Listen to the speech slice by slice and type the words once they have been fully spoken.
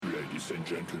Ladies and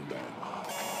gentlemen, are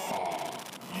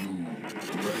you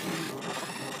ready?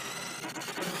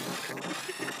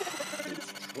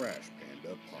 It's Trash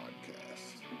Panda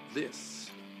Podcast.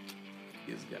 This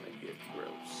is gonna get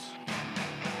gross.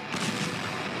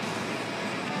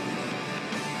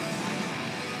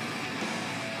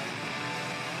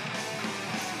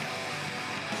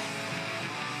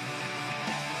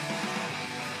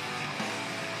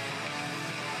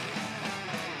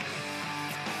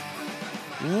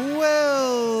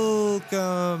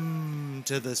 Welcome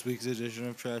to this week's edition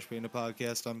of Trash Panda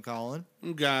Podcast. I'm Colin.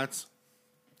 Gots.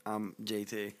 I'm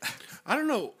JT. I don't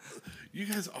know. You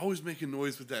guys always making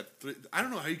noise with that. I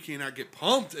don't know how you cannot get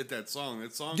pumped at that song.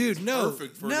 That song Dude, is no,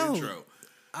 perfect for no. an intro.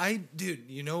 Dude,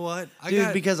 you know what?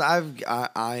 Because I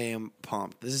am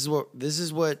pumped. This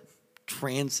is what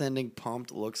transcending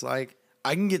pumped looks like.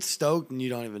 I can get stoked and you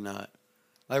don't even know it.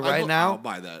 Like right I'll now,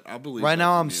 buy that. I'll believe. right that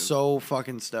now from I'm you. so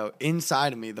fucking stoked.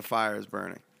 Inside of me, the fire is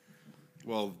burning.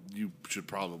 Well, you should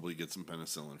probably get some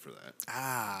penicillin for that.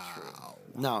 Ow.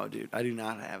 No, dude, I do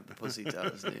not have the pussy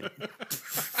toes, dude.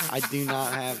 I do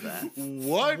not have that.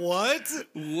 What? What?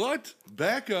 What?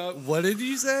 Back up. What did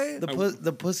you say?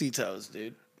 The pussy toes,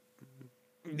 dude.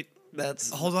 That's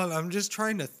Hold on, I'm just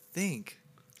trying to think.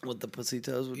 what the pussy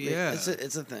toes would be. Yeah. It's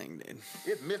a thing, dude.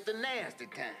 It's Mr. Nasty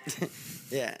time.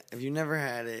 Yeah, if you never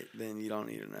had it, then you don't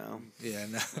need to know. Yeah,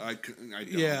 no. I don't.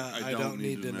 Yeah, I don't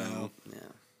need to know. Yeah,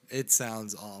 It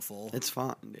sounds awful. it's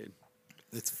fine, dude.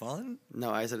 It's fun?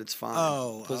 No, I said it's fine.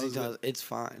 Oh, I pussy was toes, it's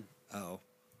fine. Oh.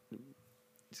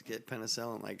 Just get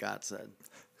penicillin, like God said.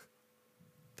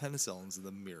 Penicillin's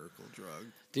the miracle drug.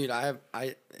 Dude,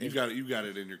 You got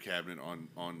it in your cabinet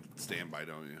on standby,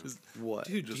 don't you? what?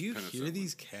 Dude, Just do you hear penicillin.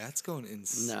 these cats going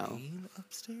insane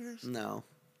upstairs? No,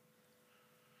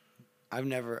 I've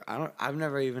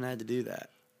never even had to do that.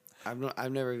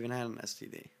 I've never even had an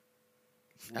STD.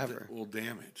 Ever. Well,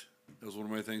 damn it. That was one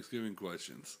of my Thanksgiving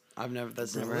questions.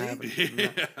 That's never Really?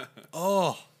 happened. No.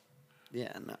 Oh,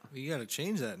 Yeah, no. you got to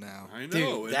change that now. I know.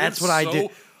 Dude, and that's it's what I so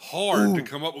did. hard to Ooh.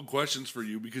 come up with questions for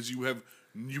you because you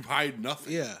hide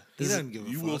nothing. Yeah, he doesn't give a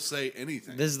You fuck. will say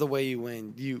anything. This is the way you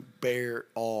win. You bear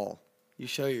all. You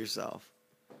show yourself.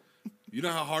 You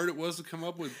know how hard it was to come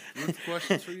up with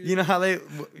questions for you? You know how they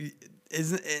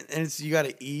isn't and it's you got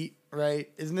to eat, right?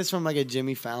 Isn't this from like a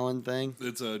Jimmy Fallon thing?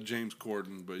 It's James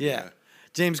Corden, but Yeah.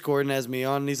 James Corden has me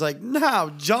on, and he's like, "Now,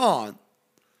 John,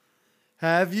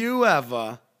 have you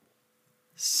ever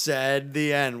said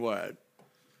the N-word?"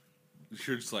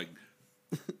 You're just like,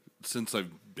 since I've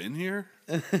been here?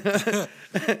 And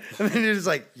then you're just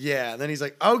like, "Yeah." And then he's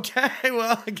like, "Okay,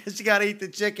 well, I guess you got to eat the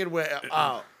chicken with."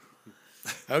 Oh.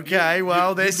 Okay, well,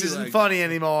 you'd this be isn't like- funny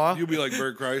anymore. You'll be like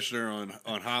Bert Kreischer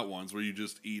on Hot Ones where you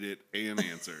just eat it and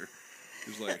answer.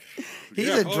 He's like, He's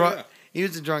yeah, a oh, drunk. yeah. He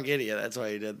was a drunk idiot. That's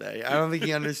why he did that. I don't think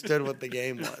he understood what the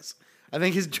game was. I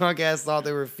think his drunk ass thought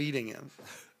they were feeding him.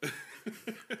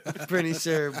 I'm pretty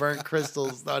sure Burnt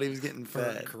Crystals thought he was getting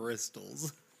Burnt fed.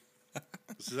 crystals.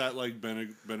 Is that like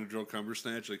Benadryl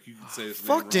Cumbersnatch? Like you can say his name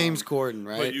Fuck wrong, James Corden,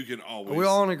 right? but you can always. Are we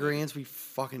all in agreement? We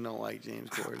fucking don't like James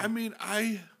Corden. I mean,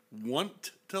 I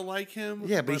want to like him.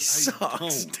 yeah, but he I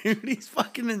sucks, don't. dude. He's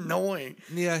fucking annoying.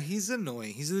 Yeah, he's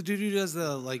annoying. He's the dude who does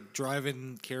the like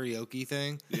drive-in karaoke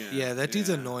thing. Yeah, that dude's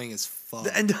yeah. annoying as fuck.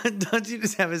 And don't you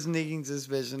just have a sneaking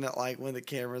suspicion that, like, when the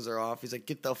cameras are off, he's like,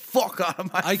 "Get the fuck out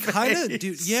of my I kind of face."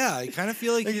 do. Yeah, I kind of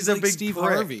feel like Like he's he's a like big Steve prick.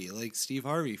 Harvey, like Steve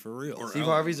Harvey for real. Or Steve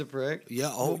Ellen. Harvey's a prick. Yeah.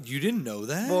 Oh, you didn't know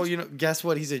that? Well, you know, guess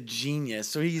what? He's a genius,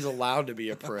 so he's allowed to be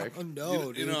a prick. Oh no,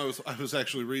 You dude. know, I was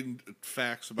actually reading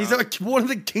facts about He's like one of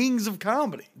the kings of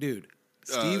comedy. Dude,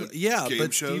 Steve. yeah, game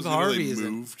but shows, Steve you know, Harvey they is an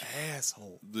moved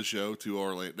asshole. the show to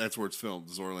Orlando. That's where it's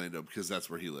filmed, is Orlando, because that's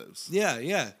where he lives. Yeah.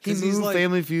 He 'Cause moved he's like,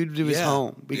 Family Feud to his Yeah.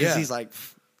 home because Yeah. he's like,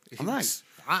 I'm not.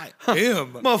 I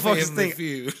am Motherfuckers Family think,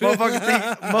 Feud.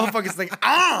 motherfuckers think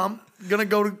I'm gonna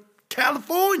go to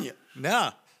California.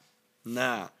 Nah.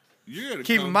 Nah, You're gonna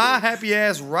keeping come my to- happy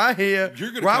ass right here, You're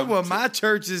gonna right come where to my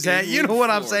church is at. You Inland, know what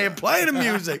I'm saying? Florida. Play the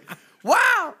music.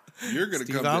 Wow, You're gonna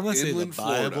Steve, come I'm to gonna say the Inland,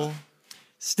 Bible. Florida.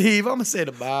 Steve, I'm gonna say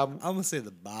the Bible. I'm gonna say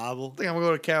the Bible. I think I'm gonna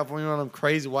go to California with them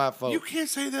crazy white folks. You can't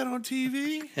say that on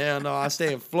TV. Hell no, I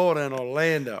stay in Florida and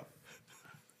Orlando.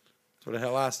 That's where the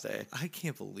hell I stay. I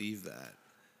can't believe that.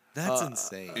 That's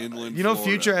insane. Inland, You know,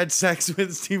 Florida. Future had sex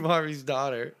with Steve Harvey's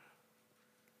daughter.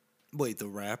 Wait, the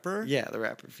rapper? Yeah, the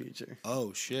rapper Future.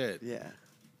 Oh shit. Yeah,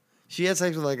 she had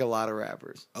sex with like a lot of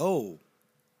rappers. Oh.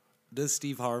 Does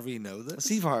Steve Harvey know this?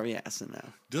 Steve Harvey has to know.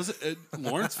 Does it?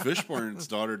 Lawrence Fishburne's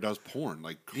daughter does porn,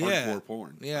 like Yeah. hardcore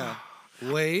porn. Yeah.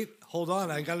 Wait, hold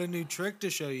on. I got a new trick to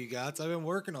show you guys. I've been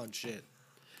working on shit.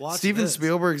 Watch Steven this.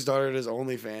 Spielberg's daughter does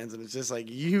OnlyFans, and it's just like,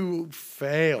 you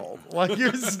failed. Like,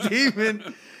 you're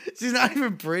Steven. She's not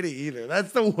even pretty either.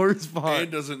 That's the worst part.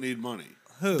 And doesn't need money.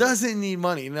 Who? Doesn't need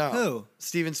money, no. Who?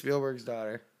 Steven Spielberg's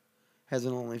daughter has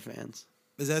an OnlyFans.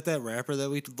 Is that rapper that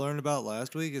we learned about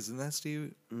last week? Isn't that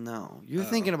Steve? No. You're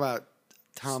thinking about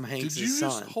Tom Hanks' Did you son.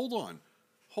 just hold on?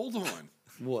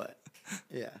 What?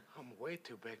 Yeah. I'm way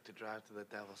too big to drive to the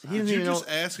devil's He house. didn't Did you even just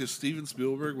know. ask if Steven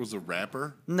Spielberg was a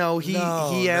rapper? No, he No,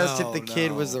 asked no, if the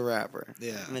kid no. was the rapper.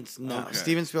 Yeah. And it's no. Okay.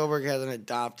 Steven Spielberg has an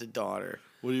adopted daughter.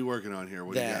 What are you working on here?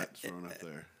 What do you That- got thrown up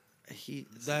there? He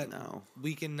That no.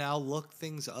 we can now look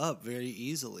things up very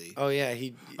easily. Oh yeah,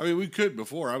 he. I mean, we could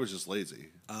before. I was just lazy.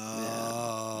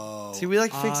 Oh, See, we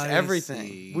like fixed I everything.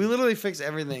 see. We literally fixed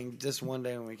everything just one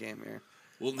day when we came here.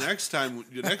 Well, next time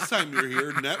you're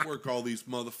here, network all these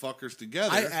motherfuckers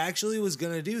together. I actually was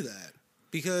gonna do that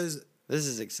because This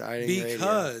is exciting. radio.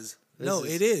 because no,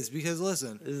 This is- it is because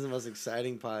listen, This is the most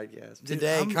exciting podcast. Dude,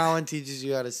 Today, I'm- Colin teaches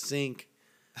you how to sync.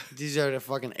 Teaches you how to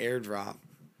fucking airdrop.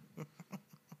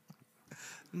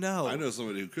 no, I know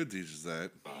somebody who could teach us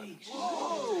that.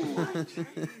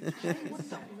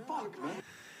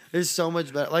 There's so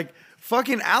much better. Like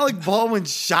fucking Alec Baldwin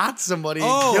shot somebody and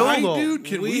Oh, killed Hi, him. dude.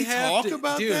 Can we have talk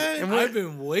about dude, that? And I've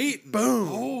been waiting. Boom.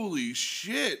 Holy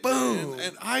shit! Boom. Man.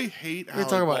 And I hate We're Alec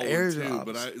talking about Baldwin too, airdrops.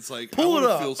 but it's like Pull I it would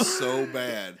up. feel so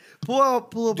bad. Pull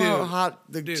up Dude. how hot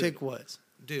the Dude. chick was.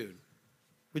 Dude.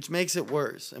 Which makes it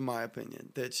worse, in my opinion.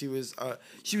 That she was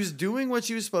doing what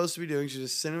she was supposed to be doing. She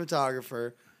was a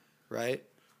cinematographer, right?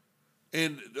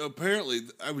 And apparently,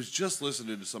 I was just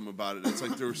listening to something about it. It's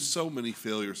like there were so many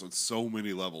failures on so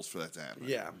many levels for that to happen.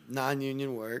 Yeah,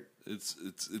 non-union work. It's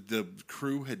the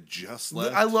crew had just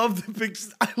left. I love the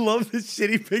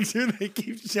shitty picture they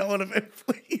keep showing of it.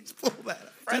 Please pull that up.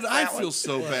 Dude, I feel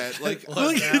so bad. Like,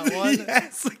 Look at that one?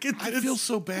 Yes, look at I this. feel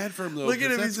so bad for him though. Look at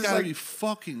 'cause him, That's he's just gotta like- be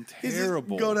fucking He's just-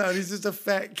 terrible. Go down. He's just a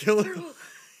fat killer.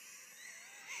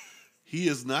 He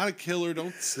is not a killer.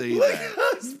 Don't say Look that. at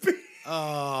how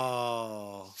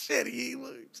Oh, shitty he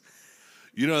looks.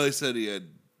 You know, they said he had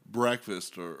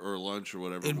breakfast or lunch or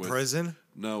whatever in with, prison.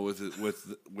 No,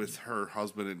 with her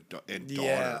husband and daughter.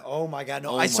 Yeah. Oh my god.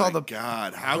 No, Oh I saw my the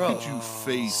God. How Bro. could you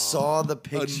face saw the a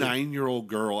picture. 9-year-old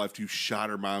girl after you shot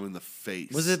her mom in the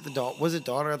face? Was it Was it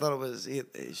daughter? I thought it was.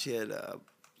 She had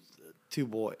 2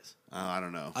 boys. I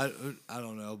don't know. I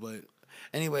don't know, but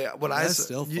Anyway, what That's I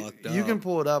still you, fucked you can up.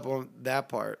 pull it up on that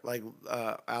part, like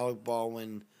Alec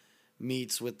Baldwin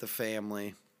meets with the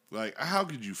family. Like, how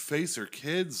could you face her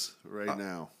kids right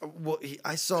now? Well,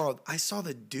 I saw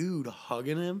the dude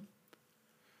hugging him.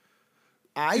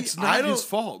 It's not his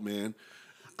fault, man.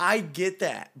 I get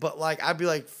that, but like I'd be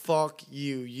like, "Fuck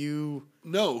you, you."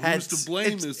 No, had who's to s-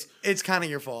 blame it's, is It's kind of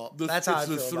your fault. The- That's how I it's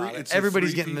the feel three- about it. it's the Everybody's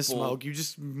three getting the people- smoke. You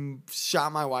just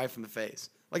shot my wife in the face.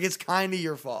 Like it's kind of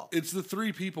your fault. it's the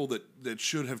 3 people that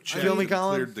should have checked feel me, and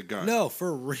Colin? cleared the gun. no,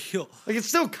 for real. Like it's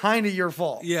still kind of your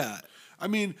fault. Yeah, I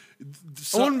mean,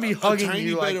 I wouldn't be a hugging tiny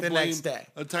you bit like of the blame, next day.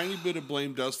 A tiny bit of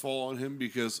blame does fall on him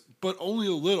but only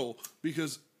a little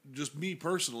because just me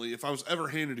personally, if I was ever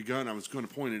handed a gun, I was going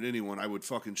to point at anyone, I would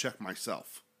fucking check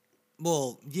myself.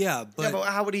 well, yeah, but, Yeah, but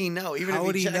how would he know? Even how if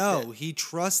would he checked know? it? He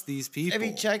trusts these people. If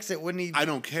he checks it, wouldn't he? I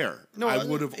don't care. No, I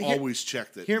would have hear- always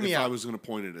checked it hear me if I out. was going to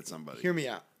point it at somebody. Hear me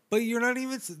out. But you're not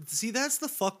even see. That's the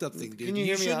fucked up thing, dude. Can you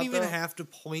hear me shouldn't out, even though? have to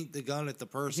point the gun at the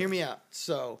person. Hear me out.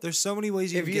 So There's so many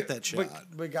ways you can get that shot.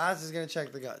 But Goss is gonna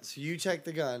check the gun. So you check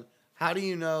the gun. How do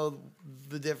you know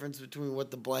the difference between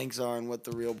what the blanks are and what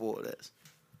the real bullet is?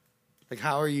 Like,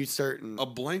 how are you certain? A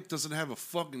blank doesn't have a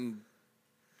fucking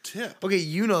tip. Okay,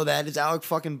 you know that. Does Alec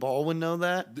fucking Baldwin know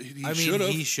that? He I mean, should have.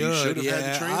 he should, have yeah,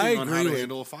 had training I on how agree to with-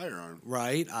 handle a firearm.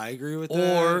 Right, I agree with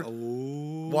Or- that.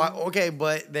 Ooh. Why? Okay,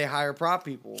 but they hire prop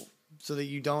people so that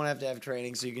you don't have to have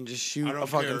training, so you can just shoot I don't a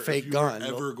fucking care fake if you gun. are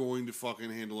ever going to fucking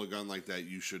handle a gun like that.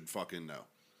 You should fucking know.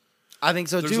 I think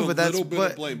so There's too. a But that's little bit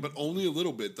but of blame, but only a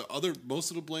little bit. Most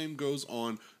of the blame goes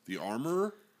on the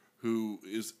armorer, who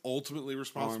is ultimately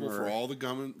responsible for Armorer. all the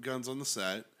guns on the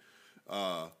set.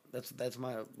 that's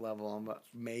my level. I'm a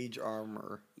mage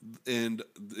armor. And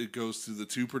it goes to the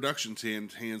 2 production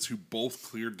hands who both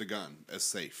cleared the gun as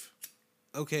safe.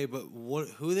 Okay, but what?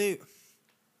 Who they?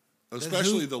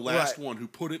 Especially the last right. one who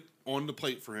put it on the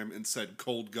plate for him and said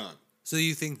 "cold gun." So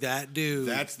you think that dude?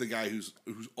 That's the guy who's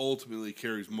ultimately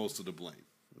carries most of the blame.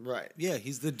 Right. yeah,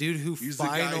 he's the dude who He's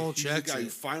final the checks guy who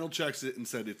it. final checks it and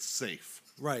said it's safe.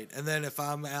 Right, and then if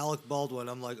I'm Alec Baldwin,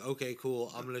 I'm like, okay,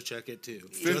 cool, I'm gonna check it too,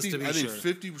 50, just to be I think sure.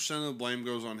 50% of the blame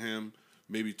goes on him.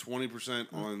 Maybe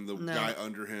 20% on the No. guy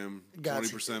under him. Gotcha.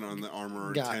 20% on the armor,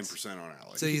 and Gotcha. 10% on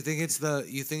Alex. So you think it's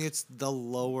the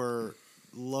lower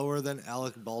lower than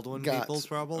Alec Baldwin Gots. people's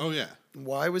problem? Oh yeah,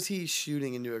 Why was he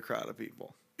shooting into a crowd of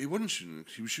people? he wasn't shooting.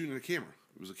 He was shooting at a camera.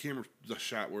 It was a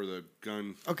shot where the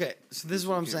gun. Okay, so this is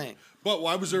what I'm saying. But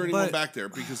why was there anyone But- back there?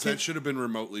 Because that should have been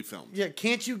remotely filmed. Yeah,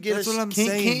 can't you get That's a, what I'm can't,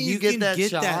 saying. Can't you get,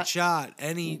 that, shot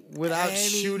without any-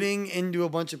 shooting into a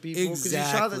bunch of people? Because you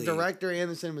shot the Exactly. director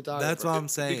and the cinematographer. That's what I'm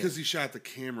saying. Because he shot the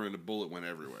camera and the bullet went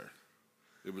everywhere.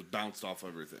 It was bounced off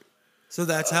everything. So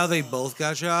that's how they both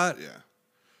got shot. Yeah.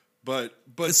 But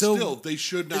So, still, they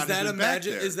should not Is that have a been back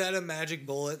magic? there. Is that a magic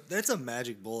bullet? That's a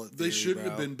magic bullet. They theory, shouldn't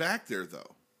have bro. been back there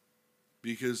though,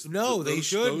 because No, they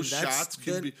shouldn't. Those That's shots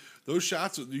can the- be those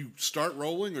shots. You start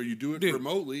rolling or you do it Dude,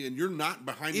 remotely, and you're not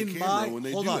behind the In camera my when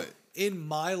they hold do on. it. In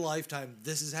my lifetime,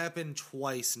 this has happened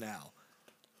twice now.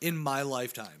 In my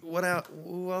lifetime, What else?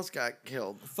 Who else got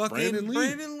killed? fucking Brandon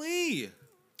Brandon Lee. Lee.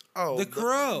 Oh, The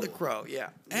Crow. The Crow, yeah.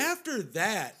 After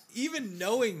that, even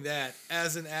knowing that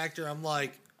as an actor, I'm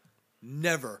like,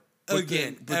 never But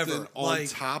again, then, ever. Then on like,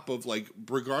 top of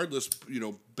regardless,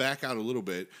 back out a little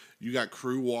bit. You got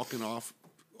crew walking off,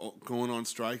 going on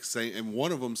strike, saying, and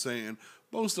one of them saying,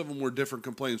 most of them were different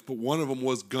complaints, but one of them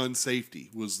was gun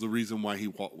safety was the reason why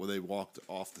they walked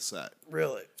off the set.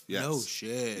 Really? Yes. no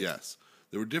shit. Yes.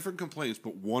 There were different complaints,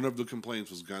 but one of the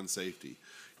complaints was gun safety.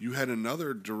 You had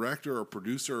another director or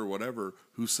producer or whatever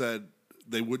who said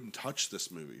they wouldn't touch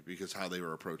this movie because how they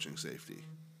were approaching safety.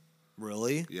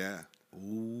 Really? Yeah.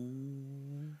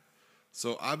 Ooh.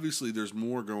 So obviously there's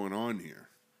more going on here.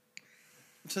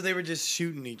 So they were just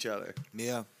shooting each other.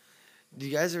 Yeah. Do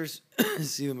you guys ever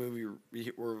see the movie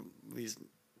or at least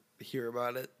hear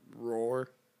about it? Roar?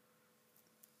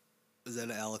 Is that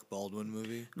an Alec Baldwin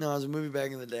movie? No, it was a movie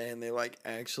back in the day, and they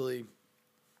actually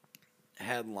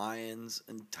had lions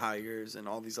and tigers and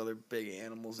all these other big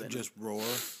animals in Just it. Roar.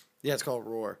 Yeah, it's called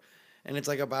Roar, and it's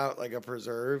about a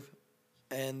preserve,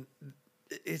 and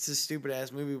it's a stupid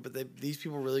ass movie. But these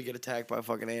people really get attacked by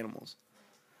fucking animals.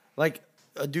 Like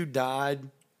a dude died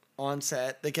on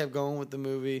set. They kept going with the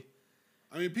movie.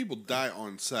 I mean, people die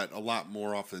on set a lot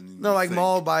more often than No, you like think.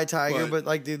 mauled by a tiger, But-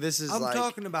 but dude, this is I'm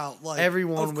talking about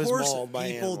everyone of was course mauled by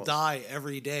people animals. die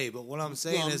every day, but what I'm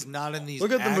saying Well, is not in these.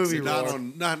 look at the movie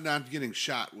accidents. not getting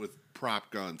shot with prop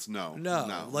guns. No.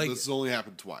 No, like- this has only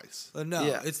happened twice. No,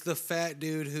 Yeah. it's the fat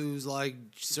dude who's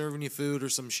serving you food or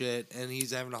some shit, and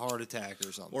he's having a heart attack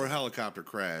or something. Or a helicopter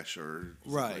crash or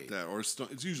something Right. like that. Or it's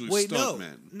usually Wait,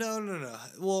 stuntmen. no.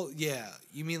 Well, yeah,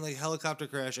 you mean helicopter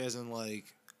crash, as in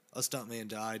a stuntman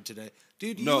died today,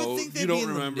 dude? You would No, think they'd you be don't in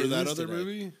the remember that news other today.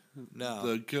 movie? No.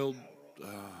 The killed.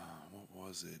 What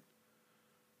was it?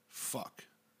 Fuck.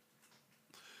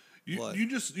 What? You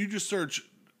just search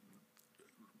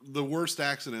the worst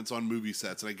accidents on movie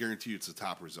sets, and I guarantee you it's the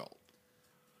top result.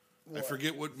 I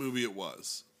forget what movie it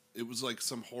was. It was like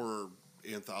some horror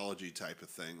anthology type of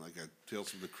thing, like a Tales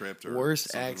from the Crypt or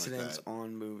worst something accidents Like that.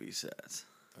 on movie sets.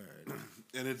 All right.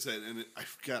 And I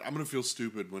forgot. I'm gonna feel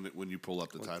stupid when you pull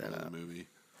up the title that of the up. movie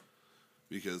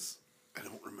because I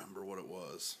don't remember what it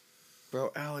was.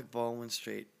 Bro, Alec Baldwin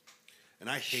straight. And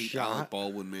I hate Shot? Alec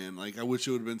Baldwin, man. Like I wish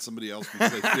it would have been somebody else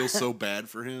because I feel so bad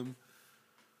for him.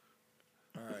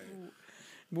 All right.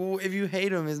 Well, if you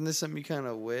hate him, isn't this something you kind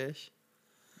of wish?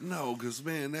 No, because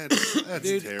man, that's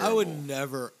Dude, terrible.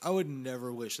 I would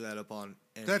never wish that upon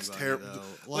anybody. That's terrible. Though.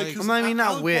 Like, Like, 'cause I mean,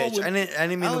 not Alec wish. Baldwin- I didn't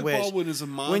mean to Alec wish. Baldwin is a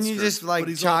monster. When you just but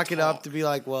he's all chalk it up talk. to be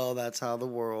like, well, that's how the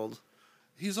world.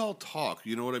 He's all talk.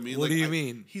 You know what I mean? What Like, do you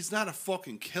mean? He's not a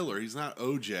fucking killer. He's not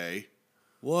OJ.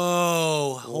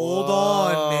 whoa, hold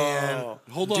on, man.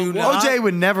 Hold on. Do what? not- OJ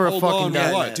would never have Hold fucking on,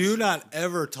 done what? that. Do not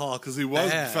ever talk Because he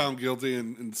was bad. found guilty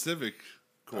in civic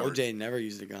court. OJ never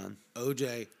used a gun.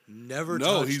 OJ never.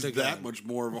 No, touched he's a that gun. much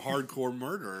more of a hardcore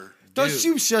murderer. Don't Dude,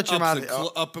 you shut your Up,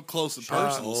 mouth. up close and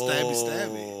personal,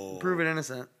 stabby. Prove it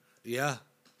innocent. Yeah,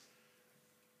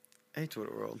 Hey,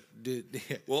 Twitter world. dude.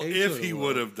 Well, Hey, if Twitter he world.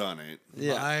 would have done it,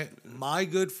 Yeah. My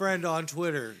good friend on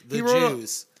Twitter, the He wrote a-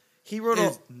 Jews, He wrote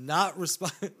is a not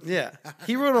responding. yeah.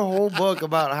 He wrote a whole book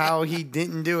about how he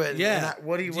didn't do it. Yeah. and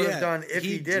what he would have Yeah. done if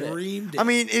He he did dreamed it. I it.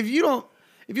 mean, if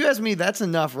you ask me, that's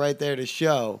enough right there to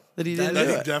show that he didn't That do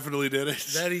he it. definitely did it.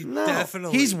 That he No,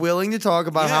 definitely. he's willing to talk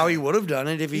about how Yeah. he would have done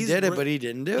it if he He's did it, re- but he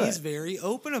didn't do He's it. very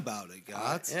open about it,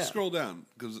 Gots. Yeah. Scroll down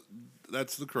because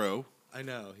that's the Crow. I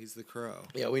know he's the Crow.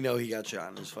 Yeah, we know he got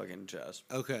shot in his fucking chest.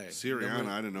 Okay, Sirianna,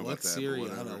 I didn't know about what's that, but Sirianna?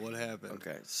 whatever. What happened?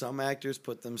 Okay, some actors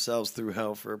put themselves through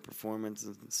hell for a performance,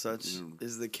 and such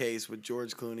is the case with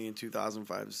George Clooney in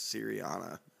 2005's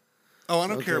Sirianna. Oh, I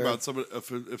don't care Okay. about somebody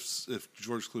if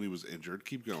George Clooney was injured.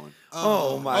 Keep going.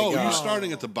 Oh my god! You're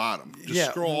starting at the bottom.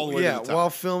 Just scroll all the way Yeah, to the top. while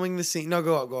filming the scene. No,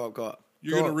 go up.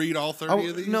 You're Go- gonna read all 30 Oh,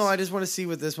 of these? no, I just want to see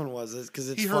what this one was because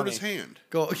it's He funny. hurt his hand.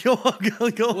 Go. Wait, go.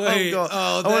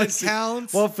 oh, I wanna that see-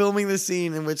 counts? While filming the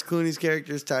scene in which Clooney's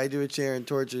character is tied to a chair and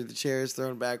tortured, the chair is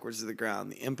thrown backwards to the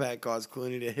ground. The impact caused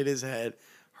Clooney to hit his head,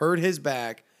 hurt his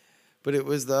back, but it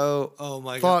was Oh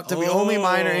my thought God. to be only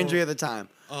minor Oh. injury at the time.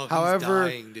 Oh, he's However,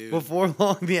 dying, dude. before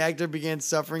long, the actor began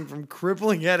suffering from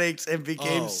crippling headaches and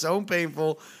became Oh. so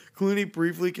painful. Clooney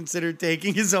briefly considered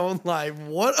taking his own life.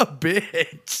 What a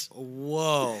bitch!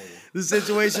 Whoa. The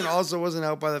situation also wasn't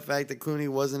helped by the fact that Clooney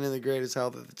wasn't in the greatest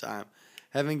health at the time.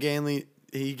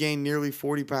 He gained nearly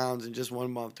 40 pounds in just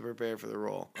 1 month to prepare for the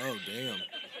role. Oh, damn.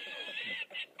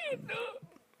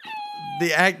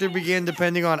 The actor began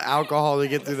depending on alcohol to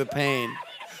get through the pain.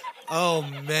 Oh,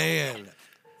 man.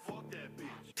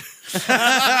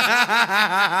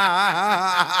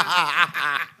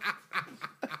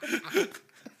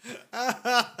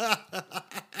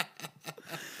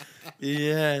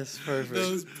 Yes, perfect. That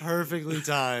was perfectly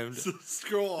timed.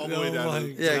 Scroll all the Oh way down. my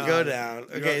to- Yeah, God. go down.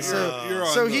 Okay, you're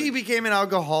on so the- he became an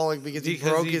alcoholic because he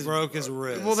broke his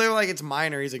wrist. Well, they were like, it's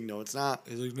minor. He's like, no, it's not.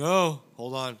 He's like, no,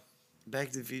 hold on.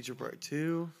 Back to the Future Part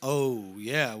 2. Oh,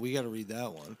 yeah, we got to read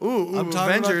that one. Ooh, I'm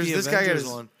talking about Avengers. the This guy got Avengers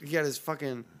his, one. he got his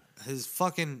fucking His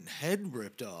fucking head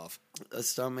ripped off. a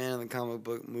stuntman in the comic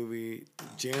book movie.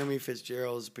 Jeremy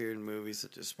Fitzgerald has appeared in movies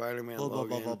such as Spider-Man, Blah, blah,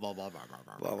 Logan, blah, blah, blah, blah, blah,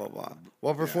 blah, blah, blah, blah.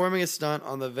 While performing a stunt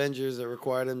on the Avengers that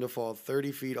required him to fall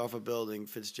 30 feet off a building,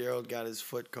 Fitzgerald got his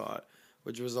foot caught,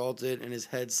 which resulted in his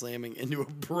head slamming into a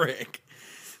brick.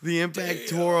 The impact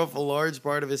tore off a large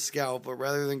part of his scalp, but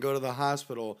rather than go to the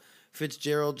hospital,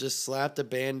 Fitzgerald just slapped a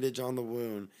bandage on the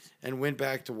wound and went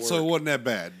back to work. So it wasn't that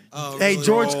bad. Oh, hey, really?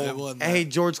 George. It wasn't Hey, that-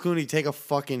 George Clooney, take a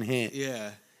fucking hint.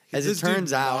 Yeah. As This it dude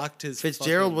turns out, knocked his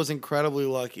Fitzgerald fucking- was incredibly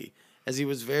lucky, as he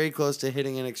was very close to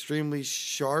hitting an extremely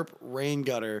sharp rain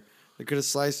gutter that could have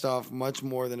sliced off much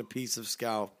more than a piece of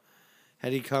scalp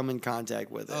had he come in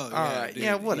contact with it. Oh, All yeah, right, dude,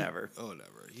 yeah, whatever. Whatever.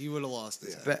 He would have lost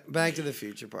his head. Back to the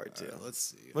Future Part 2. Let's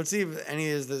see. Let's see if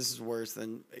any of this is worse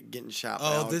than getting shot by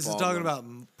Oh, Alec this is Baldwin. talking about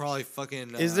probably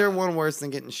fucking. Is there one worse than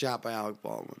getting shot by Alec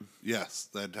Baldwin? Yes,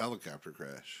 that helicopter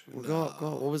crash. Well, go.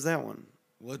 What was that one?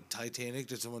 What Titanic?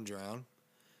 Did someone drown?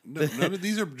 No, none of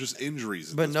these are just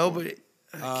injuries. at But this nobody. point.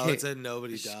 Oh, Kate- it said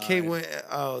nobody died. Kate went.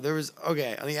 Oh, there was.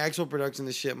 Okay, on the actual production of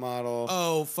the ship model.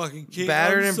 Oh, fucking Kate.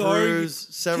 Battered I'm and sorry.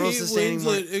 bruised, several Kate sustaining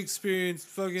Winslet experienced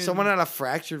fucking Someone had a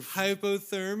fractured.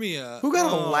 hypothermia. Who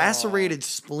got a Oh. lacerated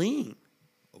spleen?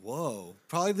 Whoa.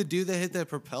 Probably the dude that hit that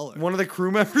propeller. One of the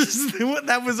crew members.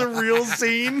 That was a real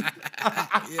scene.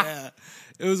 Yeah.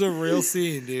 It was a real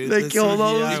scene, dude. They The killed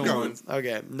all CGI those Keep going. ones.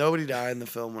 Okay, nobody died in the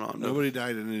film. Went on. Nobody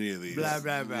died in any of these Blah,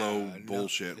 blah, blah. low No,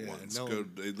 bullshit yeah, ones. no Go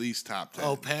at least top 10.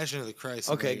 Oh, Passion of the Christ.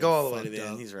 Okay, somebody go got all the way to fucked the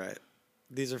end. up. He's right.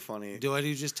 These are funny. Do I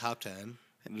do just top 10?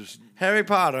 Just Harry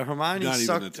Potter. Hermione not even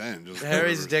sucked a 10. Just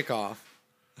Harry's whatever. dick off.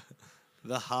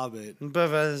 The Hobbit.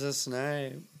 Professor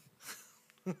Snape.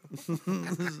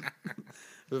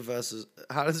 Professor.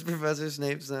 How does Professor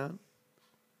Snape sound?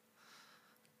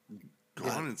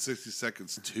 Gone in 60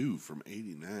 Seconds 2 from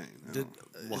 89. I Did,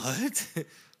 don't- what?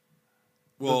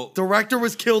 well, Director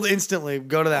was killed instantly.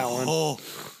 Go to that one. Oh,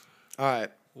 All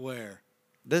right, where?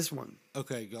 this one.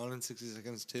 Okay, Gone in 60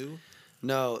 Seconds 2?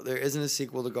 No, there isn't a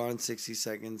sequel to Gone in 60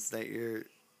 Seconds that you're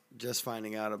just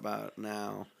finding out about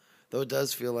now. Though it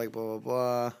does feel like blah, blah,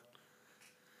 blah.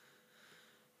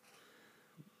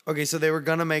 Okay, so they were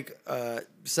going to make a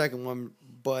second one,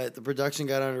 but the production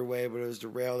got underway, but it was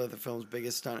derailed at the film's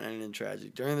biggest stunt ended in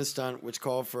tragedy. During the stunt, which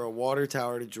called for a water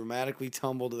tower to dramatically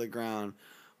tumble to the ground,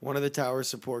 one of the tower's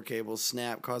support cables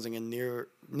snapped, causing a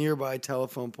nearby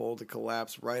telephone pole to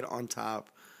collapse right on top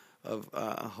of,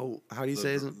 how do you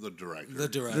say his name? the director. The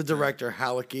director. The director,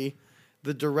 Halicki.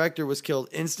 The director was killed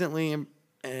instantly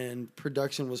and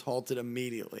production was halted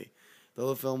immediately. Though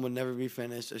the film would never be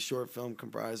finished, a short film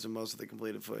comprised of most of the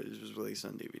completed footage was released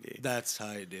on DVD. That's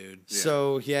tight, dude.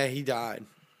 So, yeah, he died.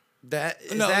 No,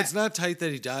 it's not tight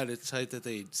that he died. It's tight that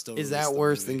they still Is released that the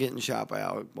worse than movie. getting shot by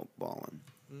Alec Baldwin?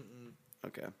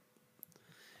 Okay.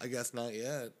 I guess not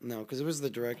yet. No, because it was the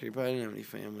director. He probably didn't have any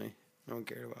family. No one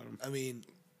cared about him. I mean,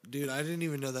 dude, I didn't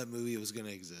even know that movie was going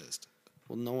to exist.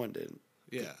 Well, no one did.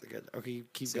 Yeah. Okay,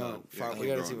 keep So, going. yeah, Five, we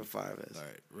keep got to see going. what 5 is. All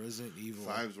right, Resident Evil.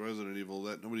 5's Resident Evil.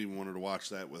 That nobody even wanted to watch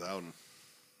that without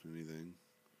anything.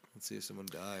 Let's see if someone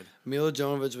died. Mila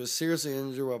Jovovich was seriously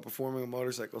injured while performing a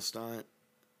motorcycle stunt.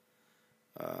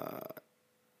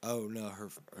 Oh no,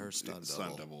 her stunt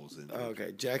double. Double was in.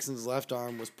 Okay, Jackson's left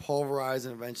arm was pulverized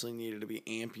and eventually needed to be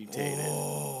amputated.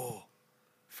 Oh,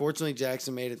 Fortunately,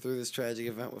 Jackson made it through this tragic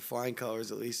event with flying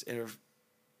colors, at least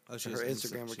Oh, she her has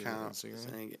Instagram she has account. Instagram?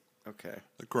 Saying it. Okay.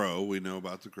 The Crow. We know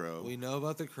about the Crow. We know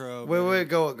about the Crow. Wait,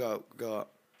 go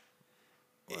up.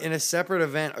 In a separate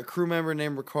event, a crew member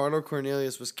named Ricardo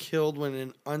Cornelius was killed when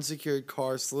an unsecured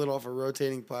car slid off a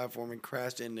rotating platform and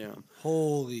crashed into him.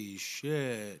 Holy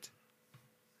shit.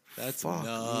 That's Fuck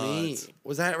nuts. me.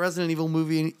 Was that Resident Evil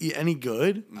movie any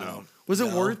good? No. Was it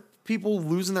No. worth people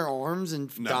losing their arms and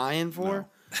No. dying for?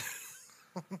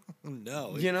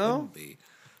 No, it You know? couldn't be.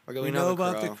 Okay, We know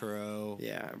about the Crow.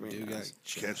 Yeah, I mean, Dude got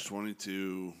Catch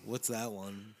 22. What's that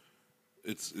one?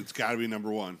 It's got to be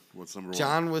number one. What's number one?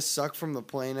 John was sucked from the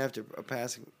plane after a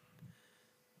passing.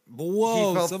 Whoa!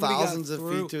 he fell somebody thousands got of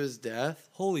through. feet to his death.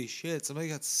 Holy shit! Somebody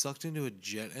got sucked into a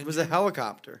jet engine. It was a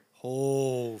helicopter.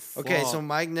 Oh, fuck. Okay, so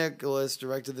Mike Nicholas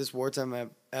directed this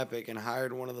wartime epic and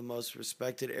hired one of the most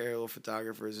respected aerial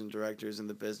photographers and directors in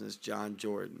the business, John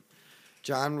Jordan.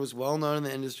 John was well known in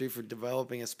the industry for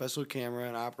developing a special camera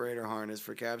and operator harness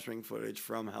for capturing footage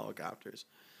from helicopters.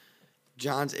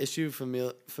 John's issue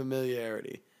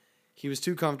familiarity. He was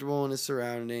too comfortable in his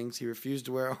surroundings. He refused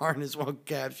to wear a harness while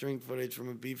capturing footage from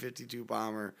a B-52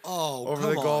 bomber over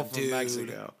the Gulf of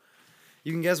Mexico.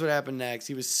 You can guess what happened next.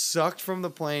 He was sucked from the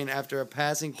plane after a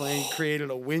passing plane created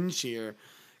a wind shear,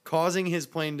 causing his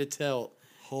plane to tilt.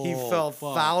 He fell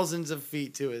fuck. thousands of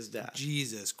feet to his death.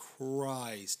 Jesus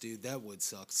Christ, dude, that would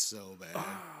suck so bad.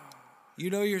 You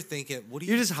know, you're thinking, what do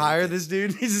you? You just hire this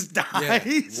dude, he just dies.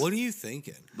 Yeah. What are you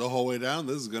thinking? The whole way down,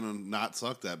 this is going to not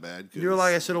suck that bad. 'cause You were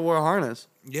like, I should have wore a harness.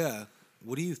 Yeah.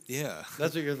 What do you? Yeah.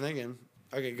 That's what you're thinking.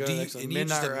 Okay, go to Do the you, next one. and you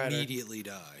just Midnight Rider. immediately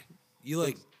die. You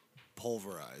like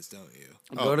pulverize, don't you?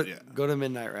 Go to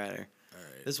Midnight Rider. All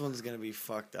right. This one's gonna be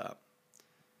fucked up.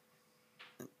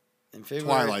 In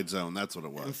February, Twilight Zone, that's what it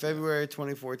In was. February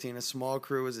 2014, a small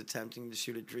crew was attempting to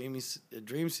shoot a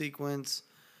dream sequence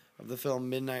of the film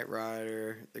Midnight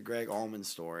Rider, the Greg Allman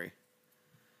story.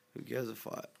 Who gives a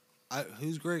fuck?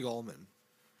 Who's Greg Allman?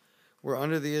 We're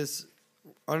under the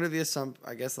assumption,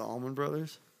 I guess the Allman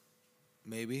brothers.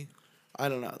 Maybe. I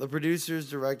don't know. The producers,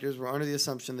 directors were under the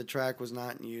assumption the track was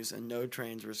not in use and no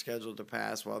trains were scheduled to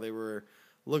pass while they were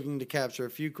looking to capture a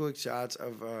few quick shots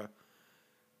of a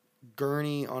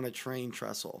gurney on a train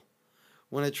trestle.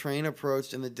 When a train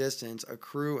approached in the distance, a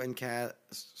crew and cast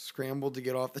scrambled to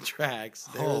get off the tracks.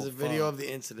 There was a video of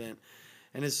the incident,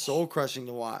 and it's soul-crushing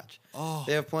to watch. Oh.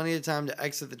 They have plenty of time to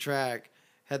exit the track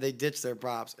had they ditched their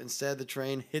props. Instead, the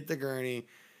train hit the gurney,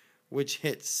 which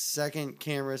hit second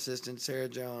camera assistant Sarah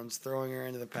Jones, throwing her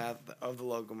into the path of the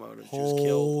locomotive. She was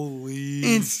killed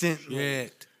Holy instantly.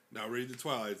 shit. Now read the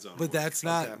Twilight Zone. But that's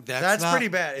not. Okay. That's not, pretty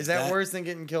bad. Is that worse than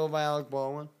getting killed by Alec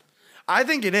Baldwin? I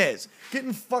think it is.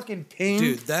 Getting fucking pinged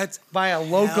Dude, that's by a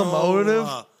locomotive.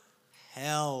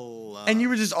 Hell. And you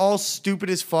were just all stupid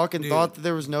as fuck and Dude, thought that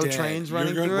there was no dead. trains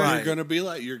running You're through it. Right. going to be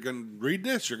like, you're going to read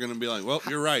this. You're going to be like, well,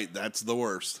 you're right. That's the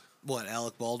worst. What,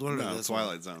 Alec Baldwin or No, this one?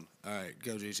 Twilight Zone. All right,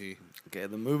 go GT. Okay,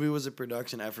 the movie was a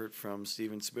production effort from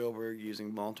Steven Spielberg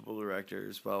using multiple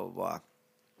directors, blah, blah, blah.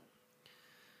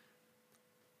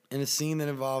 In a scene that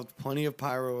involved plenty of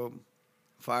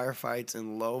firefights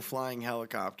and low-flying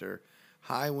helicopter,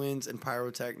 high winds and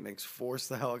pyrotechnics forced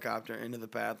the helicopter into the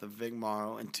path of Vig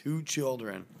Morrow and two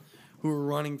children who were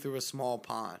running through a small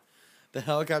pond. The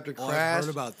helicopter Oh, crashed. I've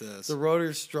heard about this. The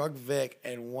rotors struck Vic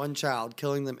and one child,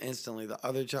 killing them instantly. The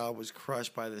other child was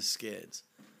crushed by the skids.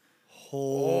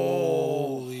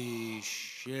 Holy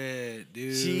shit,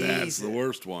 dude. Jeez. That's the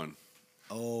worst one.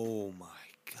 Oh my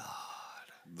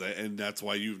god. And that's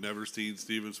why you've never seen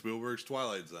Steven Spielberg's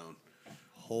Twilight Zone.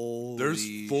 Holy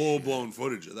There's full-blown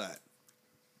footage of that.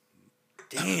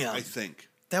 Damn. I think.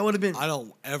 That would have been... I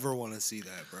don't ever want to see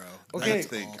that, bro. Okay. I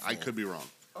think. I could be wrong.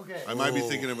 Okay. I might be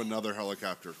thinking of another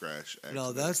helicopter crash. No,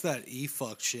 accident. that's that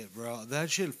fuck shit, bro.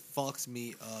 That shit fucks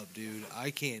me up, dude.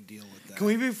 I can't deal with that. Can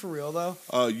we be for real,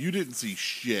 though? You didn't see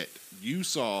shit. You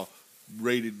saw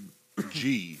rated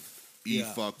G. Yeah,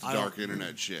 fucked I dark don't-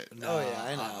 internet shit. Oh, yeah,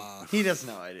 I know. He has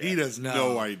no idea. He has No.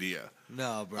 no idea.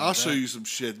 No, bro. I'll show you some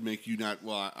shit to make you not.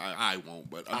 Well, I won't,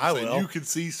 but I I'm saying will. you can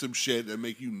see some shit that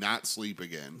make you not sleep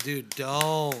again. Dude,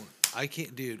 don't. I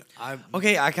can't, dude. I'm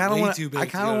Okay, I kind of way want. too big I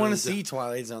to kind go of to want to the- see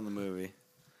Twilight Zone the movie.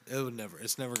 It would never.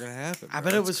 It's never gonna happen. I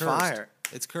bro. bet it It's was cursed. fire.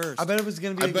 It's cursed. I bet it was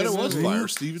gonna be. I a bet good it was movie. fire.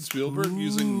 Steven Spielberg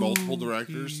using multiple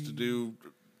directors to do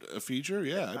a feature.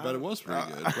 Yeah, I bet it was pretty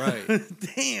good. Right.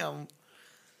 Damn.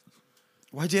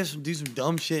 Why'd you have to do some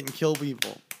dumb shit and kill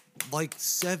people? Like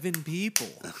 7 people.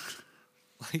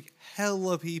 Like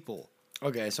hella people.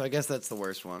 Okay, so I guess that's the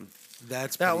worst one.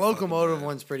 That's That pretty locomotive fucking bad.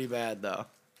 one's pretty bad though.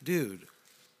 Dude.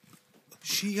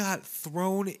 She got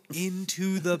thrown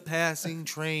into the passing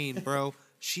train, bro.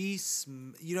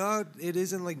 you know how it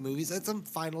is in like movies. That's some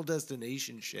Final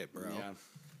Destination shit, bro. Yeah.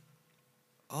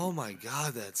 Oh my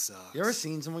god, that sucks. You ever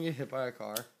seen someone get hit by a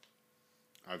car?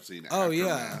 I've seen Oh, yeah.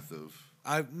 aftermath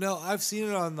of. I've seen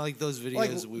it on like those videos.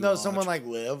 Like we no, watch. someone like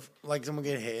live, like someone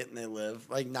get hit and they live,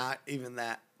 like not even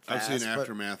that. I've Fast, seen but-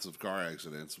 aftermaths of car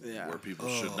accidents Yeah. where people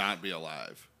should not be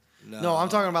alive. No, I'm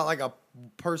talking about like a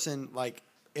person like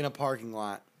in a parking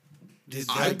lot Just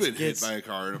I've been hit gets- by a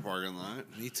car in a parking lot.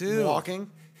 Me too. walking.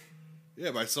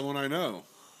 Yeah, by someone I know.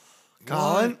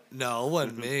 Colin, No, it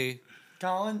wasn't me.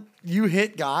 Colin, you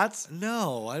hit Gots.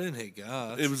 No, I didn't hit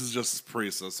God. It was just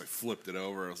Prius. I flipped it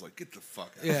over. I was like, "Get the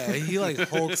fuck out!" Yeah, he like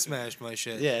Hulk smashed my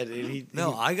shit. Yeah, dude.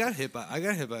 No, I got hit by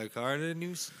a car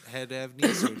and had to have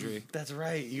knee surgery. That's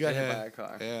right. You got hit Yeah, by a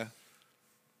car. Yeah.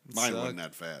 Mine Sucked. wasn't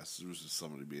that fast. It was just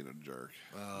somebody being a jerk.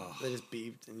 They just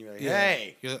beeped, and you're like, Yeah.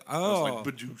 "Hey." You're like, I was oh, like,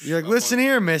 "Badoosh," You're like, up "Listen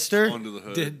here, Mister." onto the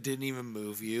hood. didn't even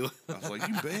move you. I was like,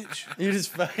 "You bitch!" You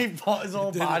just his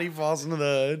whole body falls into the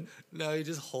hood. No, he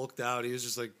just hulked out. He was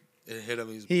just like, it hit him.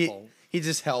 He's He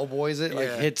just hellboys it, like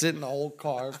Yeah. hits it, and the whole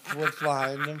car flips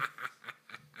behind him.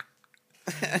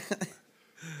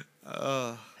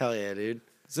 Hell yeah, dude.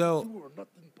 So, You are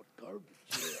nothing but garbage.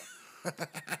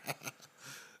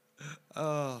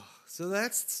 so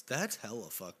that's hella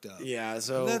fucked up. Yeah,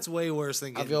 so That's way worse than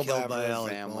I getting feel killed bad by for the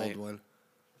Alec family. Baldwin.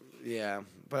 yeah,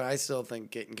 but I still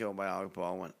think getting killed by Alec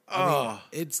Baldwin. I mean, Oh,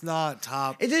 it's not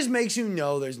top. it just makes you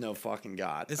know there's no fucking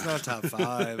God. It's not top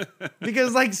 5.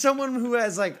 Because like someone who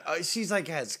has like she's like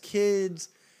has kids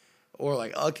or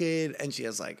like a kid and she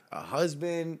has like a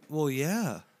husband Well,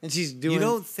 yeah. and she's doing You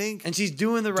don't think? and she's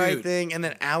doing the right Dude. thing and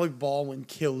then Alec Baldwin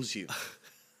kills you.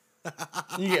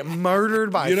 You get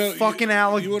murdered by You know, fucking you-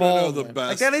 Alec you wanna know Baldwin. the Like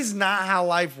best- that is not how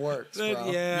life works, bro.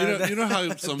 yeah, You know how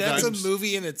that's sometimes a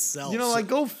movie in itself. You know, like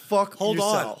go fuck hold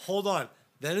yourself. on.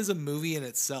 That is a movie in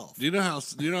itself. Do you know how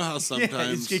Yeah,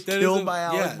 sometimes you get That is killed a- by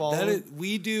Alec yeah, Baldwin. That is,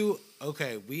 we do.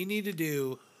 Okay, we need to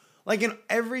do. Like in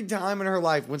every time in her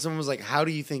life when someone was like, "How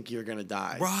do you think you're gonna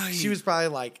die?" Right. She was probably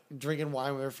like drinking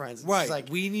wine with her friends. Right. She's like,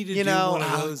 We need to you do know, one of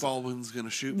Alec those. Baldwin's gonna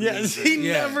shoot me. Yeah, she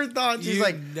Yeah. never thought. She's You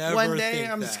like, never one day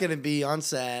think I'm just that. gonna be on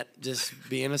set, just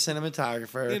being a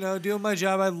cinematographer. You know, doing my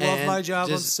job. I love And my job.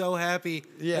 I'm just- so happy.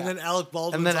 Yeah. And then Alec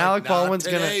Baldwin's And then like, Alec "Not Baldwin's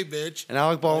today, bitch. And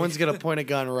Alec Baldwin's gonna point a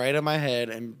gun right at my head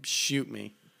and shoot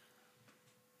me.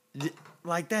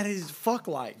 Like that is fuck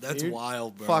life. That's dude.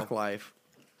 wild, bro. Fuck life.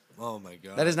 Oh my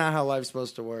god. That is not how life's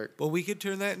supposed to work. But we could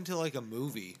turn that into like a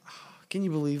movie. Can you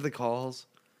believe the calls?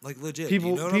 Like legit.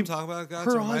 People- you know what peop- I'm talking about, guys?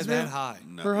 her Or am I that husband- high?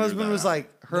 No, Her you're husband that was high.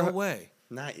 like, her No way.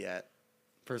 not yet.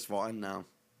 First of all, and no.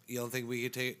 You don't think we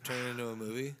could turn it into a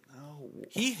movie? No.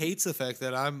 He hates the fact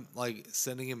that I'm like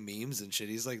sending him memes and shit.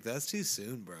 He's like, "That's too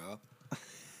soon, bro."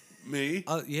 me.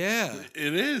 Yeah.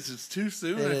 It is. It's too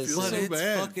soon. It I is. feel But so it's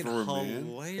bad fucking for him, man.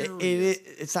 hilarious.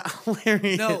 It's not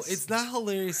hilarious. No, it's not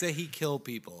hilarious that he killed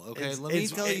people. Okay, It's- let me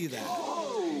it's- tell you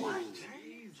that.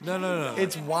 No.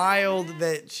 It's wild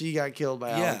that she got killed by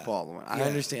Yeah. Alec Baldwin. I Yeah.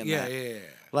 understand Yeah, that. yeah.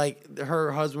 Like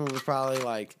her husband was probably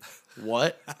like,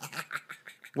 "What?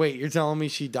 Wait, you're telling me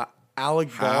she died? Alec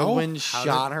How? Baldwin How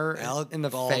shot did her Alec in the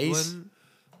Baldwin, face?" And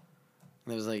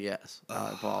it was like, "Yes,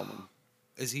 Alec Baldwin."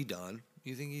 Is he done?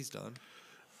 You think he's done?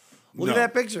 Look No. at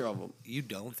that picture of him. You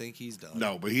don't think he's done?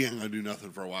 No, but he ain't gonna do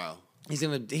nothing for a while. He's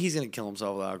gonna kill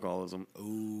himself with alcoholism.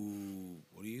 Ooh,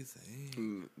 what do you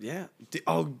think? Yeah.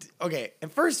 Okay.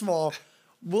 And first of all,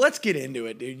 well, let's get into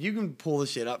it, dude. You can pull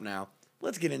this shit up now.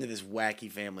 Let's get into this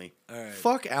wacky family. All right.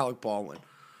 Fuck Alec Baldwin.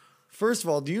 First of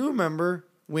all, do you remember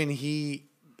when he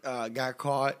got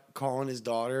caught calling his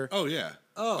daughter? Oh yeah.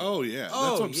 Oh. yeah. That's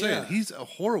Oh, what I'm saying. yeah. He's a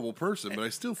horrible person, but I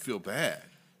still feel bad.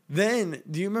 Then,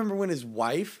 do you remember when his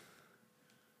wife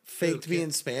faked Kim-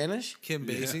 being Spanish? Kim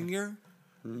Yeah. Basinger?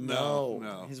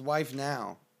 No. His wife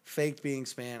now faked being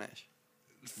Spanish.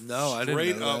 No, I didn't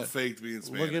Straight know up that. faked being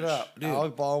Spanish. Look it up. Dude.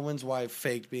 Alec Baldwin's wife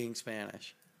faked being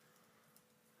Spanish.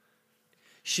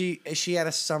 She had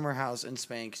a summer house in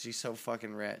Spain because she's so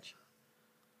fucking rich.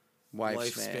 Wife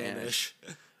Life Spanish.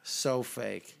 Spanish. So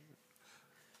fake.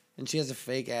 And she has a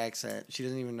fake accent. She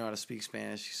doesn't even know how to speak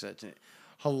Spanish. She's such a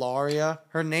Hilaria.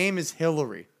 Her name is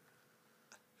Hillary.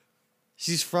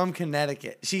 She's from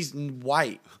Connecticut. She's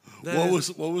white. That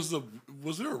is- Was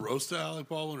there a roast to Alec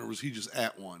Baldwin or was he just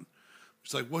at one?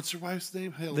 It's like, what's your wife's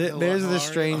name? There's the Hilaria?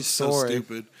 strange I'm so story.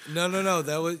 stupid. No.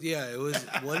 That was it was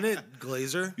wasn't it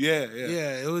Glazer? Yeah.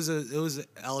 Yeah, it was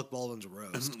Alec Baldwin's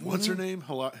roast. What's her name?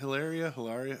 Hilaria?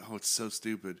 Oh, it's so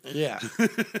stupid. Yeah.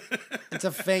 It's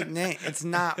a fake name. It's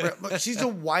not real. Look, she's a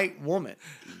white woman.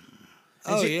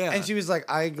 And Oh, she, yeah. And she was like,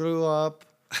 I grew up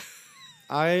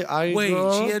I Wait,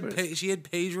 grew she up- had she had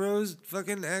Pedro's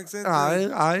fucking accent.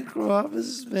 I grew up in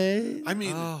Spain.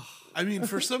 I mean,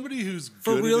 for somebody who's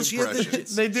For good real, at she had the-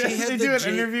 impressions, They do, She had they the do an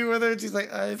J- interview with her, and she's like,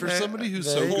 for somebody who's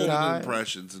so they good at died.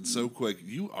 impressions and so quick,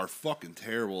 you are fucking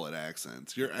terrible at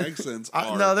accents. Your accents No,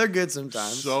 are they're good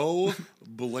sometimes. so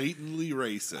blatantly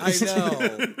racist.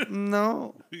 I know.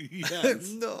 No, Yes.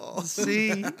 No.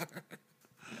 see,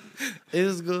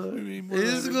 it's good. need more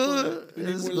It's lemon good. We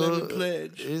need It's more lemon good.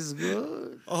 pledge. It's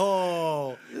good.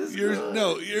 Oh. Your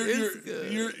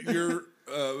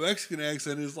Mexican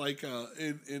accent is like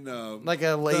in Like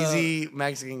a lazy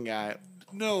Mexican guy.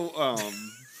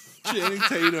 Channing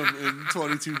Tatum in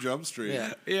 22 Jump Street.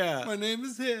 Yeah. Yeah. My name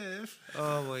is Hef.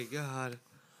 Oh my god.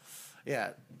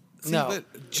 Yeah. See, no,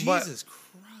 but Jesus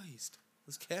Christ,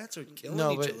 those cats are killing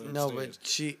no, each but other. no, upstairs. but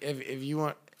she. If you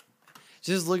want,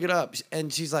 just look it up.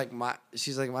 And she's like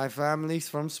my family's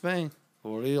from Spain.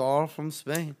 We are from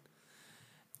Spain.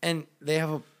 And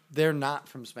they're not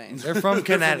from Spain. They're from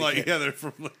Connecticut. They're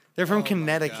from They're from Oh my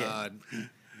Connecticut. God.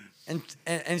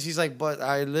 And she's like, but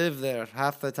I live there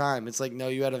half the time. It's like, no,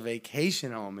 you had a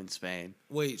vacation home in Spain,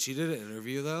 Wait, she did an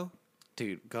interview though.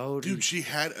 dude. Go to Dude, she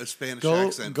had a Spanish go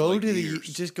accent. go for like to years.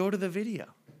 just go to the video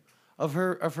of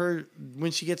her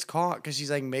when she gets caught because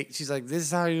she's like this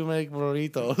is how you make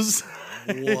burritos.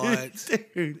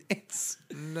 What? Dude? It's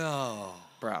No.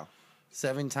 bro.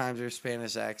 7 times her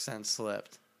Spanish accent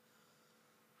slipped.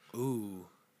 Ooh.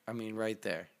 I mean, right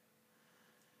there.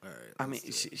 All right. I mean,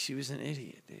 she was an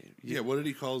idiot, dude. Yeah, what did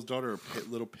he call his daughter?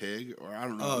 Little pig? Or I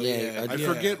don't know. Oh, yeah. I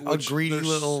yeah. forget A which. greedy there's-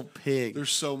 little pig. There's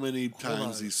so many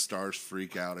times on. these stars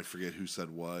freak out. I forget who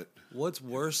said what. What's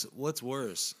worse?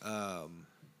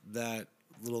 That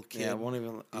little kid. Yeah, it won't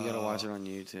even. You gotta watch it on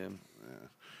YouTube.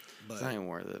 But It's not even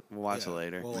worth it. We'll watch it yeah,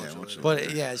 later. we'll watch Yeah, it watch later. it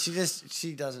But yeah,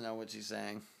 she doesn't know what she's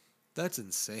saying. That's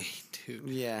insane, dude.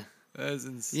 Yeah, That's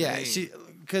insane. yeah.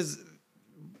 Because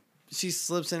she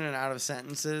slips in and out of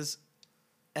sentences,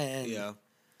 and Yeah.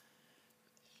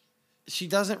 she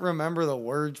doesn't remember the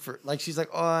word for. Like she's like,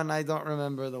 oh, and I don't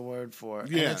remember the word for.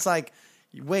 Yeah. And it's like,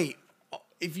 wait,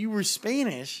 if you were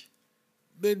Spanish,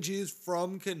 Then she's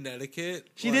from Connecticut.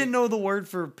 she like- didn't know the word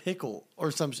for pickle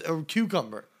or or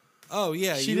cucumber. Oh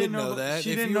yeah, She you didn't didn't know know the- that.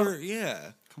 she If didn't you know- were,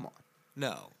 yeah. Come on.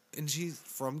 No. And she's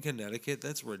from Connecticut.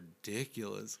 That's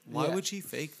ridiculous. Why Yeah. would she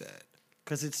fake that?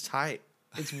 Because it's tight.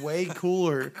 It's way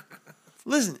cooler.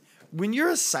 Listen, when you're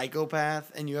a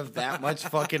psychopath and you have that much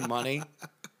fucking money,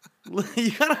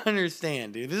 you gotta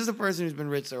understand, dude. This is a person who's been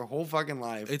rich their whole fucking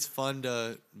life. It's fun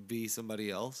to be somebody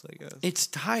else, I guess. It's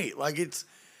tight. Like it's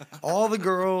all the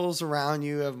girls around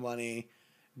you have money,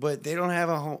 but they don't have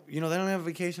a home. You know, they don't have a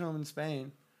vacation home in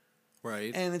Spain.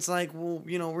 Right. And it's like, well,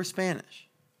 you know, we're Spanish.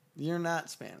 You're not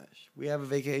Spanish. We have a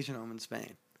vacation home in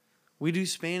Spain. We do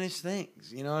Spanish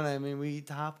things. You know what I mean? We eat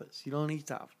tapas. You don't eat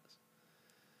tapas.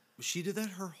 She did that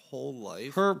her whole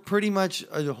life. Her pretty much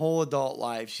a whole adult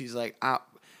life. She's like out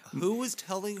Who was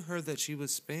telling her that she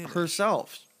was Spanish?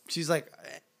 herself. She's like,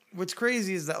 what's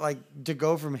crazy is that like to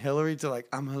go from Hillary to like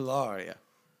I'm Hilaria.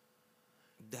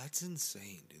 That's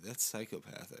insane, dude. That's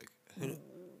psychopathic.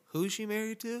 Who's she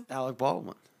married to? Alec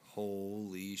Baldwin.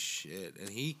 Holy shit! And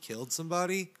he killed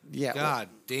somebody. Yeah, God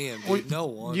damn, dude. Well, no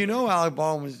wonder. You know Alec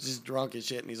Baldwin was just drunk as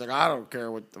shit, and he's like, I don't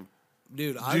care what the.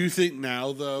 dude. Do you think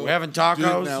now though? We having do you think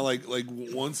tacos? now, like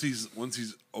once he's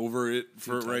over it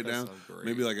for Dude, right tacos now, sound great.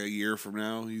 maybe like a year from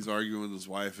now, he's arguing with his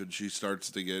wife and she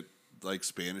starts to get like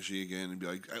Spanishy again and be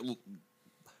like,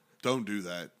 "Don't do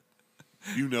that.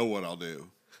 You know what I'll do."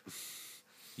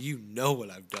 You know what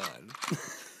I've done.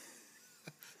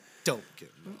 Don't get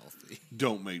wealthy.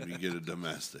 Don't make me get a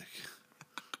domestic.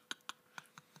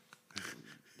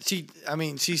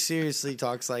 She seriously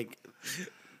talks like.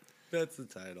 That's the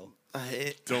title.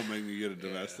 Don't make me get a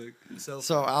domestic.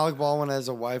 So Alec Baldwin has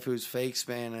a wife who's fake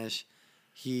Spanish.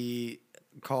 He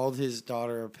called his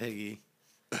daughter a piggy.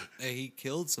 Hey, he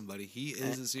killed somebody. He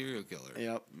is a serial killer.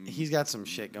 Yep, he's got some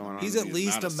shit going on. He's at He's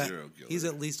least not a a serial killer. he's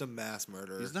at least a mass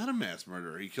murderer. He's not a mass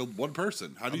murderer. He killed one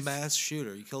person. How do a you? mass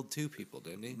shooter. He killed 2 people,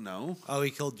 didn't he? No. Oh,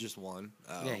 he killed just one.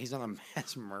 Oh. Yeah, he's not a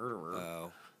mass murderer.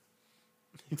 Oh.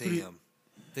 Damn.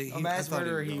 A mass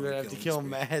murderer, he would have to kill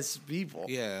mass people.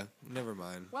 Yeah, never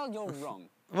mind. Well, you're wrong.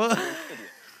 Well,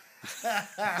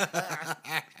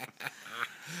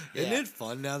 Isn't it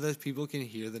fun now that people can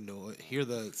hear the noise? Hear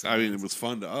the. I mean, it sounds? was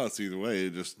fun to us either way.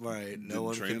 It just right. No didn't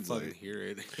one can fucking translate. hear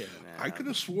it. Yeah. I could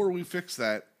have swore we fixed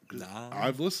that. 'Cause Nah.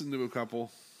 I've listened to a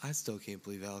couple. I still can't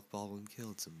believe Alec Baldwin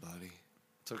killed somebody.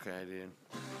 it's okay, dude.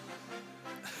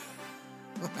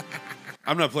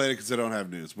 I'm not playing it because I don't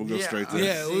have news. We'll go straight to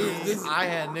Yeah, I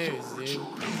had news, dude.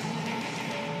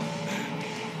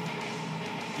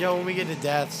 Yo, when we get to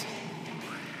deaths,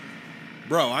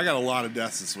 Bro, I got a lot of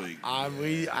deaths this week.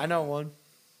 I know one.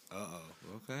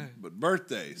 Okay. But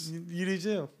birthdays. You do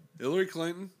too. Hillary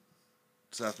Clinton,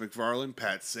 Seth MacFarlane,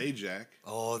 Pat Sajak.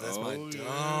 Oh, that's my Oh, yeah.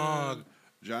 dog.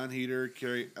 John Heater,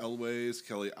 Carrie Elways,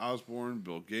 Kelly Osbourne,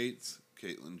 Bill Gates,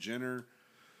 Caitlyn Jenner,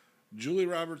 Julie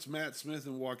Roberts, Matt Smith,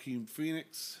 and Joaquin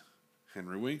Phoenix,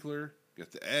 Henry Winkler,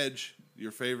 got the Edge,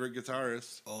 your favorite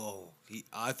guitarist. Oh,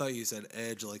 I thought you said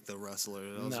Edge like the wrestler.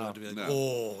 I was No. about to be like, No.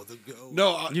 oh, the goat.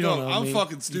 No, You don't know I'm me.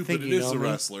 fucking You stupid. think It you is know the me?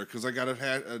 wrestler because I got a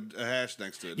hash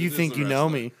next to it. You It is think the you know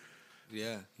wrestler. me?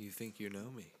 Yeah, you think you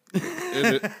know me.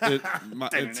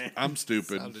 I'm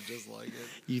stupid. Sounded just like it.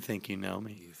 You think you know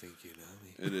me? You think you know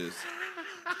me. It is.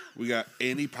 We got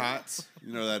Annie Potts.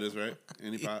 You know who that is, right?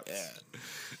 Annie Potts.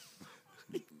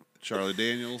 Yeah. Charlie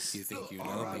Daniels. You think you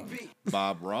know me.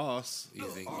 Bob Ross. You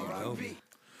think you know me.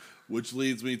 Which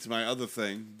leads me to my other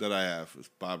thing that I have. Is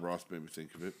Bob Ross made me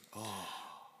think of it. Oh.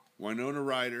 Winona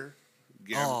Ryder.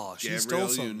 She stole Gabrielle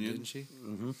something, Union. didn't she?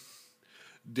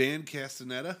 Dan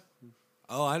Castaneda.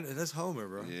 Oh, that's Homer,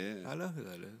 bro. Yeah. I know who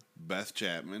that is. Beth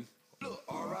Chapman.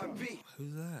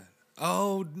 Who's that?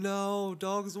 Oh, no.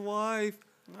 Dog's wife.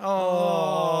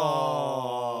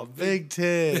 Oh, big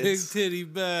tits. Big titty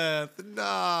Beth.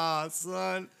 Nah,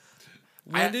 son.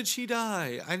 When did she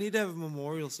die? I need to have a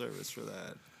memorial service for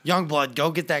that. Youngblood,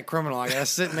 go get that criminal. I gotta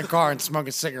sit in the car and smoke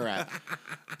a cigarette.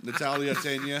 Natalia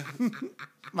Tena.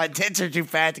 My tits are too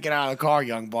fat to get out of the car,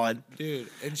 Youngblood. Dude.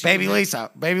 And she Baby Lisa,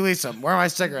 where are my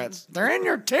cigarettes? They're in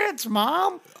your tits,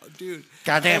 Mom. Dude.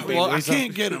 Goddamn, Baby Well, I Lisa.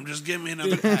 can't get them. Just give me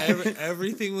another pack.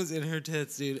 Everything was in her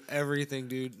tits, dude. Everything,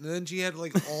 dude. And then she had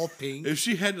like all pink. If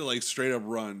she had to like straight up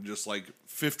run, just like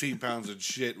 15 pounds of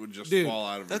shit would just Dude, fall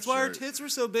out of her that's why her shirt. tits were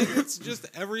so big. It's just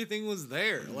everything was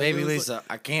there. Like, Baby it was Lisa,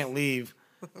 I can't leave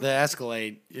the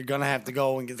Escalade. You're gonna have to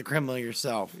go and get the criminal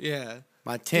yourself. yeah.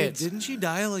 My Dude, tits. didn't she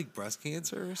die of like breast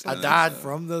cancer or something? died-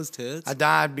 from those tits. I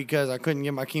died because I couldn't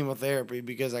get my chemotherapy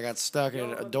because I got stuck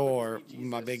in a door with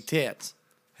my big tits.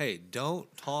 Hey, don't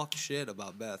talk shit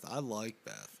about Beth. I like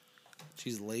Beth.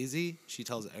 She's lazy. She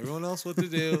tells everyone else what to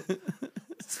do.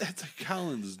 That's a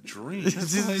Colin's dream. my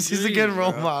She's a dream, good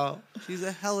role bro. model. She's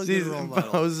a hella She good role model.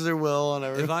 imposes her will on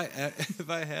everyone. If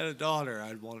I had a daughter,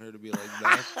 I'd want her to be like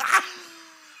Beth.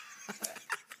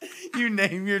 You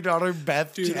name your daughter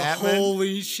Beth Dude, Chapman.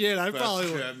 holy shit! I Beth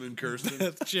probably would. Chapman Kirsten.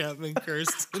 Beth Chapman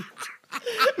Kirsten.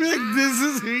 Be like, this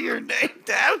is who you're named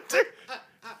after.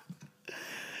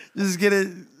 Just get it.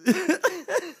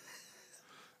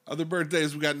 Other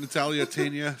birthdays, we got Natalia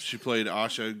Tena. She played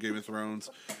Asha in Game of Thrones.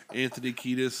 Anthony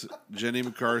Kiedis, Jenny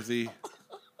McCarthy.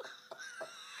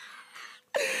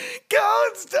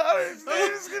 Colin's daughter's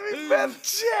name is gonna be Beth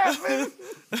Chapman.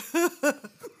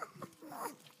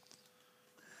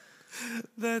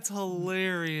 That's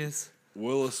hilarious.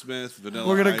 Willa Smith, Vanilla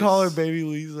We're gonna Ice, call her Baby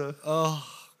Lisa Oh,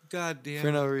 god damn.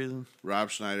 for no reason. Rob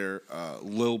Schneider,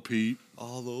 Lil Peep,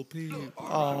 Oh, Lil Peep.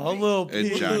 Oh, little and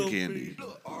Pete. John Candy.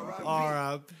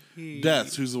 R.I.P.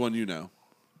 Deaths, who's the one you know?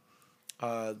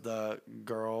 The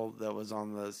girl that was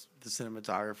on the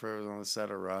cinematographer was on the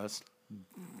set of Rust.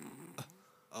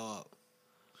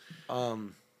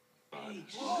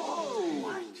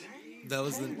 That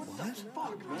was the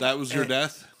what? That was your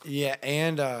death? Yeah,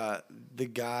 and the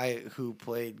guy who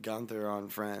played Gunther on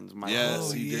Friends. Michael.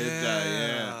 Yes, he did die,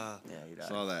 yeah. Yeah, he died.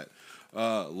 Saw that.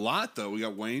 Lot, though. We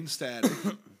got Wayne Static.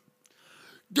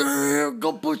 Damn,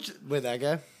 go push it. Wait, that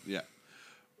guy? Yeah.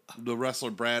 The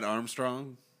wrestler Brad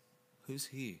Armstrong. Who's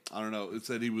he? I don't know. It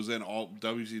said he was in all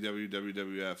WCW,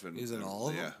 WWF. And, He's in all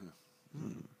of yeah.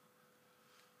 them?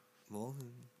 Well,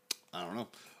 I don't know.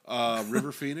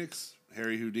 River Phoenix,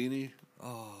 Harry Houdini.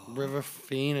 River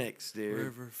Phoenix, dude.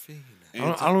 River Phoenix. I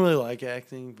don't really like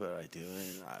acting, but I do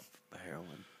it.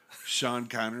 Heroin. Sean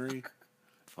Connery.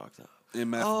 Fucked up.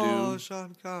 MF Oh, Doom.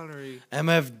 Sean Connery.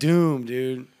 MF Doom,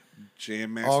 dude.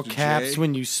 Jam Master All caps J.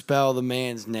 when you spell the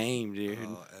man's name, dude.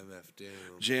 Oh, MF Doom.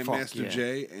 Jam fuck Master yeah.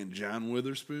 J and John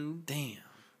Witherspoon. Damn.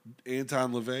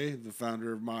 Anton LaVey, the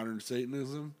founder of modern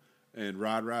Satanism. And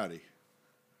Rod Roddy.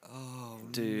 Oh,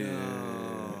 Dude.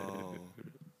 no.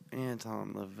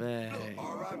 Anton LaVey.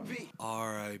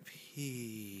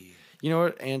 R.I.P. You know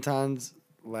what Anton's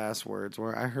last words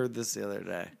were? I heard this the other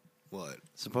day. What?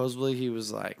 Supposedly he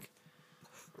was like,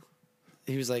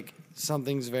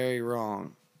 something's very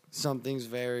wrong. Something's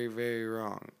very, very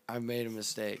wrong. I made a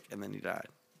mistake. And then he died.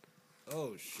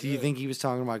 Oh, shit. Do you think he was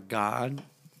talking about God?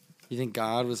 You think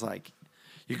God was like,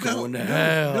 you're going to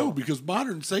hell? No, because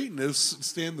modern Satanists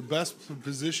stand the best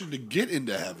position to get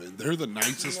into heaven. They're the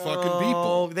nicest fucking Oh,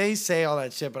 people. they say all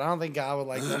that shit, but I don't think God would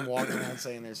like them walking around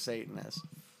saying they're Satanists.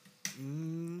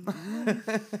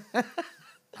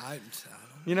 I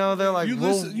You know, they're like, You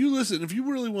well, listen. You listen. If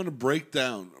you really want to break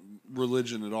down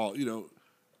religion at all,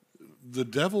 the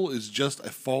devil is just a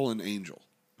fallen angel.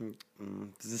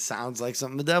 this sounds like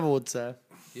something the devil would say.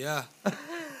 yeah.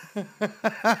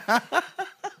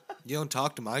 You don't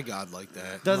talk to my God like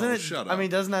that. Doesn't Oh, it? shut I up. mean,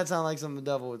 doesn't that sound like something the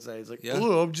devil would say? It's like, Yeah.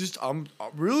 oh,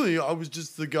 I was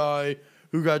just the guy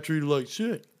who got treated like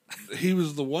shit. He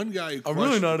was the one guy who I'm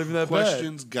really not even that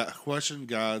bad. questioned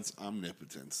God's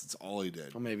omnipotence. That's all he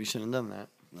did. Well, maybe you shouldn't have done that.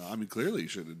 No, I mean, clearly he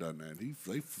shouldn't have done that.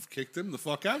 They kicked him the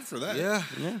fuck out for that. Yeah.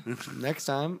 Yeah. Next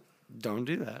time, don't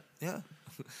do that. Yeah.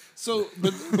 So,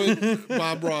 but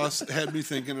Bob Ross had me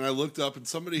thinking, and I looked up, and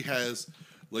somebody has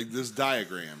like this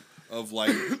diagram of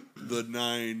like the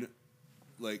 9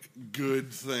 like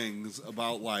good things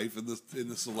about life and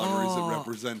the celebrities that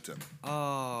represent him.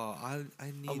 Oh, I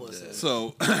need listening. this.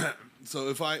 So, so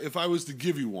if I was to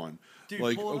give you one, Dude,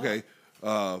 like pull it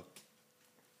okay,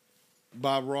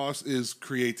 Bob Ross is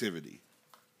creativity,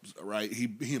 right? He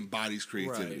embodies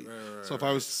creativity. Right, So if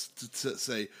I was to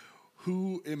say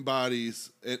who embodies,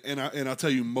 and I'll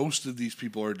tell you, most of these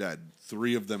people are dead.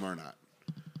 3 of them are not.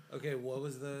 Okay, what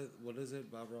is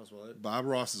it? Bob Ross what? Bob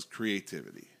Ross is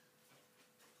creativity.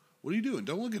 What are you doing?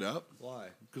 Don't look it up Why?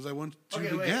 because I want you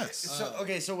to guess.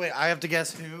 So wait, I have to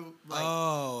guess who. Like,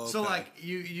 Oh, So okay. like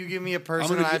you give me a I'm person,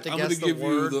 gonna, and I have to I'm guess gonna the give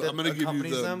word you the that I'm gonna give you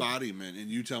accompanies the them? embodiment, and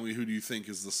you tell me who do you think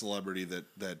is the celebrity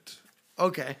that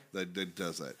Okay.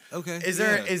 does that. Okay.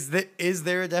 Is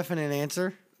there a definite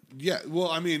answer? Yeah, well,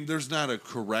 I mean, there's not a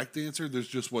correct answer. There's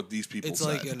just what these people It's said.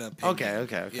 like an opinion.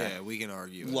 Okay. Yeah, we can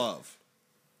argue. it. Love.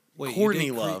 Wait, you Courtney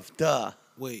did Love. Duh.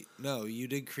 Wait, no, you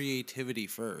did creativity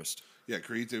first. Yeah,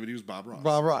 creativity was Bob Ross.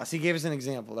 Bob Ross. He gave us an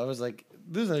example. That was like,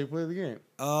 this is how you play the game.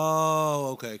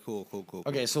 Oh, okay, cool.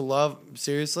 Okay, so love.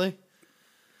 Seriously.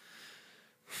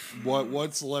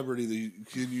 What celebrity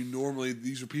can you normally?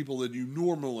 These are people that you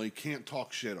normally can't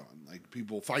talk shit on. Like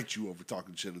people fight you over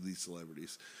talking shit of these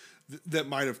celebrities that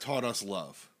might have taught us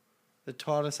love. That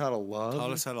taught us how to love.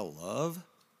 Taught us how to love.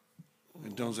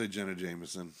 And don't say Jenna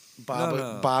Jameson.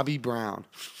 No. Bobby Brown.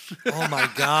 Oh my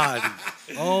god.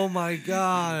 Oh my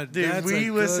god. Dude, That's we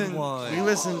a listen. good one.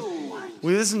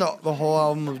 We listened to the whole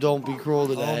album of "Don't Be Cruel"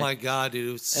 today. Oh my god, dude,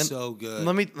 it was And so good.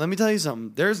 Let me tell you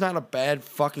something. There's not a bad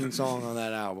fucking song on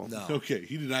that album. No. Okay,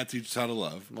 he did not teach us how to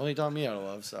love. Well, he taught me how to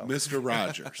love. So. Mr.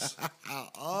 Rogers.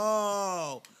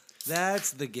 Oh,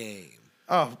 that's the game.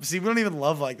 Oh, see, we don't even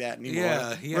love like that anymore.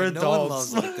 Yeah, We're no one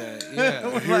adults. loves like that. Yeah.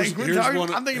 We're Here's- we're here's talking-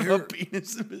 one- I'm thinking here- about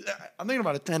penis. I'm thinking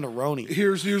about a tenderoni.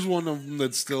 Here's one of them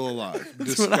that's still alive.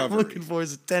 That's what I'm Discovery. looking for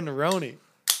is a tenderoni.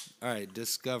 All right,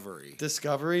 Discovery.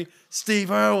 Discovery. Steve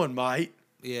Irwin, mate.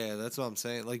 Yeah, that's what I'm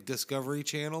saying. Like Discovery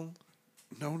Channel.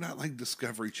 No, not like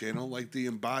Discovery Channel, like the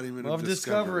embodiment Love of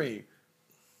Discovery.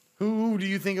 Who do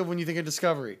you think of when you think of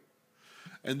Discovery?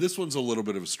 And this one's a little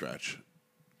bit of a stretch.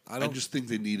 I I don't. just think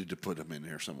they needed to put him in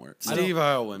here somewhere. Steve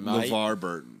Irwin, mate. LeVar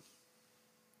Burton.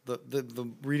 The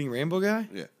Reading Rainbow guy?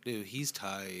 Yeah. Dude, he's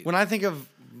tight. When I think of,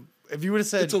 if you would have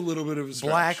said It's a little bit of a stretch.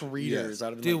 black readers, Yes. I'd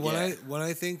have been Dude, like, when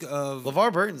I think of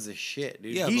LeVar Burton's the shit,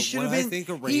 dude. Yeah, he but should when have I been. think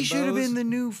of He should have rainbows- been the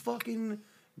new fucking.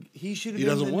 He should have. He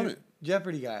been doesn't the want new it.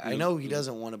 Jeopardy guy. I know he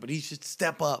doesn't want it, but he should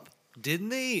step up. didn't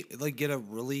they like get a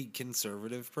really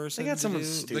conservative person? They got to someone do-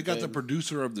 stupid. They got the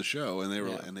producer of the show, and they were,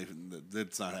 Yeah. and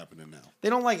that's not happening now. They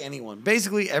don't like anyone.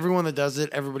 Basically, everyone that does it,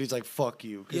 everybody's like, "Fuck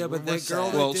you." 'cause Yeah, but we're that girl.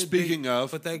 sad. That Well, did speaking Big,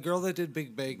 of but that girl that did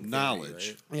Big Bang Theory,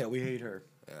 knowledge. right? Yeah, we hate her.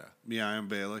 Yeah. Yeah, I am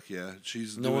Balak. Yeah,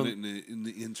 she's No doing one- it in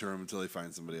the interim until they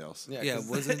find somebody else. Yeah, 'cause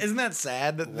wasn't- isn't that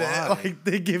sad that Why? like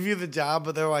they give you the job,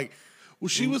 but they're like, Well,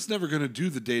 she was never going to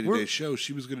do the day-to-day We're- show.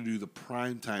 She was going to do the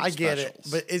primetime I get specials.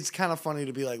 it, but it's kind of funny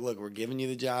to be like, "Look, we're giving you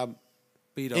the job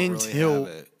But you don't until really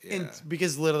have it. Yeah.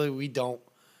 because literally we don't."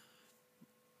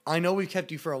 I know we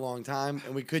kept you for a long time,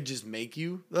 and we could just make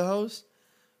you the host,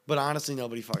 but honestly,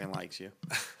 nobody fucking likes you.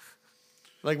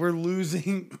 Like we're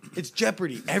losing. It's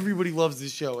Jeopardy. Everybody loves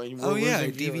this show, and we're Oh yeah, I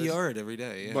losing viewers. DVR it every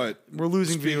day. Yeah. But We're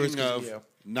losing speaking viewers 'cause of of you.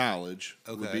 knowledge,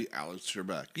 would Okay. be Alex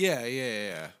Trebek.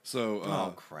 yeah. So,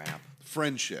 Oh crap.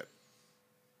 friendship.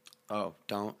 Oh,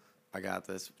 don't. I got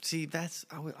this. See, that's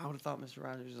I would have thought Mr.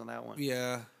 Rogers was on that one.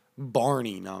 Yeah.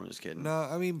 Barney. No, I'm just kidding. No,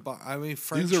 I mean, These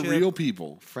friendship. are real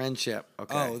people. Friendship.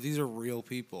 Okay. Oh, these are real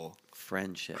people.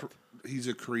 Friendship. He's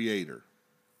a creator.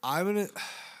 I'm gonna.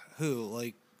 Who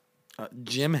like?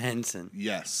 Jim Henson.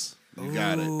 Yes, you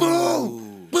got it.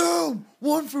 Boom! Boom!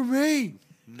 One for me.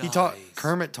 He taught Nice.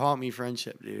 Kermit taught me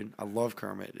friendship, dude. I love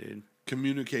Kermit, dude.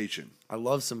 Communication. I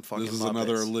love some fucking. This is Muppets.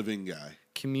 another living guy.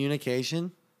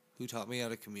 Communication. Who taught me how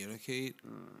to communicate?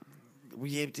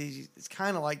 It's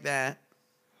kind of like that.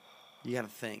 You got to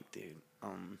think, dude.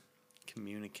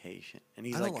 Communication. And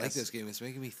he's I don't like, like this game. It's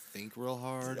making me think real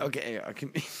hard. Okay, I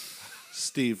can.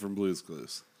 Steve from Blue's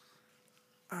Clues.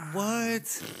 What?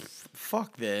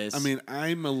 Fuck this. I mean,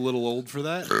 I'm a little old for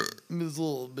that. it's a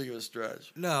little big of a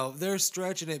stretch. No, they're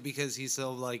stretching it because he's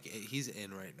so like he's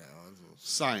in right now.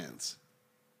 Science.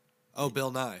 Oh,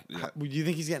 Bill Nye. Yeah. Do you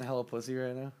think he's getting hella pussy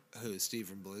right now? Who? Steve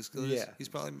from Blue's Clues? Yeah. He's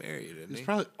probably married, isn't He's he?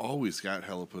 probably always got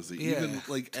hella pussy. Yeah. Even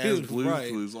like as Dude, Blue's right.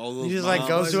 Clues, all those He just like moms-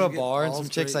 goes to a get bar and all some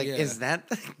chick's straight, like, yeah. "Is that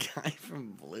the guy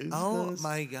from Blue's Oh Clues?"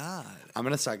 my god! I'm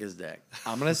gonna suck his dick.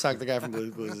 I'm gonna suck the guy from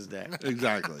Blue's Clues' dick.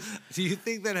 Exactly. Do you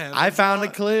think that happens? I found a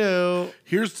clue.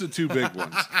 Here's the two big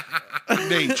ones.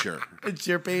 Nature. It's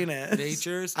your penis.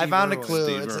 Nature, I Steve found a Irwin. clue.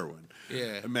 Steve It's a- Irwin. Yeah.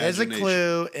 There's a Imagination.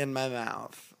 clue in my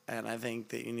mouth, and I think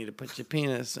that you need to put your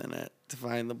penis in it to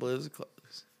find the Blue's Clues.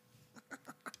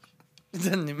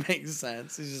 Doesn't it make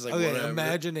sense? He's just like, Okay, whatever.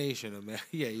 imagination.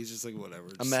 Yeah, he's just like whatever.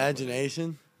 just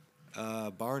Imagination.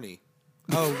 somebody. Barney.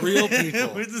 Oh, real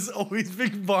people. It's just always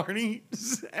big Barney.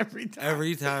 Just every time.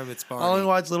 Every time it's I only Barney.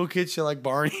 watch little kids shit like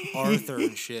Barney. Arthur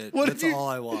and shit. What if That's you- all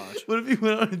I watch. What if you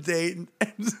went on a date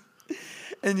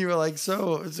and you were like,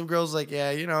 so some girl's like,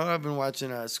 yeah, you know, I've been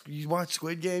watching. You watch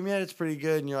Squid Game yet? It's pretty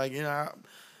good. And you're like, you know,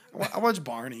 I watch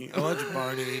Barney. I watch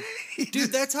Barney.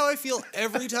 Dude, that's how I feel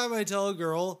every time I tell a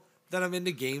girl that I'm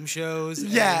into game shows.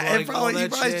 Yeah, and, and like, probably all you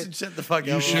that probably shit. should shut the fuck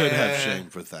You up. should have Yeah. shame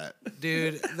for that.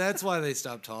 Dude, that's why they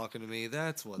stopped talking to me.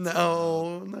 That's what's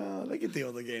No, they can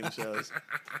deal with the game shows.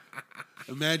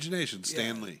 Imagination.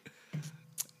 Stan Lee.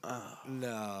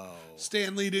 No.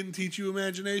 Stan Lee didn't teach you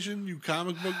imagination, you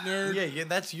comic book nerd. Yeah,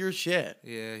 that's your shit.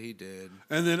 Yeah, he did.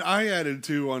 And then I added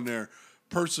two on there.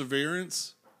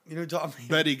 Perseverance. You know, Tommy.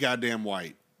 Betty goddamn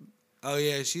White. Oh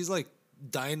yeah, she's like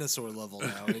dinosaur level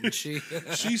now, isn't she?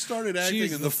 She started acting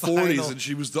She's in the the 40s final- and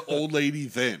she was the old lady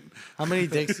then. How many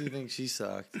dicks do you think she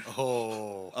sucked?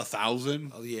 oh.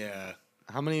 1,000? Oh yeah.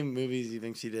 How many movies do you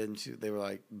think she did? And they were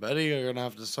like, Betty, you're gonna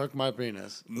have to suck my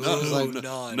penis. No, Ooh, like,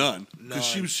 none. none. None.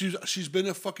 Because she's been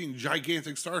a fucking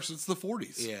gigantic star since the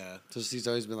 40s. Yeah. So she's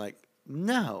always been like,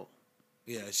 no.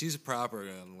 Yeah, she's a proper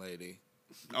young lady.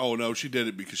 Oh no, she did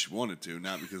it because she wanted to,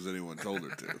 not because anyone told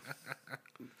her to.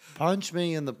 Punch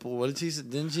me in the pool. What did she say?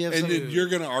 Didn't she have And some? then you're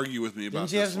gonna argue with me about Didn't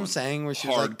she have this some one. saying where she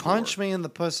was like, Hardcore. punch me in the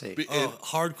pussy? Be- Oh,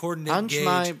 hardcore Nick Punch Gage.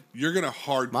 my. You're gonna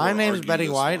hardcore. My name's argue Betty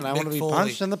this White, one. and I want to Mick be Foley.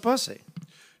 punched in the pussy.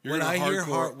 You're When gonna I hear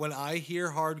hardcore. when I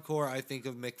hear hardcore, I think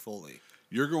of Mick Foley.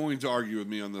 You're going to argue with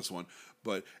me on this one,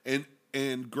 but and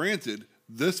granted,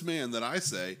 this man that I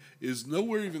say is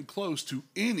nowhere even close to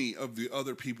any of the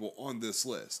other people on this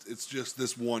list. It's just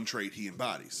this one trait he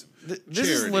embodies. This is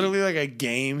Charity. literally like a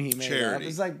game he made Charity. up.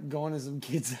 It's like going to some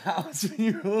kid's house when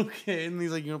you're a little kid, and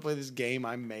he's like, "You want to play this game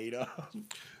I made up?"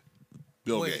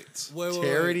 Bill Wait, Gates. wait, wait,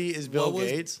 Charity wait. is Bill What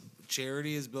was- Gates.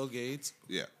 Charity is Bill Gates.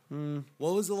 Yeah,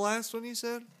 What was the last one you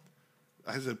said?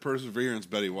 I said Perseverance,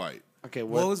 Betty White. Okay,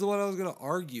 What was the one I was gonna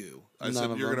argue? I None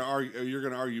said of you're them. gonna argue. You're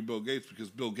gonna argue Bill Gates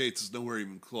because Bill Gates is nowhere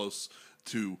even close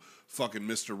to fucking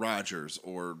Mr. Rogers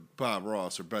or Bob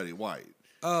Ross or Betty White.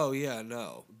 Oh yeah,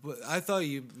 no. But I thought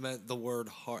you meant the word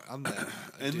hard. I'm that.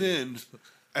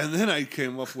 And then I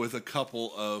came up with a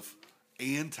couple of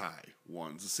anti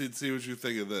ones. See what you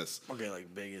think of this. Okay,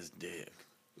 like biggest dick.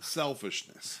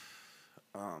 Selfishness.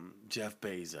 Jeff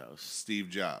Bezos. Steve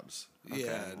Jobs. yeah,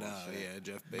 well, no, shit. yeah,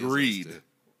 Jeff Bezos. Greed. did.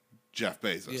 Jeff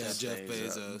Bezos. Yeah, Jeff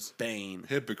Bezos. Bane.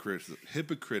 Hypocriticism.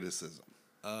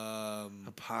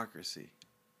 Hypocrisy.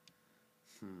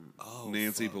 Oh,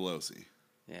 Nancy fuck. Pelosi.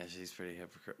 Yeah, she's pretty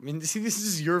hypocrite. I mean, see, this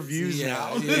is your views Yeah,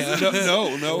 now. yeah.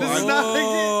 No. This is I, not like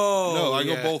no, I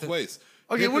go yeah. both ways.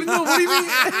 Okay, what do you mean?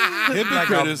 Like a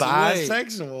Hypocriticism.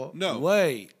 bisexual. No,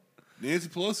 Wait. Nancy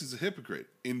Pelosi's a hypocrite.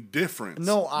 Indifference.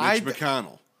 No, Mitch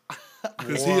McConnell.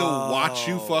 Because he'll watch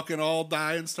you fucking all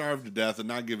die and starve to death and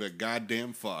not give a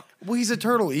goddamn fuck. Well, he's a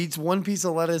turtle. He eats one piece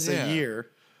of lettuce Yeah. a year.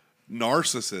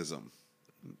 Narcissism.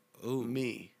 Ooh.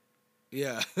 Me.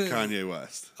 Yeah. Kanye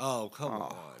West. Oh, come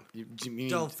on. You mean-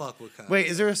 Don't fuck with Kanye. Wait,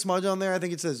 is there a smudge on there? I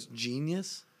think it says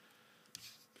genius.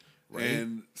 Right.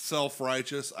 And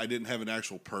self-righteous. I didn't have an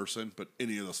actual person, but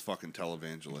any of those fucking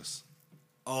televangelists.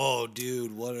 Oh,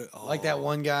 dude, what? Like that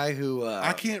one guy who.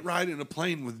 I can't ride in a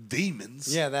plane with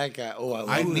demons. Yeah, that guy. Oh, I love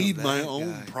I him. need that my own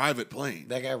guy. private plane.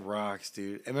 That guy rocks,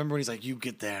 dude. I remember when he's like, "You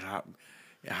get that out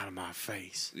of my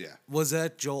face." Yeah. Was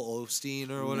that Joel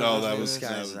Osteen or whatever? No, his that name was is?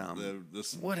 guy's,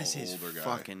 this What is his older guy.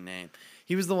 fucking name?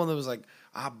 He was the one that was like,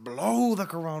 "I blow the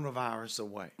coronavirus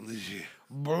away, Yeah.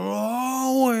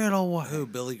 blow it away." Who?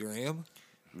 Billy Graham?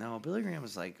 No, Billy Graham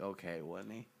was like, okay,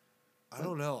 wasn't he? I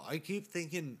don't know. I keep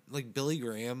thinking like Billy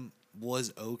Graham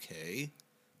was okay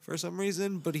for some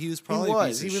reason, but he was He probably a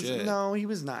was. piece He of was shit. no. He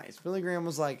was nice. Billy Graham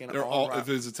was like an They're all. all. If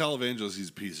it's a televangelist, he's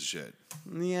a piece of shit.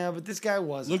 Yeah, but this guy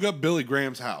wasn't. Look up Billy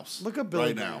Graham's house. Look up Billy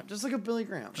right Graham. now. Just look up Billy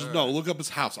Graham. No, look up his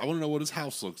house. I want to know what his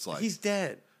house looks like. He's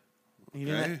dead. He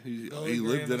okay? didn't. Billy He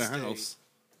lived in a Graham house.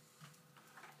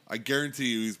 I guarantee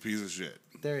you, he's a piece of shit.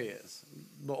 There he is.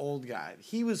 The old guy.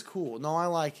 He was cool. No, I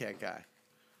like that guy.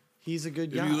 He's a good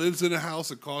If guy. he lives in a house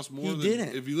that costs more He than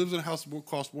didn't. if he lives in a house that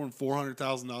costs more than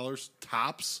 $400,000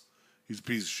 tops, he's a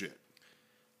piece of shit.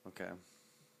 Okay.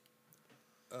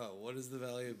 Oh, what is the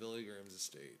value of Billy Graham's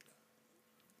estate?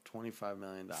 $25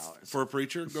 million. For a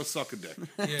preacher, go suck a dick.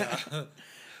 Yeah.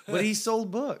 But he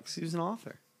sold books. He was an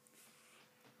author.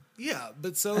 Yeah,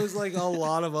 but so is like a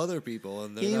lot of other people,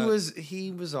 and He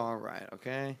was all right.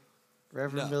 Okay.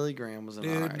 Reverend No. Billy Graham was an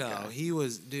all dude. right No, guy. he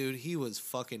was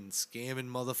fucking scamming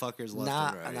motherfuckers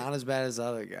left and right. Not as bad as the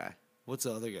other guy. What's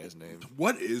the other guy's name?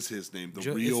 What is his name? The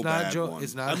Jo- real it's not bad Jo- one.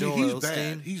 it's not I mean, Joel he's Osteen.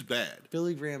 bad. He's bad.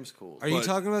 Billy Graham's cool. Are you But-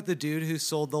 talking about the dude who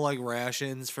sold the like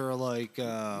rations for like?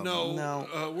 No,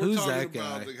 No. we're Who's talking that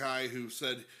about guy? the guy who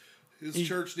said his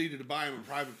church needed to buy him a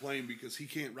private plane because he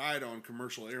can't ride on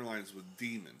commercial airlines with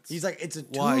demons. He's like, it's a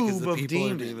Why? 'Cause tube the of people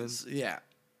are demons. Yeah.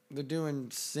 They're doing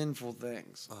sinful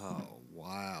things. Oh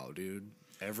wow, dude!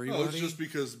 no, Everybody. it's just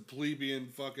because plebeian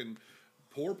fucking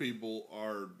poor people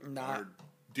are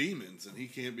demons, and he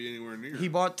can't be anywhere near. He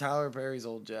them. bought Tyler Perry's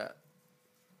old jet,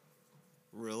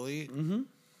 really. Mm-hmm.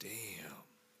 Damn,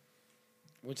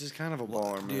 which is kind of a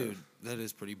baller dude, move. that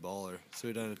is pretty baller. So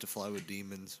he doesn't have to fly with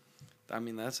demons. I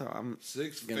mean, that's how I'm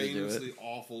 6 gonna do it. famously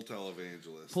awful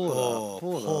televangelists. Pull it Oh, up.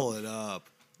 Pull it pull up. it up.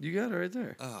 You got it right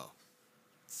there. Oh,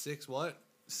 6 what?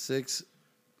 6.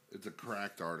 It's a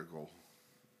cracked article.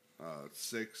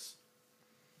 6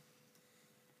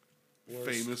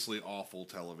 famously awful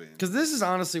televangelists. Because this is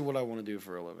honestly what I want to do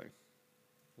for a living.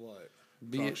 What?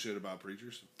 Talk shit about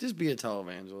preachers. Just be a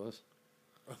televangelist.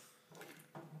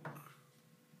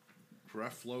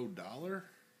 Creflo Dollar?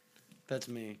 That's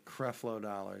me. Creflo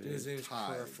Dollar, dude. His name's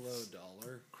Tithes. Creflo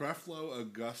Dollar. Creflo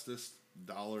Augustus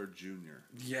Dollar Jr.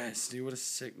 Yes, dude. What a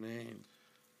sick name.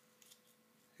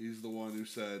 He's the one who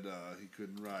said he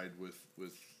couldn't ride with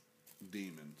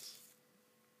demons.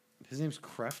 His name's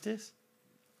Creftus?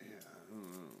 Yeah, I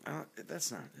don't know.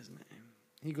 That's not his name.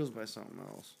 He goes by something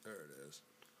else. There it is.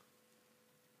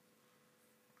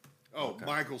 Oh,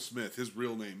 Michael Smith. His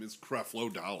real name is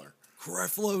Creflo Dollar.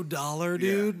 Creflo Dollar,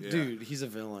 dude. Yeah. Dude, he's a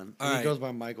villain. All He right. goes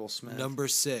by Michael Smith. Number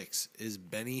 6 is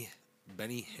Benny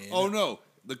Hinn. Oh no,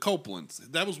 the Copelands.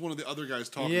 That was one of the other guys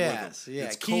talking Yes, with him. yeah.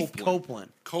 It's Keith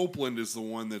Copeland. Copeland is the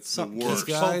one that's Some- the Keith worst.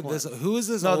 This guy, Copeland. who is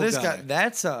this No, old this guy? guy.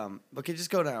 That's Okay,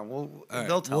 just go down. All right,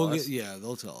 They'll tell we'll us. yeah,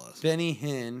 they'll tell us. Benny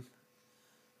Hinn.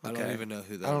 I don't even know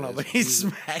who that is. I don't know, but he's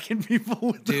smacking people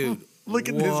with Dude, the. Look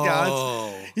at this whoa.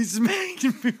 guy. He's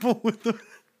smacking people with the.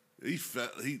 He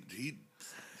found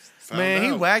Man, he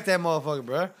out. whacked that motherfucker,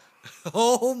 bro.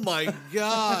 Oh my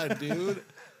god, dude.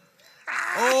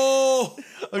 Oh.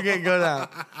 Okay, go down.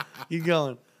 Keep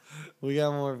going. We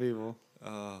got more people.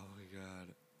 Oh my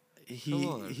god. He Come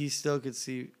on. he still could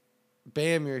see.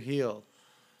 Bam, you're healed.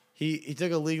 He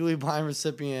took a legally blind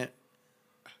recipient.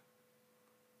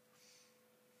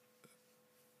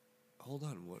 Hold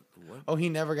on. What? Oh, he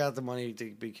never got the money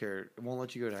to be cured. It won't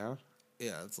let you go down.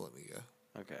 Yeah, let's let me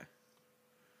go. Okay.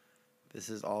 This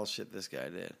is all shit this guy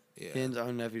did. Yeah. Hinn's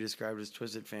own nephew described his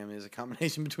twisted family as a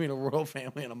combination between a royal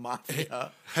family and a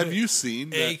mafia. Have you seen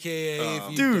that? AKA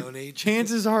if you Dude, donate.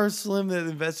 chances are slim that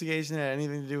the investigation had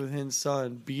anything to do with Hinn's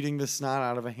son beating the snot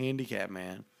out of a handicapped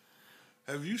man.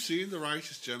 Have you seen the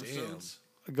Righteous Gemstones?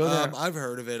 Go there. I've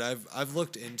heard of it. I've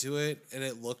looked into it and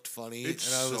it looked funny. It's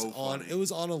and I was so on funny. it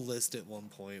was on a list at one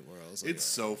point where I was like, It's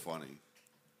so funny.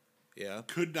 yeah.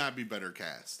 Could not be better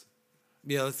cast.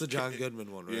 Yeah, that's the John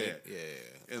Goodman one, right? Yeah.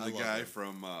 Yeah. And I the love guy him.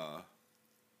 from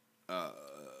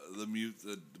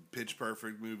the Pitch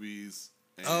Perfect movies.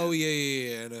 And, Oh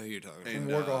yeah. I know who you're talking about. And,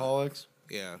 Workaholics.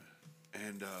 Yeah.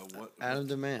 And Adam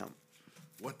DeMam.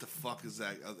 what the fuck is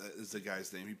that? Is the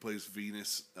guy's name? He plays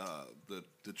Venus, the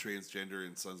transgender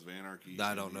in Sons of Anarchy.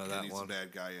 I don't know And that he's one. the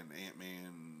bad guy in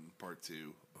Ant-Man Part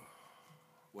 2.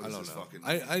 What I is don't his know. fucking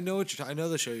name? I know what I know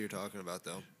the show you're talking about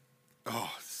though.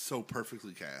 Oh, so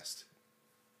perfectly cast.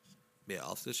 Yeah, I'll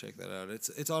have to check that out.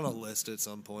 It's on a list at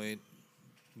some point,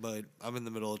 but I'm in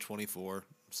the middle of 24,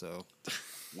 so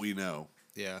We know.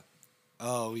 yeah.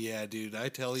 Oh yeah, dude, I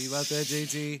tell you about that,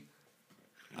 JT.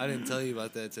 I didn't tell you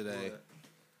about that today.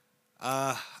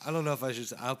 I don't know if I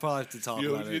should. I'll probably have to talk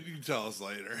You about it. can tell us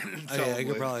later. Oh, yeah, I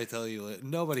could probably tell you.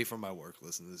 Nobody from my work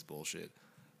listens to this bullshit,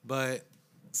 but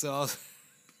so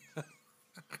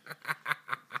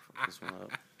This one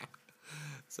up.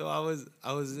 So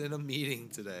I was in a meeting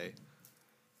today,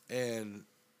 and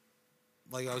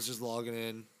like I was just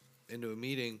logging into a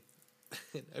meeting,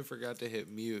 and I forgot to hit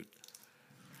mute,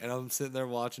 and I'm sitting there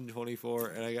watching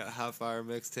 24, and I got Hot Fire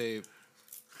mixtape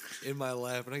in my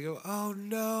lap, and I go, "Oh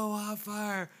no, Hot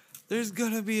Fire! There's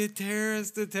gonna be a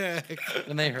terrorist attack."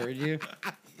 And they heard you.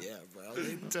 Yeah, bro,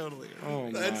 they totally. Oh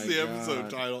my That's the episode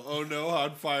God. title. Oh no,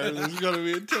 Hot Fire! There's gonna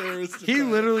be a terrorist. He attack.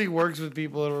 literally works with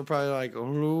people that were probably like,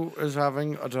 "Who is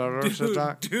having a terrorist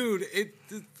attack?" Dude, it's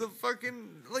the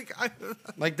fucking like I.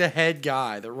 Like the head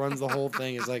guy that runs the whole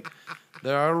thing is like,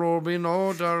 "There will be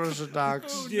no terrorist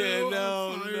attacks." Oh, Yeah, Hot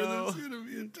no, Fire, no. There's gonna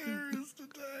be a terrorist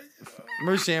attack.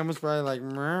 Remember Sam was probably like,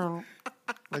 "Meow,"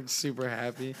 like super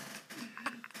happy.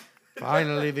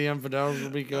 Finally, the infidels will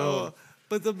be killed. Oh,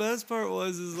 but the best part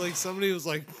is like somebody was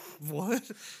like, "What?"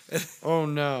 Oh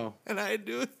no, And I had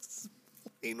to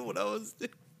explain what I was doing.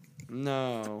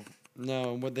 no.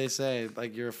 What'd they say?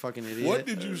 Like you're a fucking idiot. What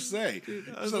did you say? I You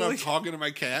was said I'm like- talking to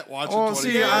my cat watching Oh, 24.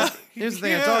 see, Yeah. here's the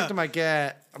thing. I Yeah. talked to my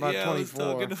cat about Yeah, I was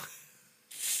 24, talking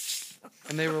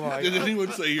and they were like, Did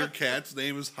anyone say your cat's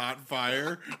name is Hot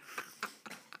Fire?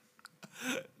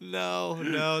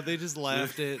 No, they just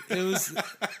laughed it. It was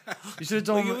 "You should have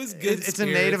told like me it was good. it's a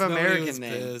Native spirits. Nobody American was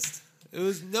name." Pissed. It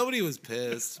was nobody was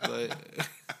pissed, but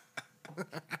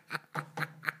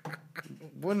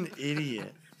What an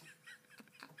idiot!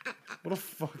 What a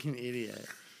fucking idiot!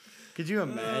 Could you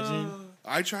imagine?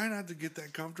 I try not to get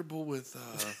that comfortable with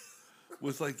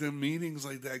like them meetings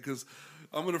like that because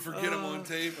I'm gonna forget I'm on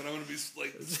tape and I'm gonna be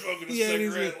like smoking a Yeah, and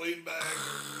he's cigarette, like- leaning back.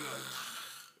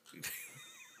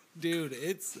 dude,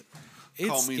 it's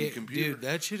Call me the sca- computer. dude,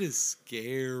 that shit is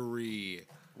scary.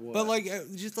 But like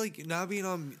just like not being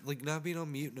on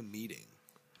mute in a meeting.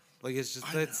 Like it's just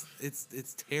it's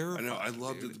I terrifying. know. I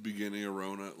loved dude. at the beginning of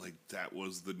Rona, like that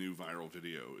was the new viral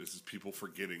video. Is just people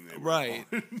forgetting they were Right.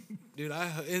 on. Dude, I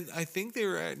think they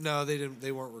were no, they didn't.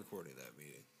 They weren't recording that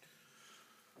meeting.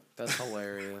 That's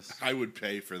hilarious. I would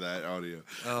pay for that audio.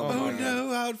 Oh, my my God. no,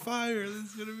 Hot Fire!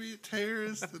 There's gonna be a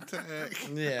terrorist attack.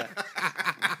 Yeah.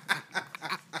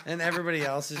 And everybody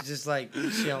else is just like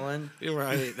chilling. You're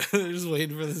right. They're just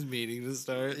waiting for this meeting to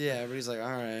start. Yeah, everybody's like,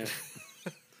 all right.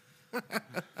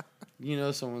 You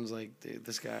know, someone's like, dude,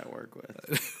 this guy I work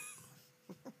with.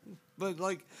 But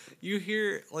like you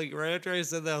hear like right after I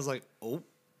said that I was like, oh,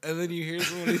 and then you hear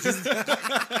somebody just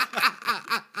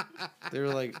They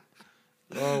were like,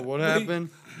 oh, what happened?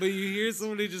 but you hear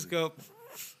somebody just go.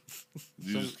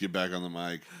 You just get back on the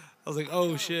mic. I was like,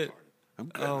 oh shit. I'm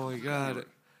good. Oh my god.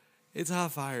 It's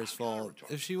Hot Fire's fault.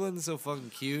 If she wasn't so fucking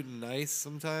cute and nice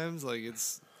sometimes, like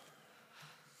it's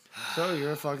So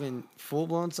you're a fucking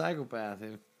full-blown psychopath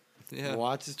who yeah.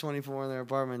 watches 24 in their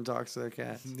apartment and talks to their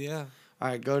cats. Yeah. All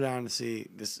right, go down to see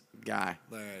this guy.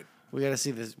 All right. We gotta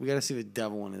see this. We gotta see the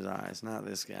devil in his eyes, not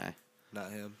this guy.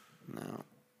 Not him. No,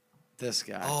 this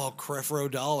guy. Oh,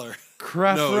 Crefro Dollar.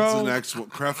 Creflo. No, it's the next one.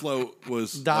 Creflo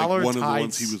was Dollar like one of the tights.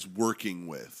 ones he was working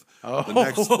with. Oh. The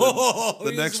next one,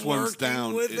 the He's next one's working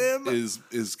down with him?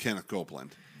 is Kenneth Copeland.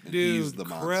 And Dude, he's the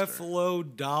monster.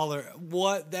 Creflo Dollar.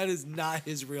 What? That is not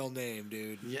his real name,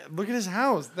 dude. Yeah, look at his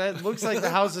house. That looks like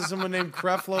the house of someone named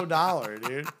Creflo Dollar,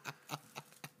 dude.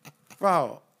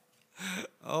 Bro,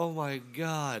 Oh my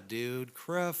god, dude.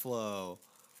 Creflo.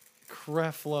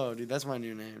 Creflo, dude. That's my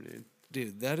new name, dude.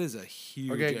 Dude, that is a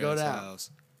huge Okay, go ass down. house.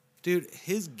 Dude,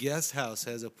 his guest house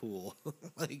has a pool.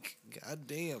 Like,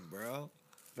 goddamn, bro.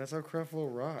 That's how Creflo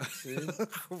rocks,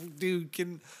 dude.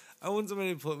 Dude, I want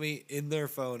somebody to put me in their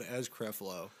phone as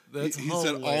Creflo. That's He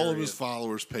said all of his hilarious.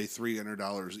 followers pay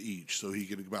 $300 each, so he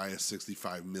could buy a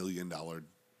 $65 million private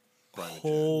jet.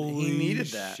 Holy He needed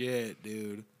that. shit,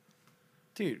 dude.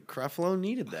 Dude, Creflo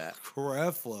needed that.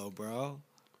 Creflo, bro.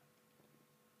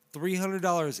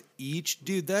 $300 each,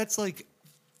 dude. That's like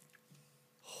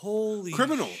holy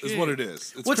Criminal shit. is what it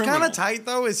is. It's What's kind criminal. of tight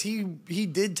though is he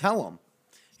did tell him.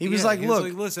 He was Yeah, like, he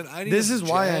 "Look, listen, I need this a is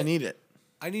why I jet. need it."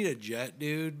 I need a jet,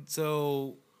 dude.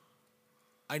 So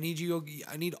I need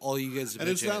all you guys to And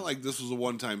it's pitch not in. like this was a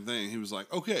one-time thing. He was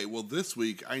like, okay, well, this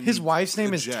week I need His wife's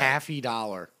name a is jet. Taffy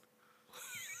Dollar.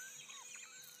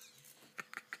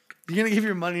 You're gonna give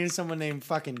your money to someone named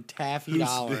fucking Taffy Whose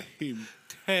Dollar. name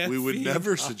we would Taffy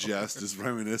never Dollar. suggest is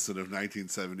reminiscent of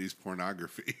 1970s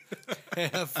pornography.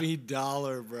 Taffy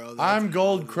Dollar, bro. That's I'm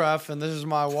Goldcruff, and this is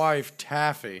my wife,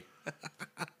 Taffy.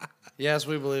 Yes,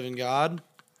 we believe in God.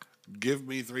 Give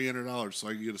me $300 so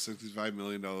I can get a $65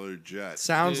 million jet.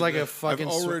 Sounds Dude, like a I've fucking.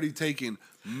 I've already taken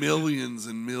millions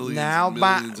and millions now, and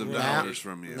millions of now, dollars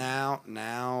from you.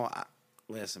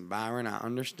 listen, Byron. I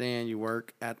understand you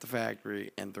work at the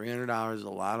factory, and $300 is a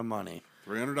lot of money.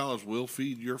 $300 will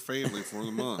feed your family for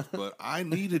the month, but I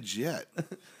need a jet.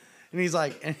 And he's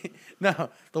like, no,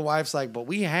 the wife's like, but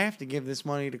we have to give this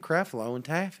money to Creflo and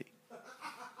Taffy.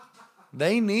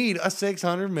 They need a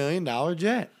 $600 million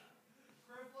jet.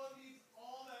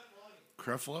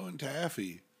 Creflo and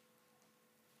Taffy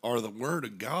are the word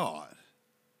of God.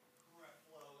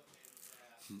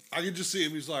 I can just see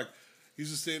him. He's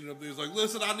just standing up there. He's like,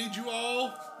 listen, I need you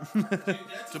all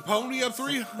to pony up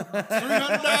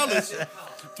 $300.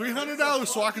 $300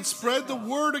 so I can spread the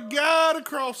word of God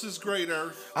across this great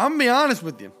earth. I'm going to be honest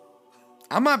with you.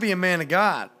 I might be a man of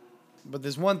God, but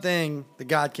there's one thing that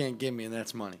God can't give me, and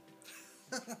that's money.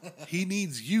 He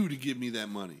needs you to give me that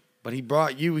money. But he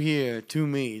brought you here to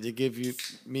me to give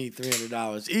me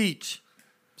 $300 each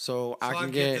so I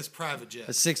can get this private jet.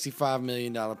 a $65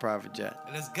 million private jet.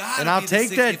 And it's got And I'll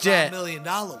take that jet. $65 million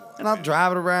one. And I'll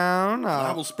drive it around.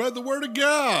 I will spread the word of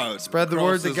God. Spread the across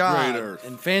word of this God great earth.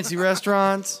 in fancy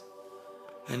restaurants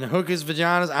and hookers'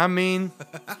 vaginas. I mean,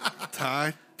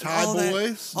 Thai All that-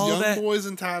 boys, all young that- boys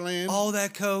in Thailand. All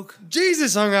that coke.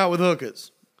 Jesus hung out with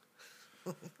hookers.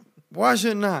 Why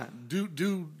shouldn't I?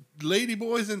 Do lady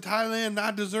boys in Thailand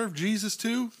not deserve Jesus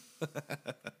too?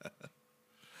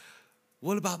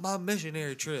 What about my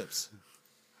missionary trips?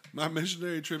 My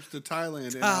missionary trips to Thailand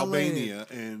and Thailand. Albania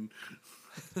and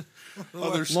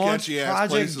other Launch sketchy ass Project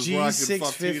places where I can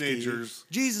fuck G650. teenagers.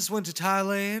 Jesus went to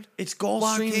Thailand. It's Why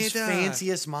Gulfstream's can't I?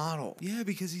 fanciest model. Yeah,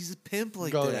 because he's a pimp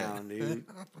like Go that. down, dude.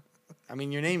 I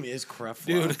mean, your name is Creflo.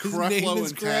 Dude. His name Creflo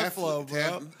is and Taffy. Creflo,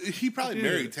 bro. He probably Dude.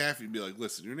 married Taffy and be like,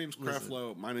 listen, your name's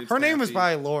Creflo, my name's Her name was Taffy."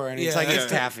 probably Laura, and it's like Yeah. it's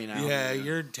Taffy now. Yeah,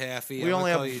 you're Taffy. We I'm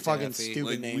only gonna have call you fucking Taffy. stupid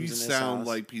Like, names we in this sound house.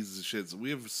 like pieces of shit. So we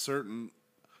have a certain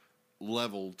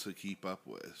level to keep up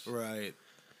with. Right.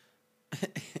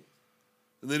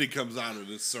 And then he comes out of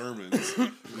his sermons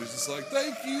and he's just like,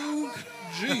 thank you,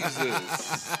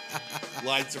 Jesus.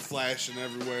 Lights are flashing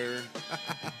everywhere.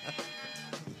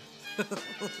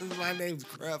 My name's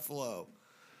Creflo.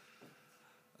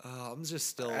 I'm just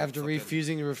still After fucking-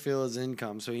 refusing to refill his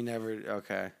income, so he never.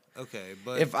 Okay. Okay,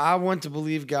 but If I want to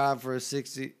believe God for a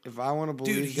 60, if I want to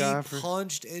believe dude, he God for,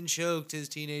 punched and choked his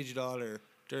teenage daughter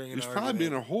during an He's probably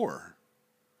being argument. a whore.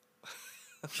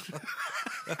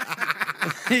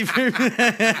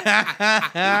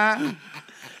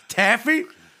 Taffy.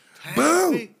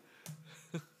 Taffy.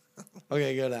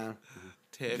 Okay, go down.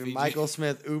 Taffy, Michael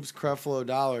Smith, oops, Creflo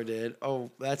Dollar did. Oh,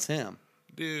 that's him.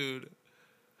 dude.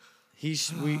 We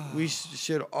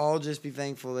should all just be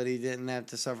thankful that he didn't have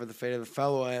to suffer the fate of the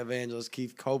fellow evangelist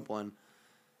Keith Copeland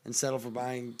and settle for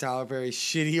buying Tyler Perry's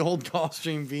shitty old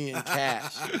Gulfstream V in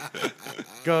cash.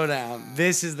 Go down.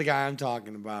 This is the guy I'm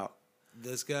talking about.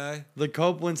 This guy. The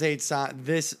Copelands hate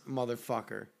this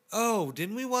motherfucker. Oh,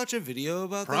 didn't we watch a video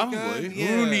about Probably. that guy?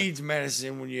 Who needs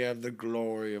medicine when you have the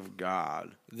glory of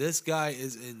God? This guy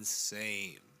is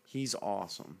insane. He's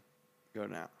awesome. Go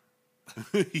now.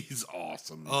 He's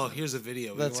awesome. Oh, here's a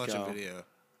video. We Let's can watch go. a video.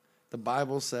 The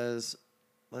Bible says,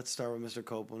 let's start with Mr.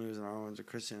 Copeland, who's in our own a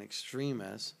Christian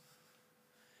extremist.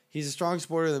 He's a strong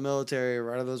supporter of the military,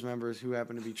 right of those members who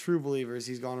happen to be true believers.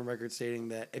 He's gone on record stating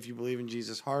that if you believe in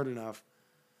Jesus hard enough,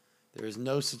 there is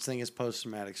no such thing as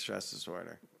post-traumatic stress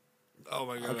disorder. Oh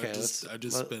my god! Okay, I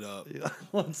just spit up.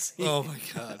 Let's see. Oh my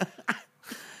god!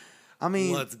 I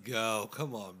mean, Let's go!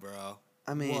 Come on, bro.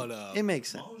 What up? it makes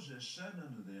sense. Moses said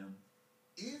unto them,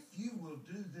 if you will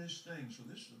do this thing, so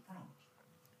this is the promise.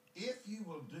 If you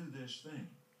will do this thing,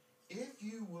 if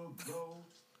you will go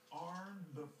armed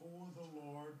before the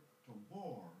Lord to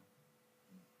war,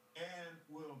 and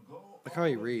will go. Look how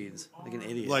he all of reads, you like an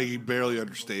armed idiot. Like he barely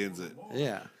understands it.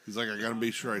 Yeah. He's like, I gotta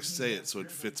make sure I say it so it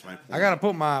fits my point. I got to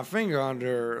put my finger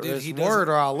under Dude, this he word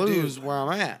or I'll doesn't- lose dude. where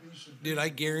I'm at. Dude, I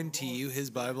guarantee you, his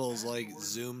Bible is like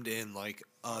zoomed in like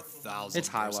 1,000%. It's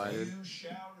highlighted. You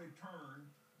shall return.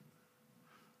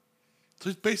 So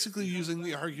he's basically using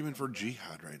the argument for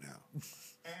jihad right now.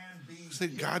 And be He's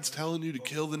saying God's telling you to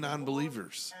kill the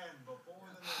non-believers. and before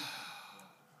the nation.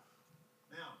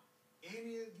 Now,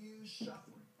 any of you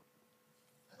suffering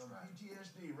from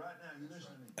PTSD right now, you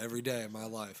listen to me. Every day of my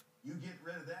life. You get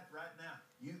rid of that right now.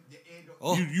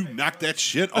 Oh. You knock that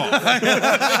shit off.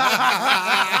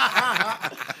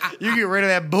 You get rid of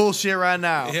that bullshit right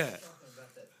now. Yeah.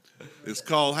 It's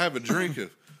called have a drink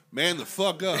of man the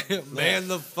fuck up. Man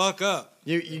the fuck up.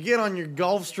 You get on your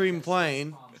Gulfstream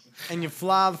plane and you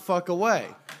fly the fuck away.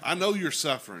 I know you're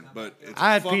suffering, but it's I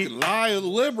a had fucking lie of the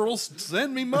liberals.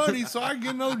 Send me money so I can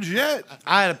get no jet.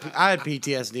 I had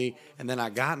PTSD, and then I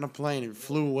got in a plane and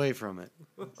flew away from it.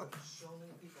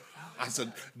 I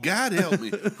said, God help me.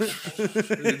 And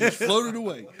it just floated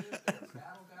away.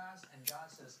 battle guys, and God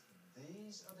says,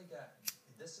 these are the guys.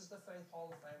 This is the Faith Hall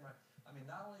of Fame, right? I mean,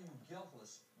 not only are you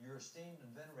guiltless, you're esteemed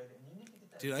and venerated, and you need to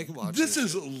get that. Dude, I can watch This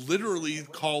is shit. literally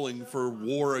calling for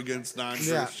war against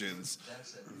non-Christians,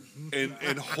 That's it.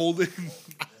 and holding.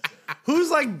 Who's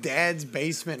like Dad's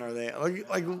basement are they?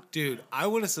 Like Dude, I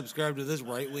want to subscribe to this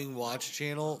right wing watch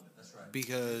channel That's right.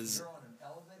 because You're on an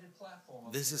elevated platform.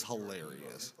 up this here is at church.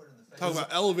 hilarious. Put in the Talk face-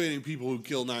 about elevating people who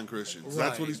kill non-Christians.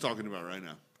 That's what Right. he's talking about right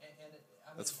now. I mean,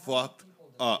 That's how many fucked people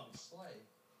did up. he slay?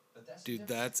 But that's dude,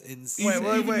 different that's Even,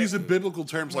 insane. even using biblical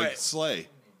terms like Wait. slay. between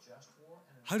a just war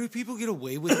and How do people get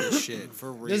away with this shit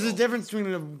for real? there's a difference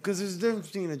between there's a difference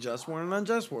between a just war and an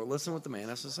unjust war. Listen what the man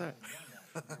has to say.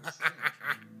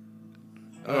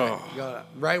 Oh,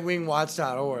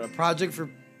 Rightwingwatch.org, a project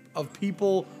of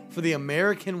people for the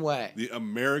American way. the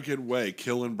American way,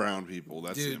 killing brown people.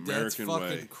 That's dude, the American that's way.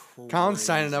 fucking crazy. Colin's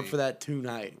signing up for that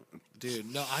tonight.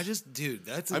 Dude, no, dude,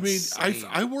 that's I mean, insane.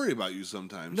 I worry about you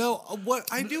sometimes. no, what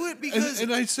I do it because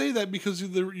and I say that because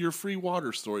of your free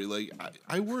water story. Like,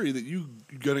 I worry that you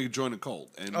gonna join a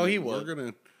cult, and Oh, he we're would.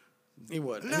 gonna. He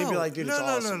would. no, And he'd be like, dude, no,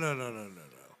 it's no, awesome. no.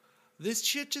 This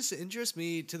shit just interests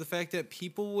me to the fact that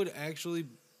people would actually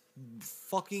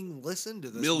fucking listen to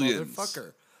this Millions.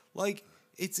 motherfucker. Like,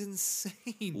 it's insane,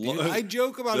 dude. Lo- I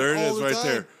joke about There it it all is, the right time.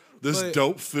 there. This but-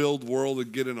 dope-filled world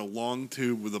would get in a long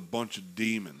tube with a bunch of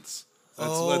demons. That's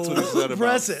what he Oh. said about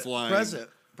Press it. flying. Press it.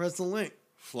 Press the link.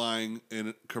 Flying in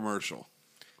a commercial.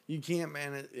 You can't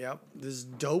man it. Yep. This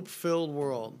dope filled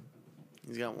world.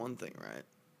 He's got one thing right.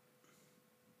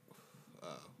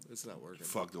 It's not working.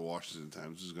 Fuck, the Washington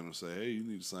Times is gonna say, "Hey, you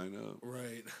need to sign up."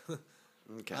 Right.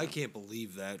 Okay. I can't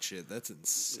believe that shit. That's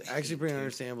insane. Actually, pretty dude.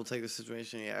 understandable. Take the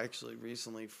situation. He actually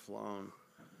recently flown.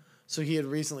 So he had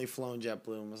recently flown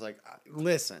JetBlue and was like,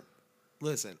 "Listen,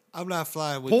 Listen, I'm not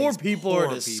flying with poor these people poor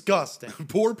are disgusting."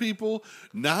 Poor people,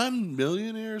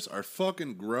 non-millionaires are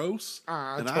fucking gross,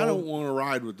 I and I told- don't want to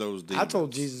ride with those demons. I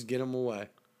told Jesus, get him away.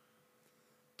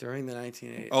 During the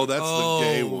 1980s, Oh, that's the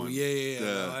gay Oh, one. Yeah. The-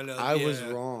 No, I know. I was yeah.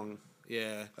 wrong.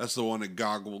 Yeah. That's the one that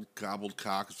gobbled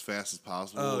cock as fast as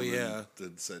possible. Oh, and then yeah.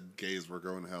 That said gays were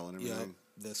going to hell and Yep. everything.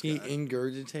 This He guy.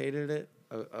 ingurgitated it,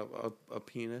 a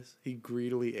penis. He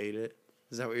greedily ate it.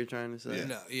 Is that what you're trying to say? Yeah.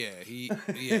 No, yeah.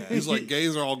 He's like,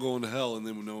 gays are all going to hell, and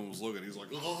then when no one was looking, he's like,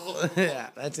 Yeah,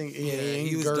 that's he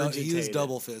he was ingurgitated.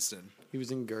 double fisting. He was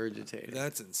ingurgitated.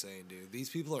 That's insane, dude. These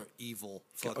people are evil.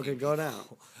 Fucking Okay, go down.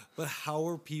 people. But how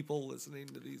are people listening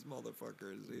to these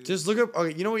motherfuckers, dude? Just look up.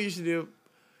 Okay, you know what you should do?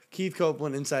 Keith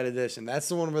Copeland Inside Edition. That's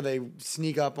the one where they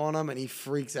sneak up on him and he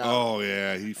freaks out. oh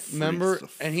yeah, he freaks Remember? the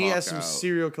And he has fuck some out.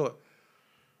 serial killer.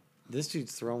 This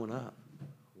dude's throwing up.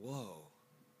 Whoa.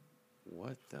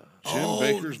 What the? Jim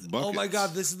Baker's buckets. Oh my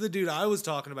god, this is the dude I was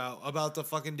talking about the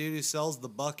fucking dude who sells the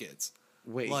buckets.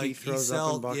 Wait, Like he throws up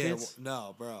in Yeah, buckets?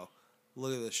 no, bro.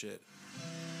 Look at this shit.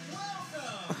 Welcome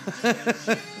to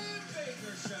the Jim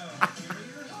Baker Show. Here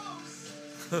are your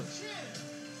hosts,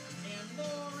 Jim and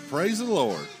Lori. Praise the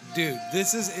Lord. Dude,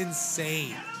 this is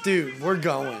insane. Dude, we're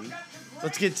going.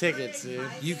 Let's get tickets, dude.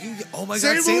 You can get, oh my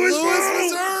St. god, St. Louis, Louis,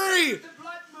 Missouri. The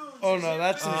Blood Moon. Oh no,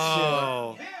 that's some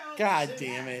Oh. shit. God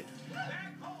damn it.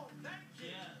 Back home.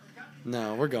 Yeah.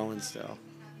 No, we're going still. One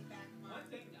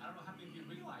thing, I don't know how many of you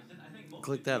realize it. I think most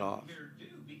Click that off, here do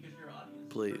because your audience is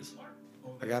please. pretty smart.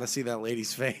 I gotta see that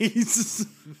lady's face.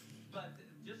 But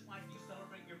just like you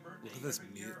celebrate your birthday Look at this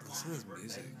every year listen to on this your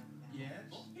music. birthday, Yes.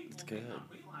 most people It's may good. not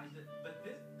realize it, but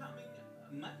this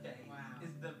coming Monday Wow.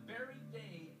 is the very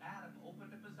day Adam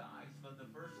opened up his eyes for the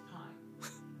first time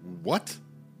What?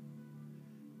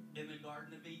 in the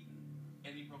Garden of Eden,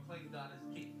 and he proclaimed God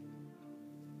as king.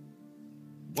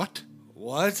 What?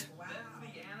 What? That's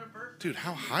the anniversary. Dude,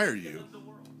 how high are you? of the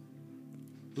world.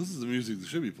 This is the music that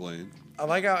should be playing. I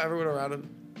like how everyone around him,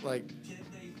 like, 10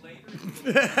 days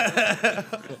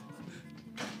later,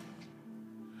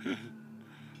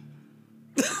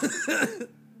 Do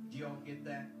y'all get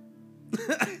that?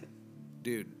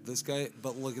 Dude, this guy,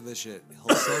 but look at this shit.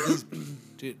 He'll sell these,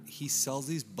 dude, he sells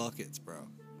these buckets, bro.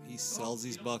 He sells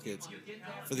these buckets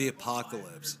for the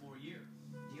apocalypse. 4 years.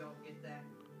 Do y'all get that?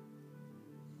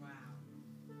 Wow.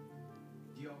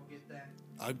 Do y'all get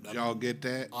that? Y'all get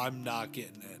that? I'm not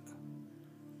getting it.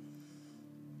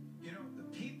 You know, the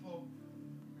people.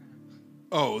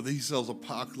 Oh, he sells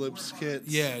apocalypse kits.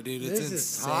 Yeah, dude, it's this is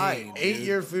insane. high. dude.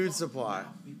 8-year food supply.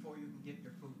 Before you can get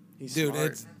your food. He's Dude,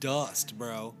 smart. it's dust,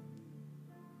 bro.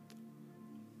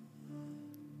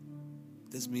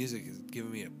 This music is giving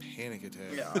me a panic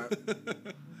attack. Yeah.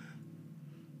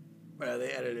 Well, they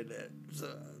edited it.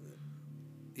 So,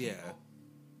 Yeah.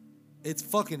 It's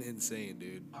fucking insane,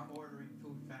 dude. Are ordering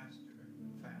food faster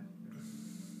and faster.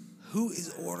 Who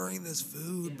is ordering this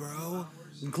food, bro?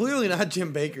 Hours Clearly not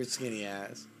Jim Baker's skinny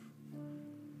ass.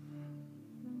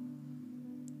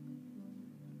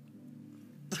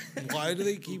 Why do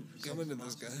they keep coming to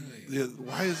this guy? Yeah,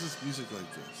 why is this music like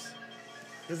this?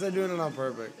 Because they're doing it on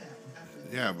purpose.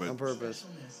 Yeah, On but purpose.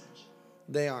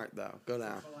 They aren't, though. Go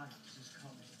down.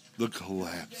 the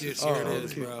collapse. Dude, is here coming. it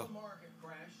is, bro. Market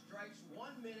crash strikes 1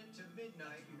 minute to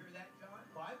midnight. You hear that, John?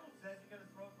 Bible says you're going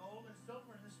to throw gold and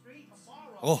silver in the street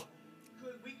tomorrow. Oh,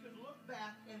 We could look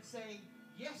back and say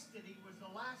yesterday was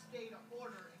the last day to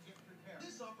order and get prepared.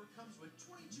 This offer comes with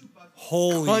 22 bucks.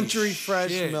 holy Country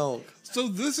fresh shit. milk. So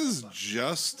this is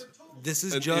just This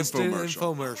is An just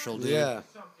infomercial. an infomercial, dude. Yeah.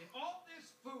 Something. All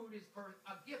this food is for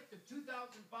a gift of $2,500.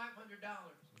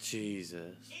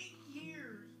 Jesus. 8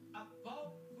 years of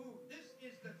bulk food.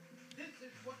 This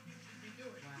is what you should be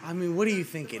doing. I mean, what do you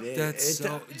think it is? That's It's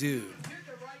so, dude. Here's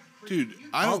the right dude.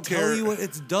 I I'll don't tell care. you what,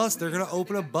 it's dust. They're gonna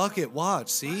open a bucket. Watch, By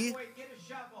see? the way, get a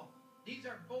shovel. These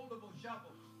are foldable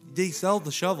shovels. They sell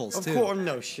the shovels Of too. course,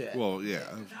 no shit. Well, yeah.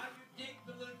 Now you dig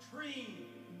the latrine.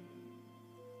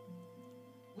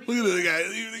 Look at the guy.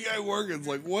 Even the guy working. It's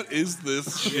like, what is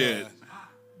this shit?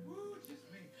 Woo,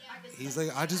 just me. I can He's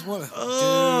like, I just want to.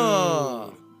 Ugh.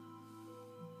 Dude.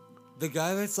 The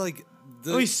guy that's like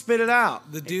Oh, he spit it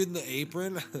out. the dude in the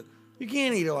apron. You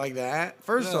can't eat it like that.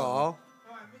 First No. of all,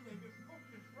 Oh, I mean, they just cook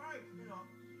this right, you know.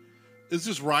 Is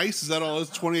this rice? Is that all?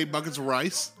 It's 28 buckets of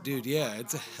rice. Dude, yeah,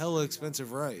 it's a hella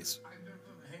expensive rice.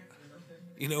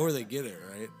 You know where they get it,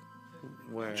 right?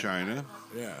 where? China.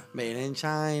 Yeah. Made in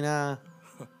China.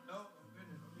 No, goodness,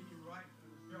 I'm eating right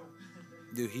for the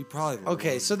show. Dude, he probably.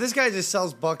 Okay, so this guy just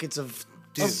sells buckets of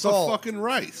Dude, Of salt. fucking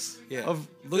rice. yeah. Of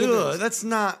Look at ugh, this. that's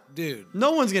not. Dude.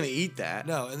 No one's gonna eat that.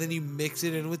 No, and then you mix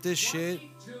it in with this shit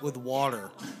with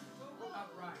water.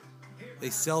 They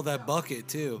sell that bucket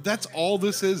too. That's all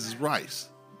this is rice.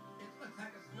 It looks like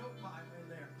a snow pile in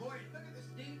there. Boy, look at the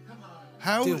steam coming on.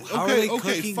 How? Dude, how are okay, they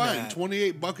okay, cooking fine. that?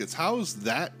 28 buckets. How is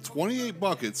that 28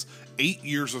 buckets? 8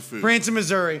 years of food. Branson,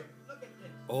 Missouri.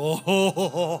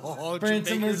 Oh, Branson,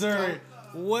 Jamaica's Missouri.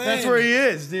 gone. When? That's where he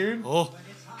is, dude. Oh,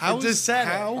 How I is just said it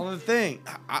how? on the thing.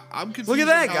 I'm confused. Look at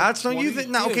that, how Gots. Don't you 20 think?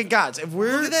 No, Dude. okay, Gots. If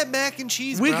we're look at that mac and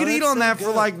cheese. we bro. could eat That's on so that for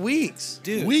good. like weeks.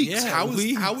 dude. weeks? Yeah, how is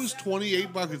weeks. how is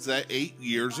 28 buckets that 8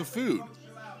 years of food?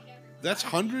 That's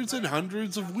hundreds and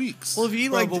hundreds of weeks. Well, if you eat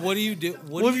Bro, like, but what do you do?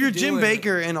 What well, are if you you're Jim doing?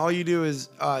 Baker and all you do is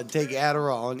take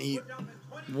Adderall and eat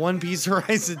one piece of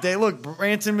rice a day. Look,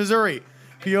 Branson, Missouri,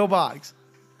 PO box,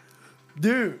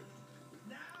 dude.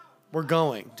 We're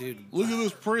going. dude. Look at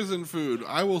this prison food.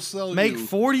 I will sell Make you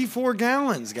 44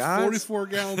 gallons, guys. 44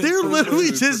 gallons. of They're prison literally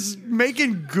food just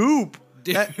making goop.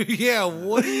 Dude, yeah,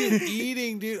 what are you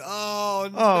eating, dude? Oh,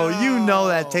 no. Oh, you know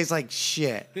that tastes like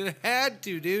shit. It had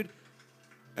to, dude.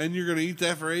 and you're gonna eat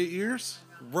that for 8 years?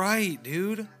 Right,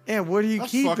 dude. Yeah, where do you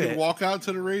Let's keep fucking it? walk out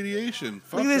to the radiation.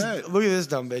 Fuck Look at this. that. Look at this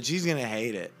dumb bitch. She's gonna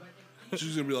hate it.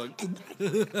 She's gonna be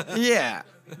like, Yeah,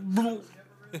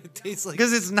 It tastes like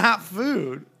because it's not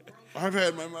food. I've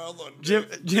had my mouth on Jim-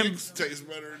 dick. Jim- Dicks taste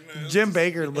better than this. Jim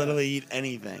Baker literally eat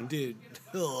anything. dude.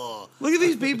 Ugh. Look at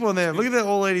these people in there. Look at that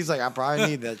old lady's like, I probably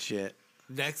need that shit.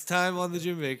 Next time on the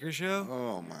Jim Baker show,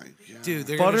 Oh my god. dude,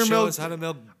 they're gonna show Buttermilk- us how to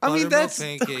make I mean, buttermilk that's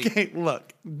pancake. okay.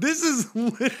 Look, this is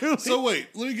literally. So wait,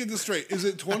 let me get this straight. Is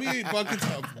it 28 buckets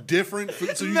of different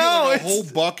food? So you No, get like a it's- whole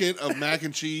bucket of mac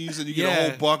and cheese, and you get Yeah. a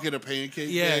whole bucket of pancake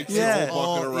Yeah, mix, it's and a Yeah.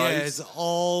 whole bucket of yeah, rice. it's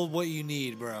all what you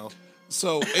need, bro.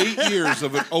 So 8 years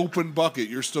of an open bucket,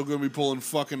 you're still going to be pulling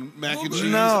fucking mac and cheese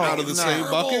No, out of the no. same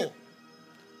bucket.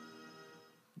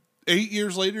 8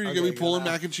 years later, you're going Okay, to be pulling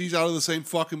good. mac and cheese out of the same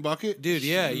fucking bucket, Dude,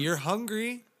 yeah, you're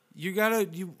hungry.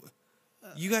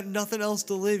 You got nothing else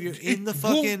to live. You're in the It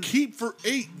fucking. won't keep for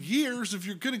 8 years if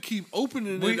you're going to keep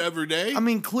opening it every day. I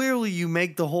mean, clearly you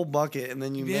make the whole bucket and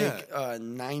then you Yeah. make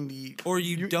 90. Or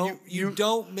you don't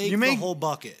make you make- the whole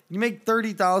bucket. You make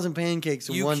 30,000 pancakes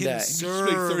in You one can day. Just serve.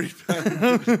 make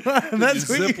 30 pounds. That's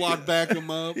what you- Ziploc back them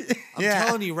up. I'm Yeah.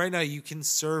 telling you right now, you can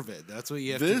serve it. That's what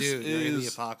you have to This do during the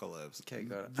is- apocalypse. Okay,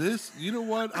 go ahead. This, you know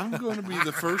what? I'm going to be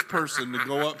the first person to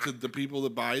go up to the people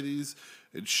that buy these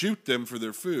and shoot them for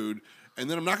their food. And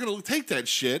then I'm not going to take that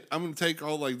shit. I'm going to take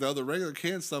all like the other regular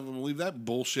canned stuff. I'm going to leave that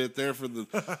bullshit there for the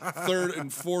third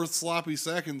and fourth sloppy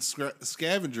second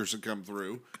scavengers to come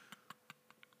through.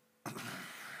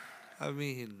 I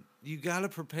mean, you gotta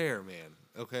prepare, man.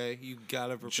 Okay, you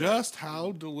gotta prepare. Just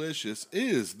how delicious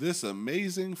is this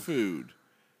amazing food?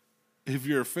 If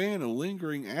you're a fan of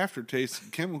lingering aftertaste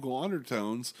and chemical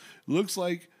undertones, looks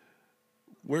like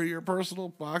where your personal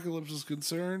apocalypse is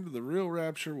concerned, the real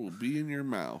rapture will be in your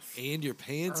mouth. and your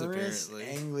pants, Ernest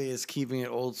apparently. Angley is keeping it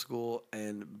old school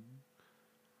and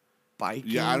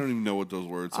biking. Yeah, I don't even know what those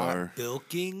words are.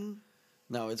 Bilking.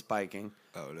 No, it's biking.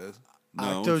 Oh, it is.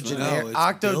 No, it's not. No, it's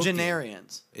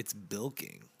Octogenarians. It's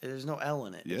bilking. There's no L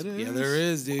in it. Yeah, It's- it is. Yeah, there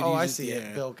is, dude. Oh, You I just- see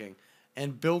it. Bilking.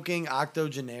 And bilking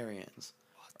octogenarians.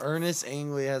 Ernest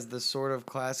Angley has the sort of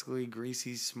classically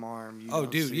greasy smarm. You Oh,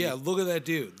 don't dude, see. yeah. Look at that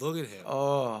dude. Look at him.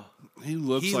 Oh, He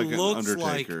looks he like looks an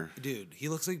Undertaker. like, dude. He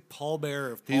looks like Paul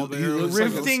Bearer. If He- Paul he Bearer looks was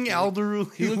like a- rifting elderly.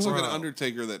 He looks like an Bro.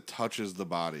 Undertaker that touches the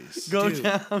bodies. Go Dude.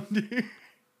 down, dude.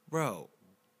 bro.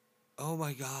 Oh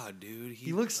my god, dude.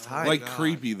 He looks oh tight. my Like God.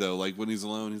 creepy though. Like when he's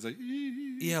alone, he's like,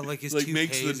 Yeah, like his like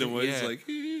makes the toupees, noise, yeah. like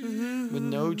With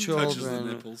no touches the children,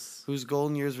 nipples. whose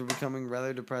golden years were becoming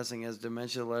rather depressing as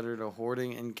dementia led her to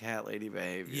hoarding and cat lady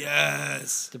behavior.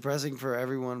 Yes. Depressing for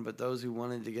everyone but those who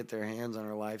wanted to get their hands on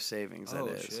her life savings, that Oh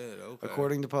is. shit. Okay.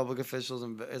 According to public officials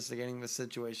investigating the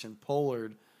situation,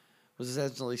 Pollard was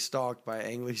essentially stalked by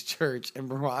Angley's church and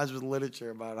barraged with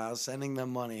literature about how sending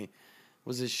them money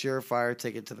was a surefire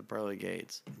ticket to the pearly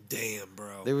gates. Damn,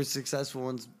 bro. They were successful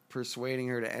in persuading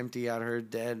her to empty out her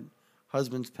dead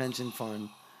husband's pension fund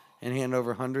and hand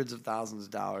over hundreds of thousands of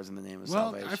dollars in the name of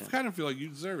Well, salvation. I kind of feel like you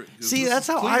deserve it. 'cause See, this that's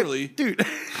is how clearly, dude.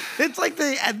 It's like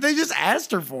they just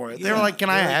asked her for it. They were like,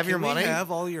 "Can I They're have like, your "Can money?" we have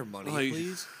all your money, Like-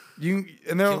 please? You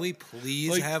and they're Can we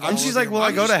please Like, have? and all she's of like, your "Will I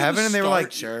money?" go to just gonna heaven?" And they were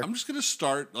like, start- "Sure." I'm just gonna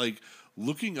start like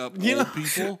looking up You old know-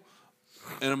 people,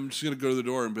 and I'm just gonna go to the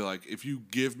door and be like, if you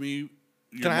give me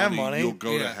your Can I have money? you'll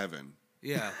go to Yeah. heaven.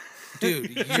 Yeah,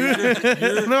 dude. And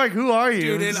they're like, "Who are you?"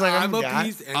 Dude, It's and like, I'm a God.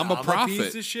 piece. And I'm a prophet.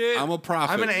 piece of shit. I'm a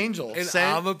prophet. I'm an angel. and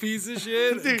Send- I'm a piece of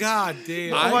shit. Dude. God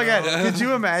damn. Oh my god! Could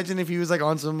you imagine if he was like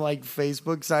on some like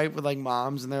Facebook site with like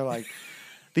moms and they're like,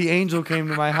 "The angel came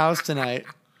to my house tonight,"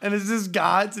 and it's this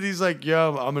God, and he's like, "Yeah,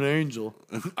 I'm an angel.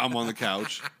 I'm on the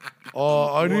couch.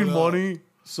 I need up? money.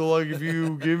 So like, if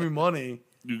you give me money,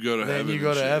 You go to then heaven. you and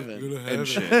go to shit. heaven Go to And heaven.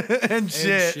 shit. and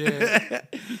shit."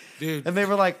 shit. Dude. And they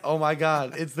were like, "Oh my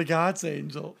god, it's the God's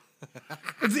angel."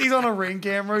 He's on a ring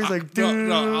camera. He's like, No, "Dude."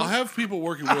 no, I'll have people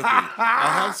working with me.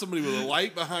 I'll have somebody with a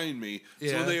light behind me. So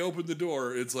Yeah. when they open the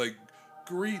door, it's like,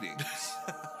 greetings.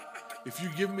 If you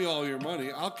give me all your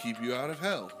money, I'll keep you out of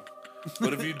hell.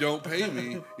 But if you don't pay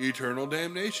me, eternal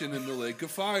damnation in the lake of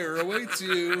fire awaits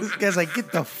you. This guy's like,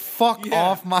 "Get the fuck Yeah.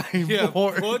 off my Yeah,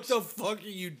 board." what the fuck are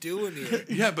you doing here?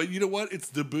 Yeah, but you know what? It's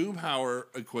the Boomhauer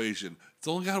equation. It's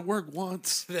only got to work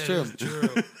once. That True. is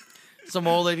true. Some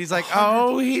old lady's like,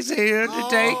 "Oh, he's here to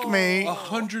take me."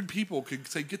 100 people can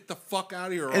say, "Get the fuck out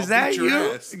of here!" Or Is I'll that beat your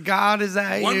you? ass. God, is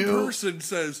that One you? person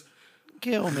says,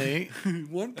 Kill me.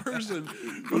 one person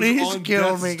who's Please on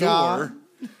kill death's me, door. God.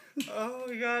 Oh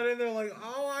my god, and they're like,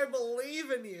 "Oh, I believe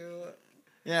in you."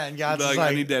 Yeah, and God's Like, just I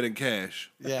like, need that in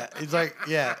cash. yeah, he's like,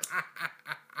 yeah.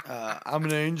 I'm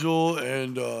an angel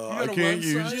and I got a can't website?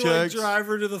 use You like checks. drive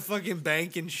her to the fucking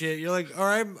bank and shit. You're like, all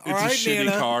right, It's all right, a shitty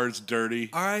Nana. car. It's dirty.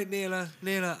 All right, Nana,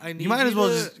 I need You might as well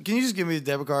to- just. Can you just give me the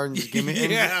debit card and just give me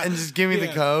Yeah. and just give me the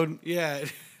Yeah. code? Yeah.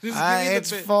 Just give me the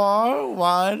It's bit-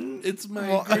 4-1. It's my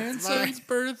Well, grandson's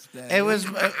birthday. It was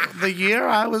the year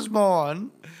I was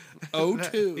born.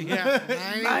 02. Yeah.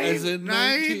 As in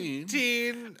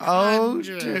 19.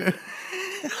 1900. 02.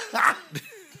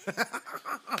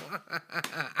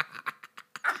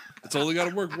 It's only got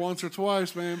to work once or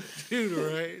twice, man. Dude,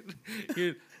 right?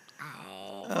 Dude,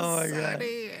 Oh my god.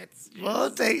 Well,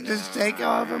 just take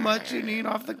however much you need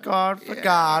off the card for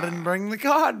God and bring the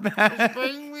card back.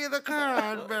 bring me the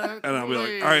card back. And I'll be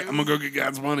like, all right, I'm going to go get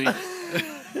God's money.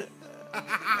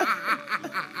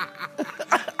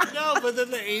 No, but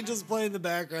then the angels play in the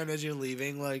background as you're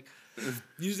leaving. Like,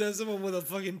 you just have someone with a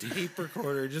fucking tape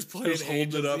recorder just playing Just holding it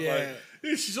angels. up. Yeah. Like,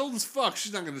 yeah, she's old as fuck.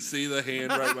 She's not going to see the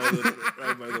hand right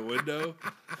by the window.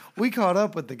 We caught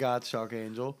up with the Godshock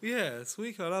angel. Yes,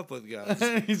 we caught up with guys.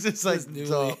 He's just like, Just newly-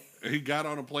 so, He got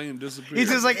on a plane and disappeared. he's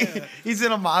just like, he's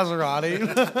in a Maserati.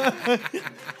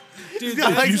 Dude,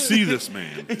 got If like- you see this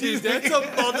man, dude, that's a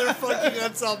motherfucking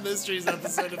Unsolved Mysteries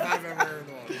episode if I've ever heard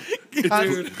one.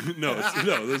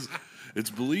 It's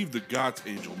believed that God's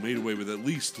angel made away with at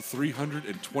least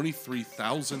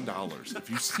 $323,000. If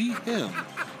you see him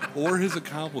or his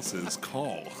accomplices,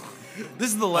 call. This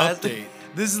is the last. Update.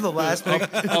 This is the last. Pic-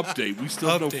 Update. We still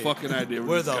have no Update. fucking idea Where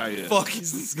where this the guy is. fuck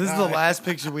is this This is the last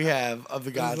picture we have of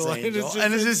the God's like- angel, it's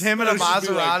and it's just him in a it should be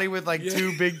Maserati like- with like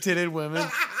two big titted women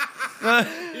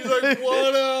He's like,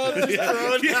 what up? Just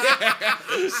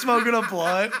throwing smoking a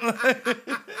blunt.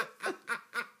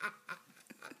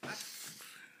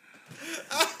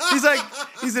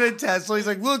 He's in a Tesla. He's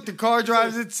like, look, the car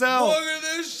drives itself. Look at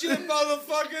this shit,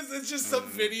 motherfuckers. It's just some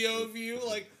video of you,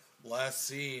 like, Last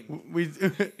scene. We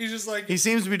He's just like he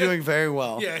seems to be doing very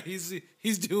well. yeah,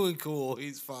 he's doing cool.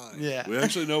 He's fine. Yeah. We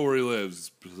actually know where he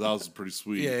lives. His house is pretty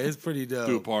sweet. Yeah, it's pretty dope.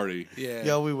 Do a party. Yeah.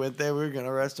 Yo, we went there. We were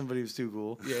gonna arrest him, but he was too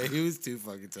cool. Yeah, he was too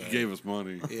fucking tight. He gave us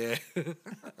money. Yeah.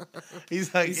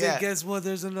 He's like, He yeah. said, guess what?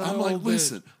 There's another I'm like, old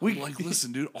listen. bitch." I'm like,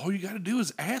 listen, dude. All you got to do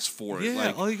is ask for it. Yeah,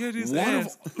 like, all you gotta do is one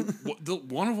ask.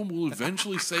 One of them will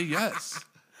eventually say yes.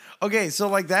 Okay, so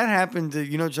like that happened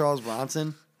to Charles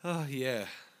Bronson. Oh, yeah.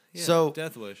 Yeah, So-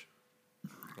 Death Wish.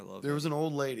 I love There that. was an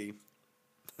old lady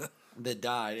that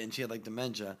died, and she had like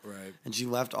dementia, Right. and she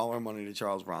left all her money to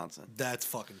Charles Bronson. That's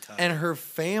fucking tight. And her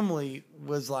family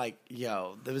was like,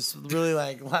 "Yo, that was really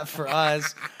like left for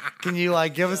us. Can you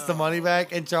like give us the money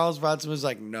back?" And Charles Bronson was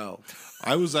like, "No."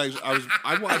 I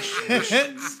watched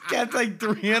Just kept like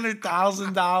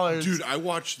 $300,000. dude. I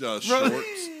watched shorts,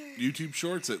 YouTube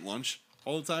shorts at lunch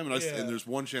all the time, and Yeah. and there's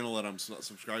one channel that I'm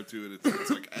subscribed to, and it's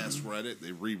like Ask Reddit.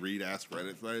 They reread Ask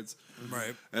Reddit threads,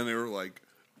 Right. and they were like,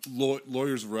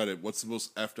 lawyers of Reddit, what's the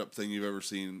most effed up thing you've ever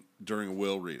seen during a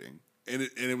will reading? And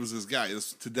it was this guy.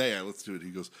 Today I listened to it.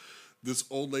 He goes, this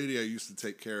old lady I used to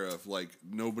take care of, like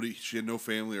she had no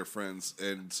family or friends,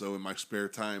 and so in my spare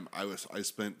time, I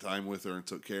spent time with her and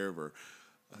took care of her.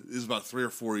 It was about 3 or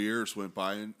 4 years went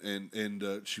by,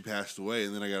 and she passed away,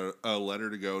 and then I got a letter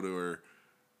to go to her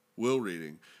will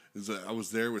reading. I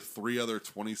was there with 3 other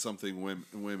 20-something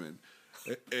women.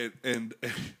 And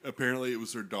apparently it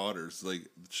was her daughters. Like,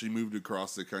 she moved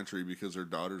across the country because her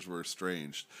daughters were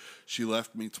estranged. She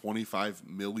left me $25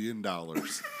 million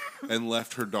and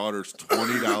left her daughters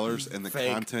 $20 and the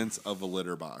Fake. contents of a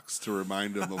litter box to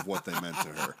remind them of what they meant to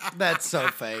her. That's so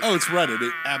fake. Oh, it's Reddit.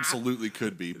 It absolutely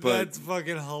could be, but That's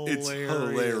fucking hilarious. it's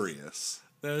hilarious.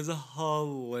 That is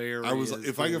hilarious. I was,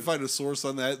 if I can find a source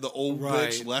on that, the old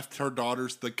Right. bitch left her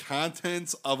daughters the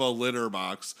contents of a litter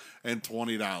box and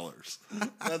 $20.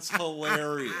 That's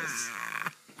hilarious.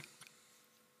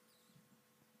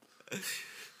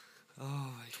 Oh,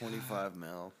 my 25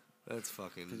 mil. That's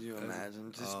fucking. Could you that's-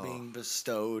 imagine just oh. being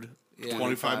bestowed? Yeah.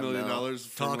 $25 million mil.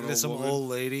 from Talking an to some woman. old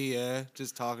lady, yeah.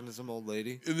 Just talking to some old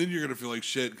lady. And then you're gonna feel like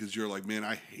shit because you're like, man,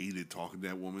 I hated talking to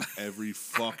that woman every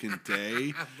fucking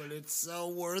day. But it's so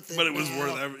worth it. But it was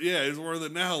worth it. Yeah, it's worth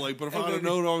it now. Like, but if I'd have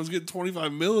known I was getting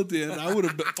 25 mil at the end, I would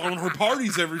have been throwing her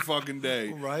parties every fucking day.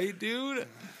 Right, dude?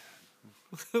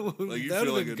 Like, you That'd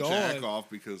feel have like a been jack gone. off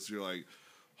because you're like,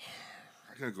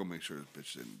 I gotta go make sure this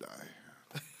bitch didn't die.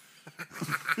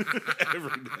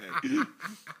 Every day.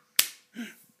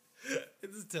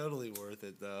 It's totally worth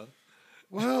it, though.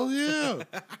 Well, yeah.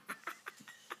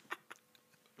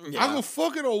 I'm a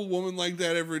fucking old woman like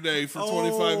that every day for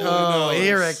 $25 million. Oh,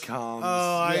 here it comes.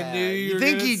 Oh, I knew you were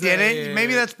think gonna he say did it? it.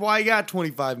 Maybe that's why he got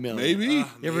 25 million. Maybe. You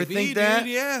ever Maybe, think dude, that?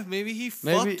 Yeah, maybe he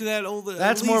Maybe- fucked that old.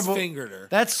 That's at more least bu- fingered her.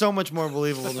 That's so much more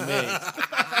believable to me.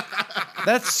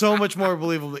 That's so much more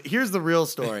believable. Here's the real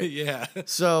story. Yeah.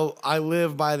 So I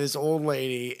live by this old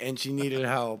lady, and she needed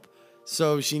help.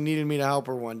 So she needed me to help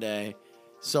her one day.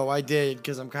 So I did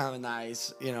because I'm kind of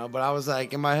nice, But I was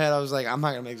like, in my head, I was like, I'm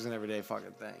not gonna make this an everyday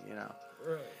fucking thing,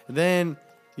 Right. Then,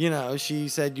 she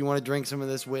said, "You want to drink some of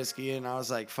this whiskey?" And I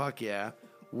was like, "Fuck yeah."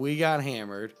 We got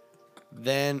hammered.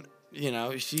 Then,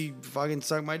 she fucking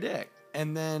sucked my dick.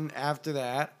 And then after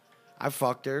that, I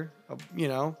fucked her,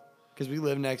 because we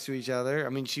live next to each other. I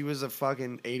mean, she was a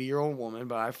fucking 80-year-old woman,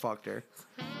 but I fucked her.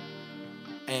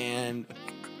 And,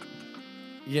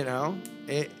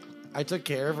 I took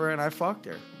care of her and I fucked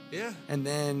her. Yeah. And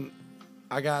then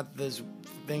I got this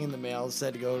thing in the mail that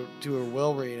said to go to her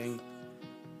will reading.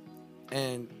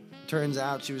 And turns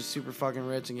out she was super fucking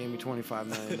rich and gave me $25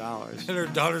 million. And her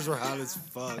daughters were hot as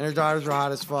fuck. And her daughters were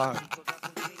hot as fuck.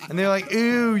 And they're like,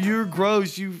 "Ew, you're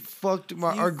gross. You fucked You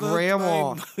our fucked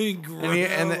grandma." my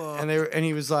grandma. And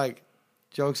he was like,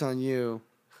 "Joke's on you.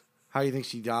 How do you think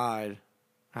she died?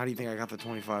 How do you think I got the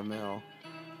 25 mil?"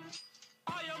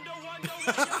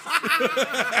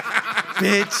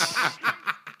 Bitch.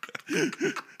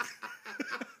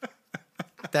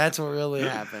 That's what really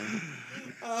happened.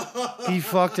 He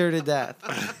fucked her to death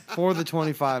for the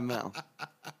 25 mil.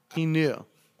 He knew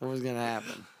what was gonna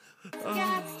happen.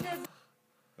 That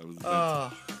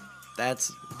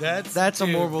was the That's a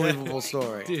more dude, believable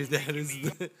story. Dude, that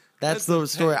is That's the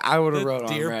story I would have wrote on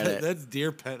Reddit. That's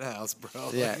Dear Penthouse,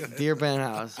 bro. Yeah, dear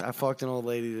penthouse. I fucked an old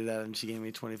lady to death and she gave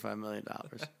me $25 million.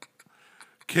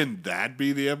 Can that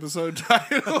be the episode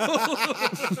title?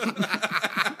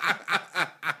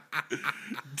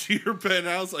 Dear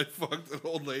Penthouse, I fucked an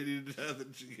old lady to death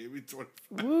and she gave me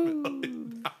 $25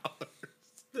 million.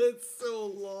 That's so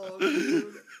long,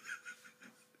 dude.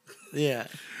 Yeah.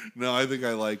 No, I think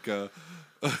I like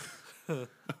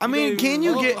I mean, can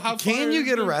you How get far is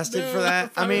it? arrested for No,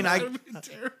 that? I mean, gotta be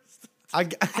terrorist.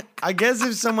 I guess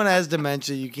if someone has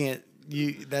dementia, you can't.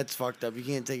 That's fucked up. You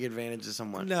can't take advantage of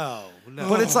someone. No.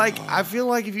 But it's like I feel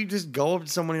like if you just go up to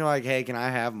someone, and you're like, "Hey, can I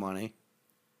have money?"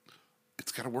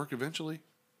 It's got to work eventually.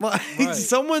 Well, Right.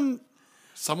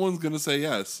 Someone's gonna say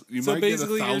yes. You might get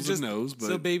 1,000 no's, but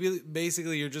so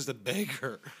basically you're just a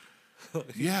beggar.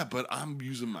 yeah, but I'm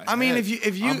using my. I mean, head.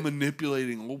 if you I'm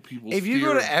manipulating old people's. if you fear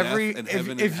go of to death every and if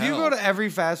heaven you and hell. go to every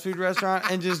fast food restaurant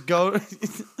and just go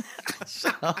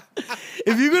Shut up.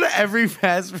 If you go to every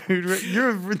fast food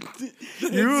you're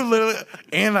literally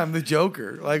and I'm the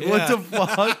Joker. Like what the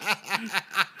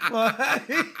fuck?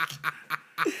 Like,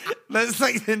 that's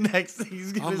like the next thing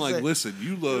he's gonna I'm like, say. listen,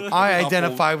 you look. I a couple-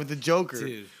 identify with the Joker.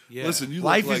 Dude, yeah. Listen, you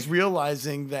Life look like, is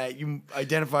realizing that you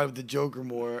identify with the Joker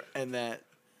more and that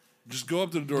Just go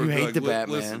up to the door. You and be hate like, the "Look,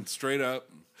 Batman." Listen, straight up,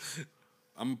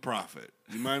 I'm a prophet.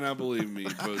 You might not believe me,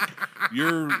 but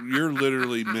you're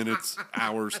literally minutes,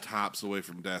 hours tops away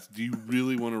from death. Do you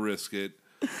really want to risk it?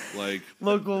 Like,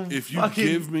 local if you fucking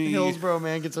give me- Hillsborough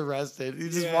man gets arrested. He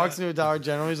just Yeah. walks into a Dollar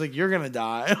General. He's like, "You're gonna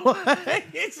die."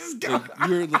 Like, he's just going.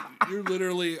 you're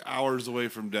literally hours away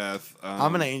from death.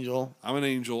 I'm an angel. I'm an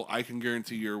angel. I can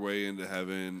guarantee your way into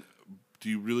heaven. Do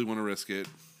you really want to risk it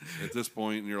at this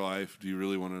point in your life? Do you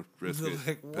really want to risk it?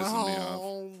 Like, Pissing me off.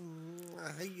 well,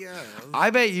 I guess. I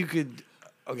bet you could.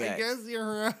 I Okay, guess you're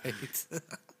right.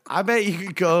 I bet you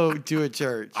could go to a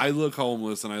church. I look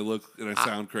homeless and I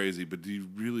sound crazy, but do you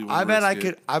really want I to bet risk I it?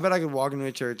 could. I bet I could walk into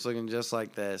a church looking just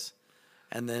like this,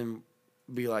 and then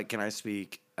be like, "Can I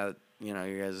speak at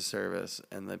your guys' service?"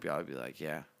 And they'd probably be like,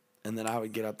 "Yeah." And then I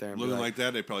would get up there and Looking be like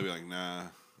that, they'd probably be like, nah.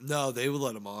 No, they would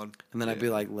let him on. and then I'd be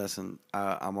like, "Listen,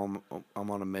 I'm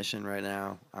on a mission right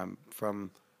now. I'm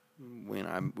from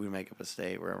we make up a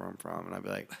state wherever I'm from, and I'd be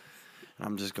like,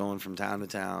 I'm just going from town to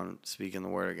town speaking the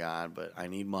word of God, but I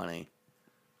need money."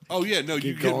 Oh, yeah, no,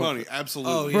 you Keep get going. money.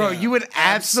 Absolutely. Oh, Bro, yeah. you would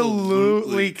absolutely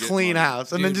Absolutely get clean money.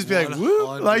 house and then Dude, just be like, whoop,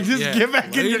 100. like just Yeah. get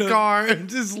back in your Later. car and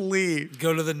just leave.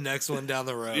 Go to the next one down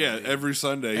the road. Yeah, dude. every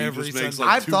Sunday Every he just makes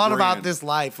Sunday. like I've $2 thought about grand. this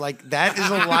life. Like, that is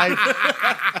a life.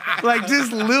 Like,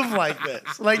 just live like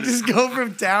this. Like, just go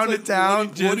from town to town.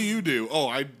 What do you do? Oh,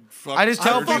 I fuck I just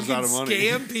tell churches fucking out of money.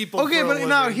 scam people. Okay, for a but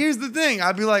now living. here's the thing.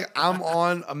 I'd be like, I'm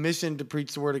on a mission to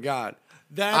preach the word of God.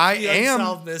 That's I the am-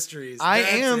 unsolved mysteries. I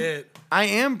That's am It. I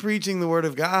am preaching the word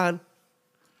of God.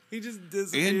 He just And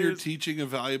disappears. you're teaching a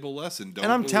valuable lesson. Don't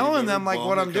And I'm believe telling every them like bum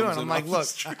what that I'm doing. comes I'm in like, off look, the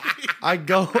street.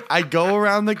 I go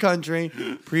around the country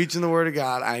preaching the word of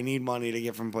God. I need money to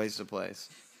get from place to place.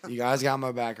 You guys got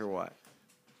my back or what?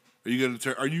 Are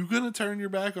you gonna turn your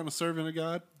back on a servant of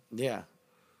God? Yeah.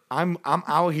 I'm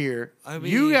out here. I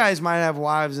You mean- guys might have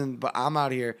wives but I'm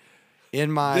out here in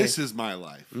my This is my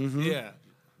life. Yeah.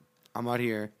 I'm out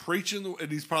here. Preaching, and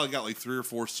he's probably got like 3 or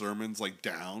 4 sermons like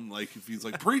down. Like if he's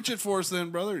like, preach it for us,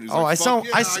 then brother. And he's Oh, like, I saw- "Fuck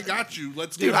yeah, I I s- got you.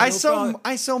 Let's Dude, go." I he'll sell probably-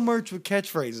 I sell merch with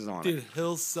catchphrases on it. Dude,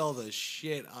 he'll sell the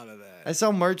shit out of I that.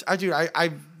 sell merch. I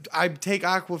take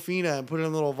Aquafina and put it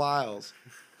in little vials.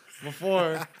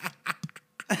 Before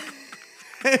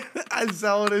I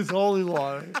sell it as holy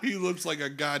water. He looks like a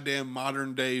goddamn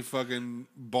modern day fucking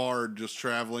bard just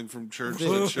traveling from church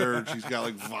to church. He's got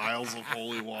like vials of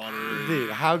holy water.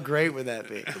 Dude, how great would that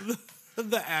be?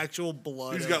 The actual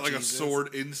blood. He's of got like Jesus. a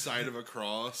sword inside of a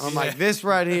cross. I'm like, this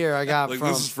right here I got Like from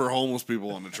this is for homeless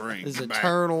people on the train. this Back.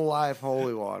 eternal life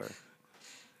holy water.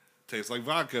 Tastes like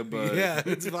vodka, but Yeah,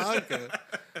 it's vodka.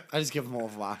 I just give them all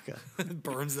vodka. It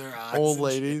burns their eyes. Old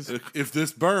and shit. ladies. if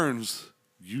this burns,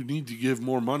 you need to give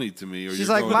more money to me. Or She's you're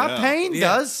like, going my to hell." pain Yeah.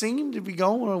 does seem to be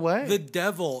going away. The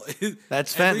devil.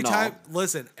 That's every fentanyl. time.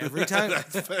 Listen, every time.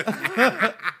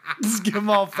 Just give them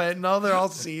all fentanyl. They're all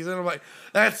seasoned. I'm like,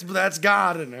 that's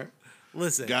God in there.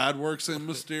 Listen. God works in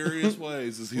mysterious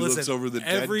ways as He Listen, looks over the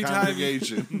dead every time-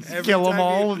 congregation. Every Kill them time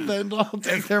all you- with fentanyl.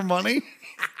 Take their money.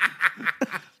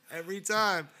 Every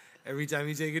time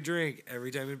you take a drink,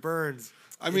 every time it burns.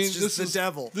 I mean, it's just this the is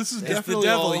devil. This is It's definitely the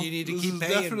devil. all. You need to this keep is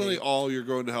paying definitely me. all you're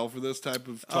going to hell for this type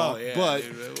of talk. yeah, but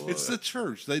dude, well, it's the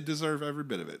church; they deserve every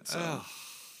bit of it. So. Oh,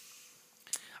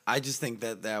 I just think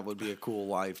that would be a cool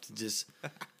life to just.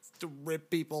 to rip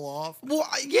people off. Well,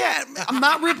 yeah, I'm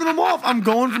not ripping them off. I'm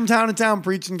going from town to town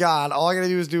preaching God. All I gotta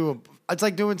do is it's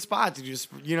like doing spots. You just,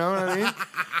 you know what I mean?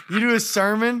 You do a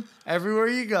sermon everywhere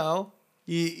you go.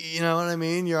 You know what I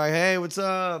mean? You're like, hey, what's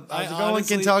up? How's it going,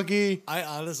 honestly- Kentucky? I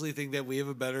honestly think that we have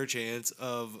a better chance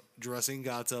of dressing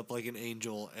Gotts up like an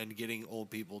angel and getting old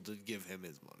people to give him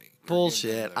his money. Or give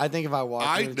Bullshit. them their I think if I walked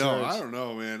I into know. church, I don't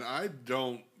know, man. I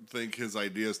don't think his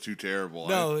idea is too terrible.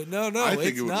 No, I think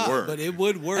it's it would not. work. But it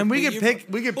would work. And we But could you're- pick.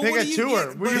 We could but pick what a do you tour.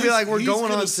 get- We but could be like, we're He's going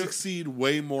gonna on. succeed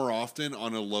way more often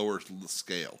on a lower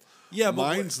scale. Yeah, but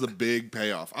Mine's the big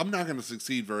payoff. I'm not going to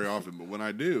succeed very often, but when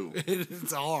I do,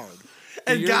 it's hard.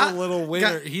 And You're God- the little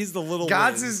winner. God- He's the little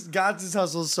God's win.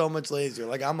 hustle is so much lazier.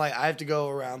 Like I'm like I have to go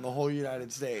around the whole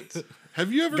United States.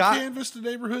 have you ever God- canvassed a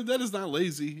neighborhood? That is not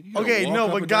lazy. You gotta Okay, walk no,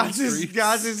 up but and down God's is streets.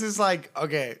 God's is just like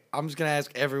okay. I'm just gonna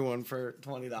ask everyone for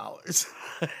 $20.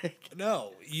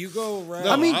 No, you go around.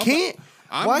 No, I mean, I'm- can't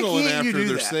I'm why going can't you after do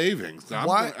their that? savings. I'm,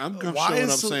 Why- I'm why showing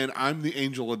is up so- saying I'm the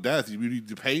angel of death. You need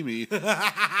to pay me, or you're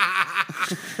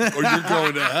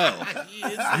going to hell.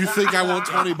 You think I want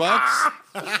 $20?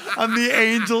 I'm the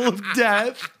angel of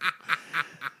death.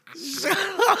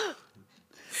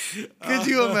 Could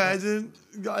you imagine?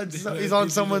 He's on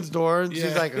someone's door and she's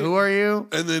Yeah. like, "Who are you?"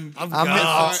 And then I'm I'm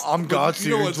God's- I'm but God's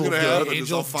You know what's angel going of to death. happen is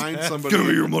Angel I'll of find death. somebody. Give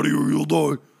me your money or you'll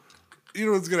die. You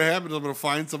know what's gonna happen is I'm gonna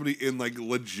find somebody in like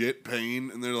legit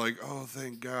pain, and they're like, "Oh,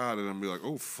 thank God," and I'm gonna be like,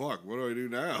 "Oh fuck, what do I do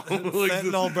now?" Like,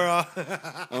 Fentanyl, bro.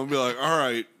 I'm gonna be like, "All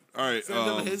right,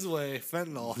 Send him his way.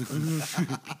 Fentanyl.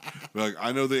 be like,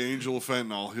 I know the angel of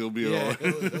fentanyl. He'll be yeah,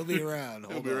 all, he'll be around.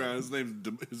 he'll Hold be on. around.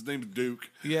 His name's Duke.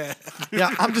 Yeah.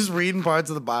 Yeah, I'm just reading parts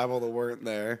of the Bible that weren't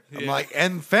there. I'm Yeah. like,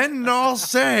 and fentanyl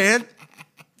said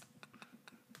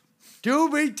to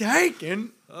be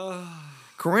taken.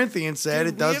 Corinthians said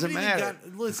Dude, it we haven't doesn't even matter.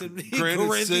 listen, Granite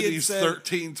Corinthians City's said,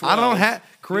 13:12. I don't have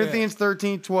Corinthians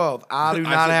 13:12. I do I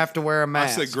not said- have to wear a I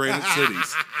mask. said Granite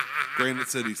Cities. Granite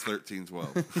City's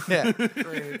 13:12. Yeah.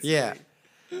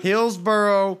 Yeah.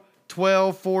 Hillsboro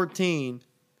 12:14.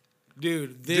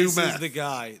 Dude, this math. is the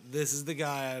guy. This is the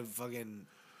guy I fucking.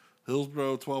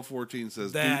 Hillsboro 12:14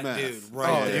 says That do math. dude, right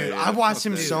Oh, there. dude, I've watched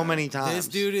him Fuck so that. many times. This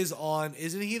dude is on.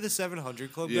 Isn't he the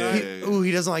 700 Club Yeah, guy? yeah, yeah. Ooh,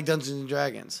 he doesn't like Dungeons and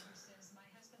Dragons. Says, my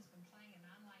husband's been playing an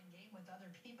online game with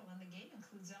other people, and the game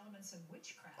includes elements of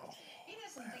witchcraft. He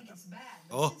doesn't think it's bad,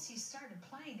 but Oh. since he started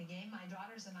playing the game, my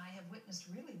daughters and I have witnessed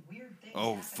really weird things.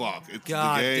 Oh, happening fuck, in our it's home.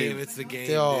 God the game. damn, it's the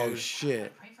game. Oh dude.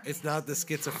 shit. Pray for It's my not the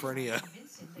husband. schizophrenia.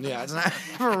 Yeah, it's not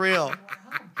for real.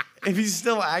 If he's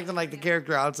still acting like the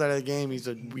character outside of the game, he's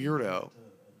a weirdo.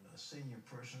 A senior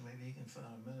person, maybe he can find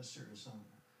a minister or some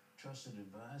trusted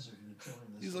advisor who can tell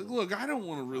him this. He's like, look, I don't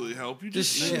want to really help you.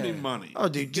 Just Just- send me yeah. money. Oh,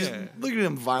 dude, just Yeah. look at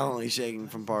him violently shaking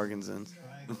from Parkinson's.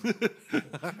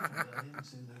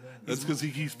 That's because he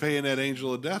keeps paying that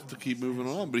angel of death to keep moving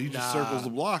on, but he just Nah. circles the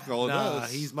block all it Nah,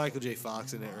 does. he's Michael J.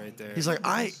 Fox in it right there. He's like,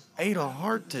 I ate a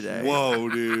heart today. Whoa,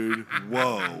 dude.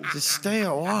 Whoa. Just stay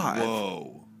alive.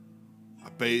 Whoa. I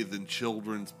bathed in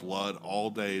children's blood all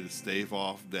day to stave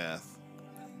off death.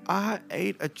 I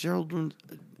ate a children's.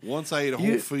 Once I ate a whole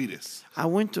You- fetus. I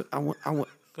went to. I went.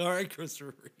 All right,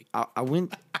 Christopher Reeve. I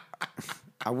went.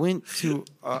 I went to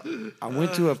a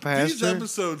These pastor.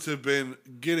 episodes have been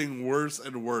getting worse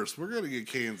and worse. We're going to get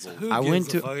canceled. Who I gives went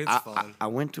a to. fuck? It's I fun.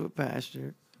 went to a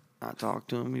pastor. I talked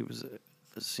to him. He was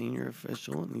a senior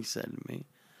official, and he said to me,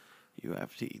 "You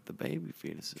have to eat the baby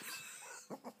fetuses."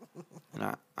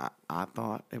 And I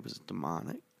thought it was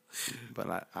demonic, but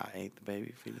I ate the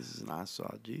baby fetuses, and I saw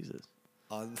Jesus.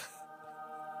 on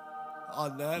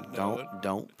that note,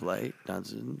 Don't play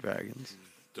Dungeons and Dragons.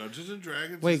 Dungeons and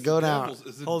Dragons Wait, is go the down. devil's,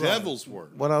 is the Hold on. devil's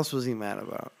work. What else was he mad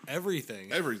about?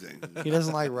 everything. Everything. He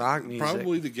doesn't like rock music.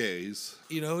 Probably the gays.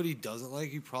 You know what he doesn't like?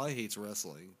 He probably hates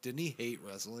wrestling. Didn't he hate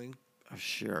wrestling?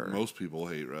 Sure. Most people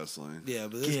hate wrestling. Yeah,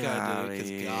 but this Get guy did it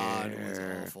because outta God was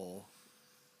here. awful.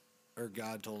 Or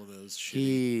God told him it was shitty.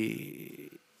 He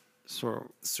sort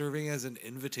of. Serving as an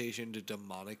invitation to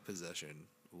demonic possession.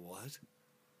 What?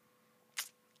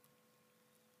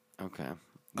 Okay.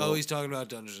 Oh, he's talking about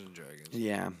Dungeons and Dragons.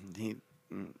 Yeah,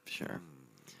 sure.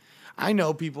 I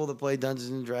know people that play Dungeons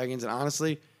and Dragons, and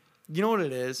honestly, you know what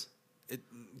it is?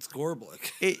 It's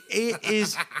Gorblick. It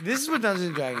is. This is what Dungeons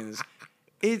and Dragons is.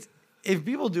 It if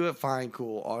people do it, fine,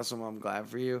 cool, awesome. I'm glad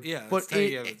for you. Yeah, but it's how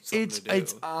you have something it's to do.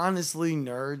 it's honestly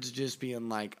nerds just being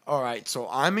like, all right, so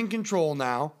I'm in control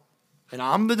now, and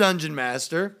I'm the dungeon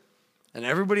master, and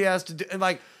everybody has to do and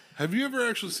like. Have you ever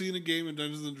actually seen a game in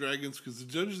Dungeons and Dragons? Because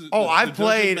the Dungeons, Oh, the I've Dungeon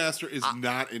played- Master is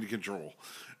not in control.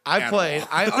 I at played. all.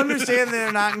 I understand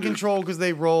they're not in control because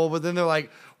they roll, but then they're like,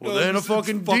 well, then a It's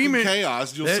fucking demon.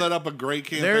 chaos. You'll There- set up a great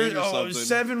There, campaign or something.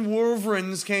 7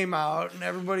 Wolverines came out, and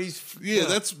everybody's. Yeah,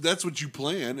 that's what you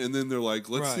plan, and then they're like,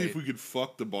 let's see if Right. we could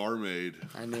fuck the barmaid.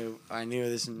 I knew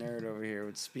this nerd over here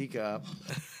would speak up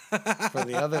for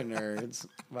the other nerds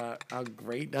about how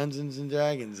great Dungeons and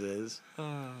Dragons is.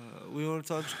 We want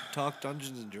to talk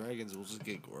Dungeons and Dragons. We'll just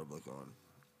get Gorblick on.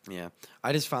 Yeah,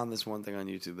 I just found this one thing on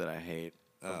YouTube that I hate.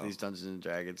 of these Dungeons and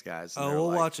Dragons guys. Oh,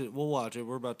 we'll watch it. We'll watch it.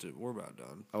 We're about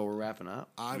done. Oh, we're wrapping up.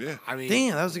 I mean,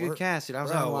 damn, that was a good we're- cast, dude. I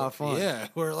was bro, having a lot of fun. Yeah,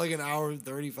 we're like an hour and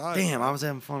 35. Damn, I was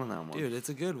having fun on that one. Dude, it's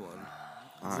a good one.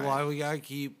 That's All why we gotta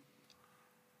keep.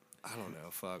 I don't know.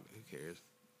 Fuck. Who cares?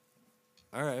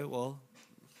 All right. Well,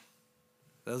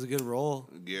 that was a good roll.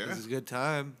 Yeah. This is a good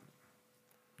time.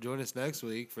 Join us next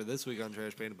week for This Week on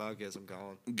Trash Painted Podcast. I'm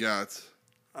Colin. Got.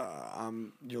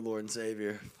 I'm your Lord and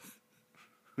Savior.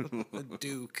 The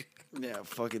Duke. Yeah,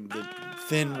 fucking the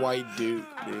thin white Duke,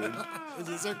 dude. Is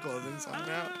this our clothing song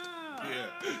now?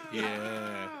 Yeah.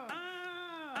 Yeah.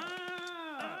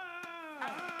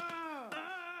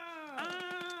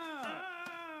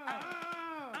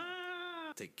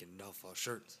 Taking off our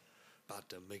shirts. About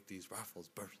to make these rifles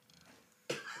burst.